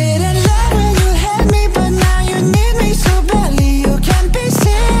 You didn't love when you had me, but now you need me so badly. You can't be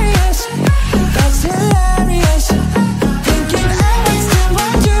serious, that's hilarious. Thinking I would still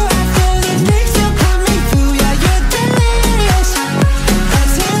want you after the things you put me through. Yeah, you're delirious,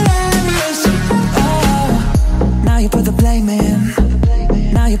 that's hilarious. Oh, now you put the blame in,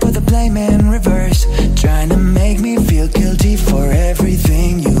 now you put the blame in reverse, trying to make me feel guilty for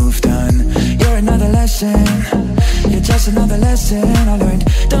everything you've done. lesson I learned.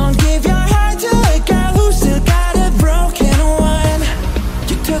 Don't give your heart to a girl who still got a broken one.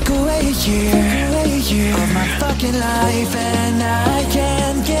 You took away a year of my fucking life, and I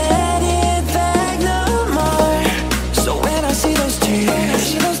can't get it back no more. So when I see those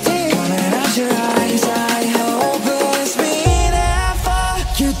tears coming out your eyes, I hope it's me that fall.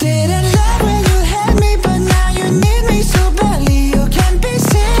 You didn't love when you had me, but now you need me so badly. You can't be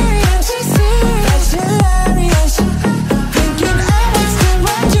serious. That's hilarious. Thinking I would still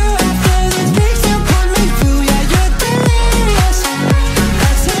want you after the things you put me through. Yeah, you're delirious.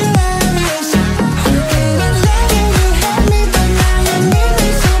 That's hilarious. You didn't love when you had me, but now you need me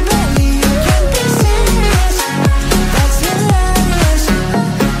so badly. You can't be serious. That's hilarious.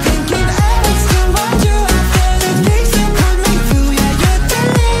 Thinking I would still want you after the things you put me through. Yeah, you're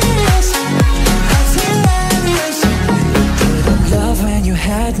delirious. That's hilarious. You didn't love when you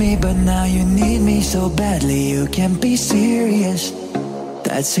had me, but now you need me so badly. You can't be serious.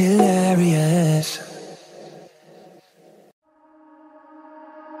 That's hilarious.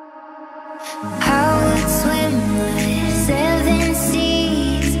 I would swim the 7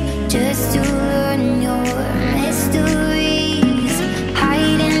 seas just to learn your mysteries.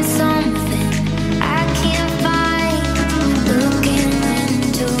 Hiding something I can't find. Looking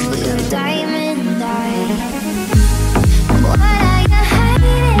into your diamond eyes. What are you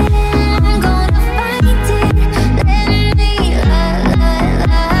hiding? I'm gonna find it. Let me love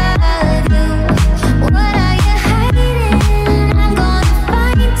you. What are you hiding? I'm gonna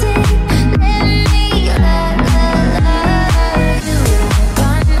find it. Let me love you.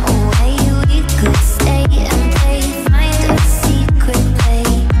 Run away, we could stay and play. Find a secret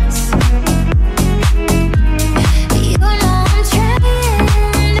place. You know I'm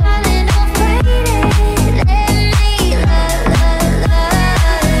trying, darling, don't fight it. Let me love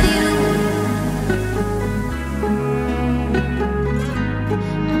you.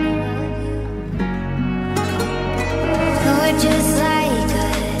 You're just like a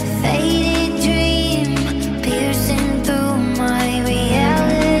faded dream, piercing through my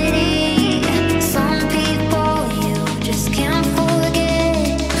reality. Some people you just can't forget.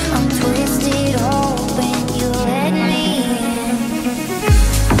 I'm twisted open, you let me in.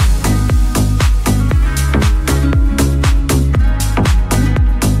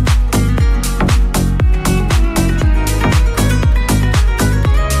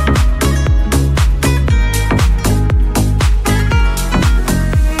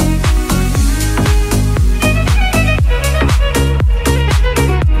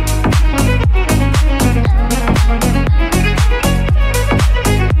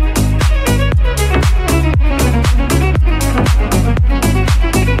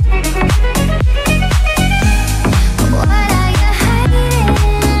 What are you hiding?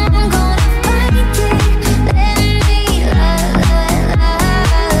 I'm gonna find it. Let me love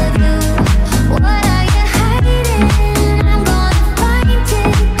you. What are you hiding? I'm gonna find it.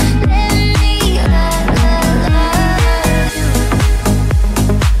 Let me love you.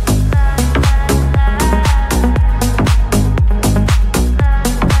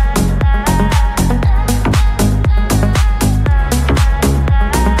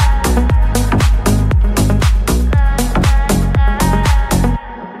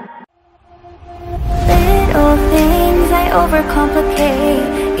 Little things I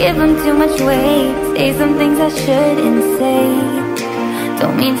overcomplicate, give them too much weight, say some things I shouldn't say.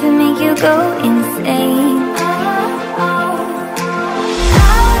 Don't mean to make you go insane.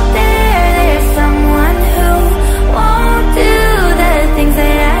 Out there, there's someone who won't do the things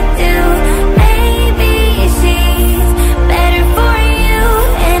that I do. Maybe she's better for you,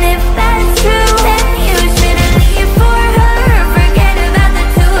 and if that's true, then you shouldn't leave for her. Forget about the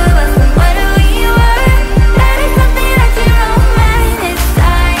two of us and what we were. That is something that you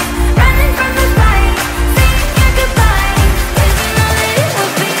romanticize. Running from the fight, saying your goodbyes, 'cause you know that it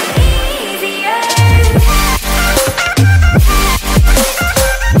would be easier.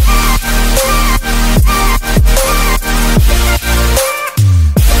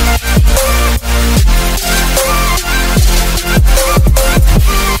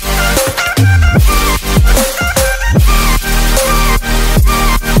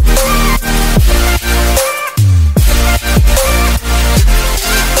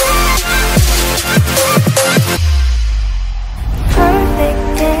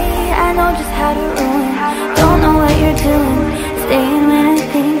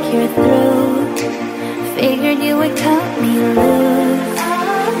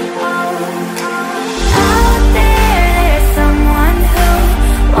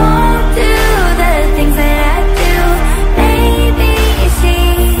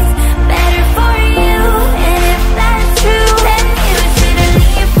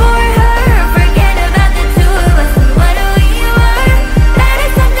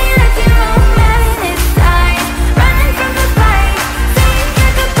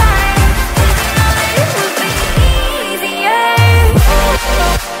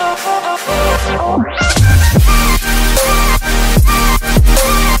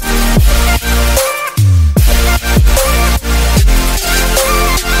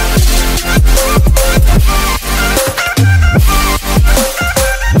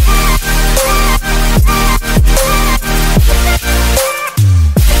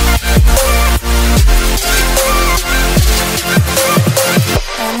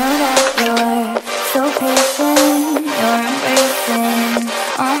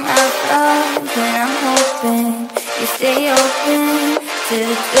 to do,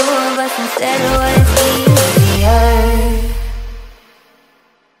 but instead what is easier?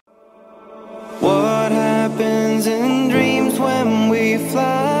 What happens in dreams when we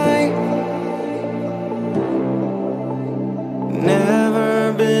fly?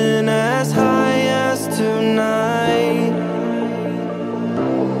 Never been as high as tonight.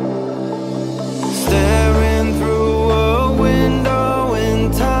 Staring through a window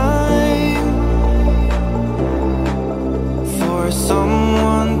in time for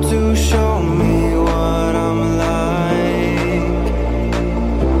someone to show me what I'm like.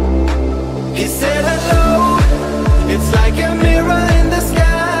 He said hello, it's like a mirror in the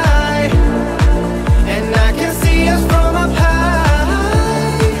sky, and I can see us from up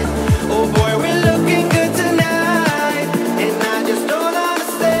high. Oh boy, we're looking good tonight, and I just don't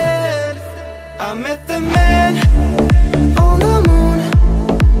understand. I met the man on the moon,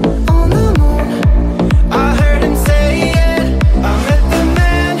 on the moon. I heard him say it. I met the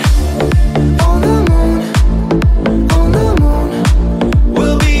man on the moon, on the moon.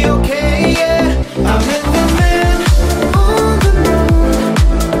 We'll be okay, yeah. I met the man on the moon,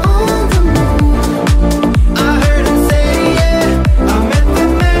 on the moon. I heard him say yeah. I met the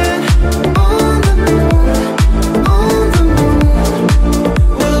man on the moon, on the moon.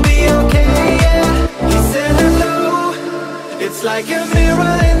 We'll be okay, yeah. He said hello. It's like a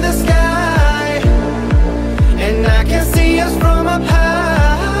mirror in the sky, and I can see us from up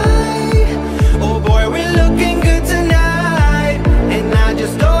high. Oh boy, we're looking good tonight, and I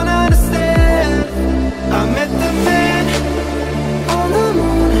just don't understand. I met the man on the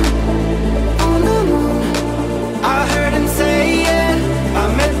moon, on the moon. I heard him say yeah. I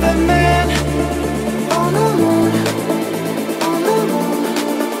met the man on the moon, on the moon.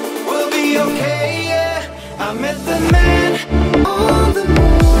 We'll be okay, yeah. I met the man on the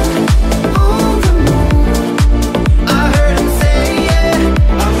moon, on the moon. I heard him say yeah.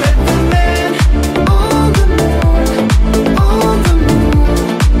 I met the man on the moon, on the moon.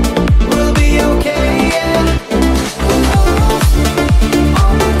 We'll be okay, yeah.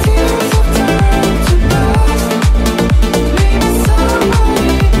 All my tears have turned to dust. Maybe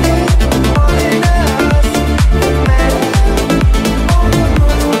somebody is wanting us. The man on the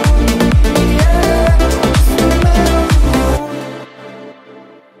moon, yeah. The man on the moon.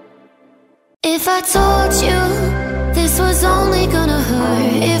 If I told you this was only gonna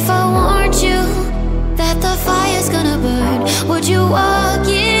hurt, if I warned you that the fire's gonna burn, would you walk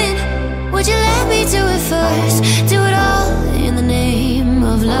in? Would you let me do it first? Do it all in the name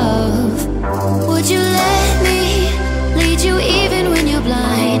of love. Would you let me lead you even when you're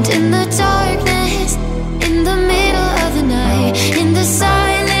blind? In the darkness, in the middle of the night, in the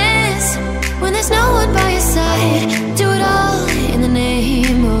silence, when there's no one by your side. Do it all in the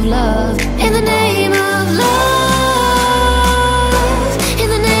name of love. In the name of love. In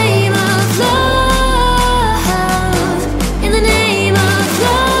the name of love. In the name of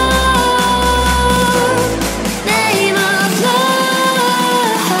love. Name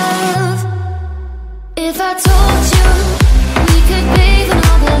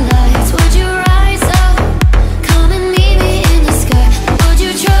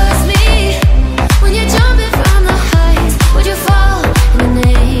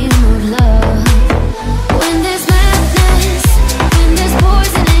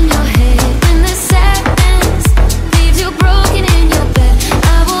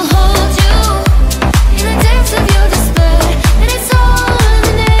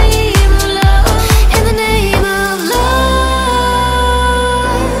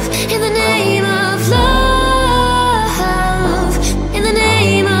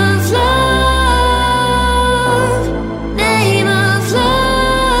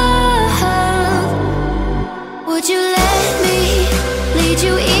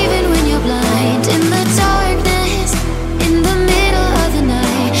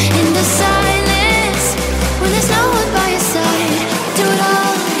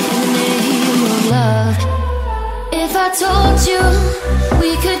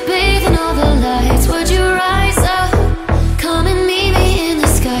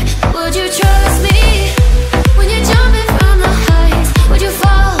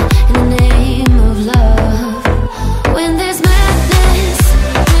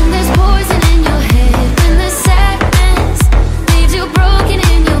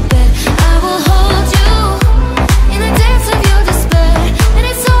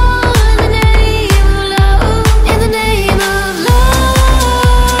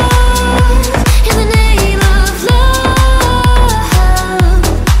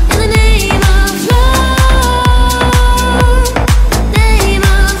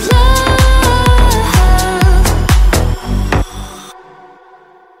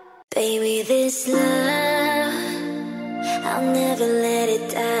Baby, this love, I'll never let it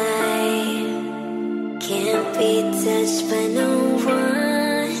die. Can't be touched by no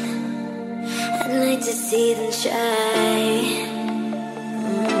one. I'd like to see them try.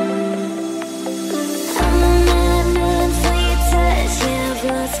 I'm a madman for your touch, yeah, I've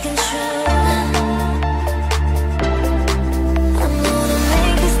lost control. I'm gonna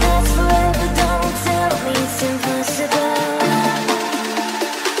make this last forever, don't tell me it's impossible.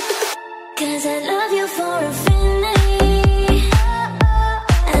 'Cause I love you for infinity.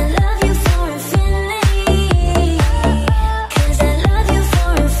 I love you for infinity. 'Cause I love you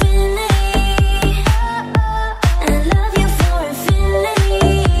for infinity. I love you for infinity.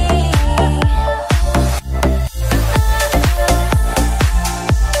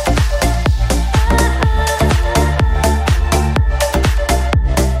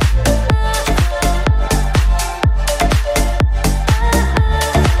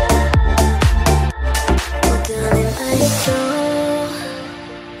 Darling, I stole.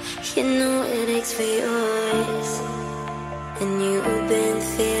 You know it aches for yours. And you've been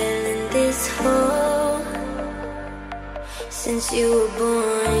feeling this hole since you were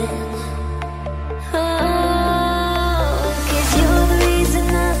born. Oh, 'cause you're the reason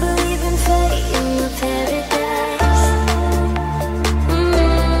I believe in fate in my paradise. And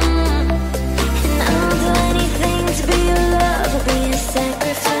I'll do anything to be your love, I'll be a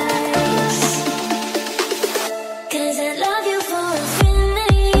sacrifice. 'Cause I love you for infinity.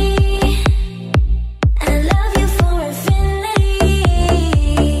 I love you for infinity.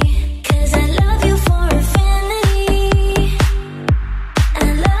 'Cause I love you for infinity. I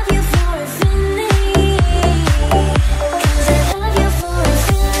love you for infinity. 'Cause I love you for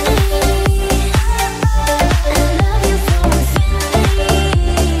infinity. I love you for infinity.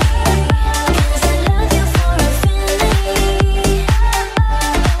 'Cause I love you for infinity.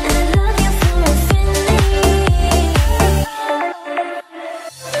 I love you for infinity.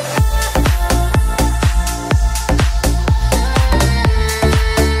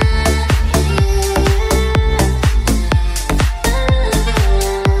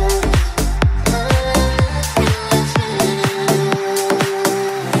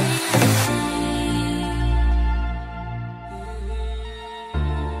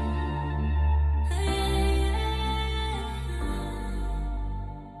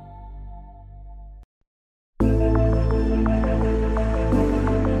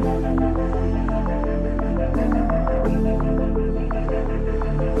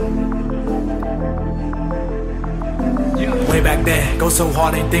 Way back then, go so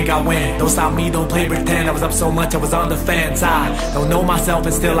hard, ain't think I win. Don't stop me, don't play pretend. I was up so much, I was on the fence. I don't know myself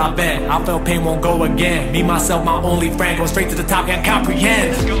and still I bent. I felt pain won't go again. Me, myself, my only friend. Going straight to the top, can't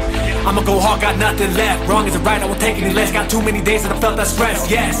comprehend. I'ma go hard, got nothing left. Wrong is it right, I won't take any less. Got too many days that I felt that stress,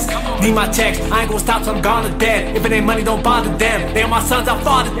 yes. Need my checks, I ain't gonna stop till I'm gone or dead. If it ain't money, don't bother them. They are my sons, I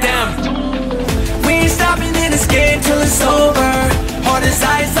father them. We ain't stopping in this game till it's over. Hard as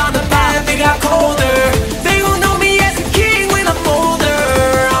ice on the path, they got colder. They gon' know me as a king when I'm older.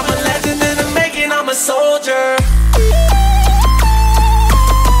 I'm a legend in the making, I'm a soldier.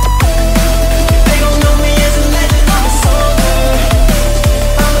 They gon' know me as a legend, I'm a soldier.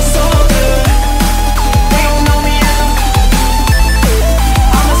 I'm a soldier. They gon' know me as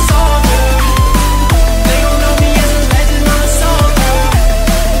I'm a soldier. They gon' know me as a legend, I'm a soldier.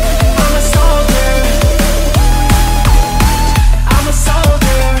 I'm a soldier. I'm a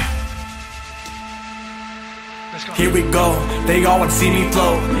soldier. Here we go, they all wanna see me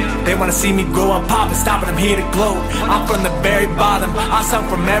float. They wanna see me grow up, pop and stop, and I'm here to gloat. I'm from the very bottom, I sung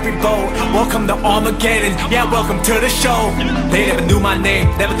from every boat. Welcome to Armageddon, yeah, welcome to the show. They never knew my name,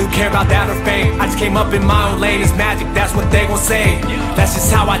 never do care about that or fame. I just came up in my own lane, it's magic, that's what they gon' say. That's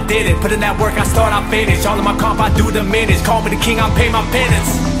just how I did it, put in that work, I start, I finish. All of my comp, I do diminish. Call me the king, I pay my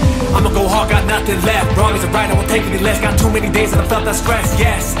penance. I'ma go hard, got nothing left. Wrong is it right, I won't take any less. Got too many days that I felt that stress,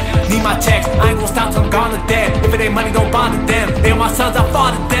 yes. Need my checks, I ain't gonna stop till I'm gone or dead. If it ain't money, don't bother them. They are my sons, I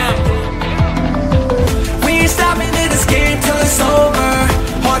father them. We ain't stopping in this game till it's over.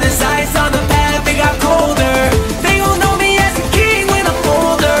 Hard as ice on the path, they got colder. They gon' know me as a king when I'm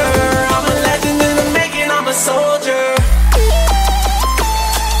older. I'm a legend in the making, I'm a soldier.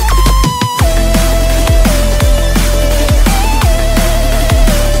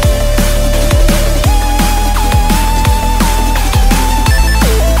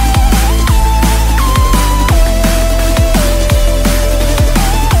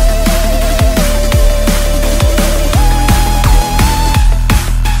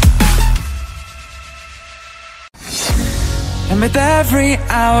 And with every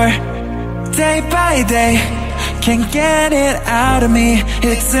hour, day by day, can't get it out of me.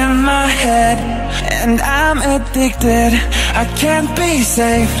 It's in my head, and I'm addicted. I can't be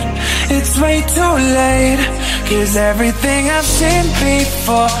saved, it's way too late. Cause everything I've seen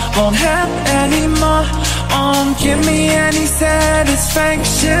before won't have anymore. Won't give me any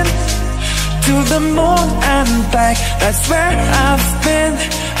satisfaction. To the moon and back, that's where I've been.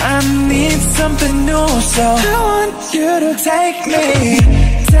 I need something new, so I want you to take me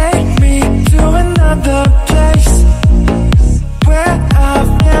to another place where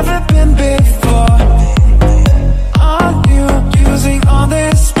I've never been before. Are you using all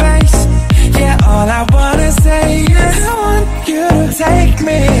this space? Yeah, all I wanna say is I want you to take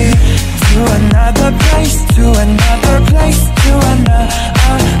me to another place, to another place, to another.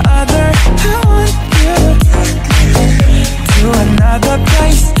 I want you to take me to another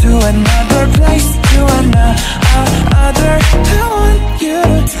place, to another place, to another. I want you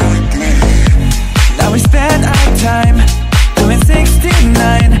to take me. Now we spend our time doing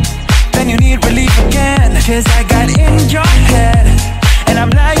 69, then you need relief again. Cause I got in your head, and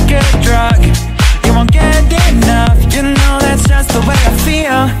I'm like a drug. You won't get enough, you know that's just the way I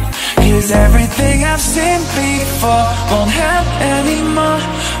feel. Cause everything I've seen before won't have anymore.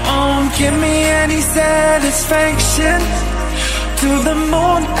 Won't give me any satisfaction. To the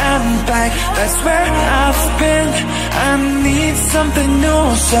moon and back, that's where I've been. I need something new,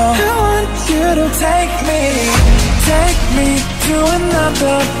 so I want you to take me to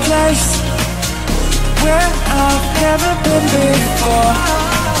another place where I've never been before.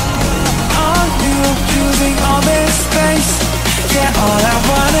 Are you using all this space? Yeah, all I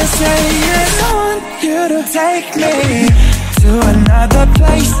wanna say is I want you to take me to another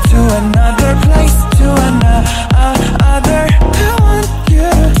place, to another place, to another. I want you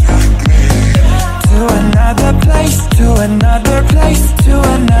to take me to another place, to another place, to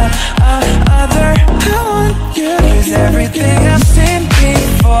another. I want you to. Cause everything I've seen before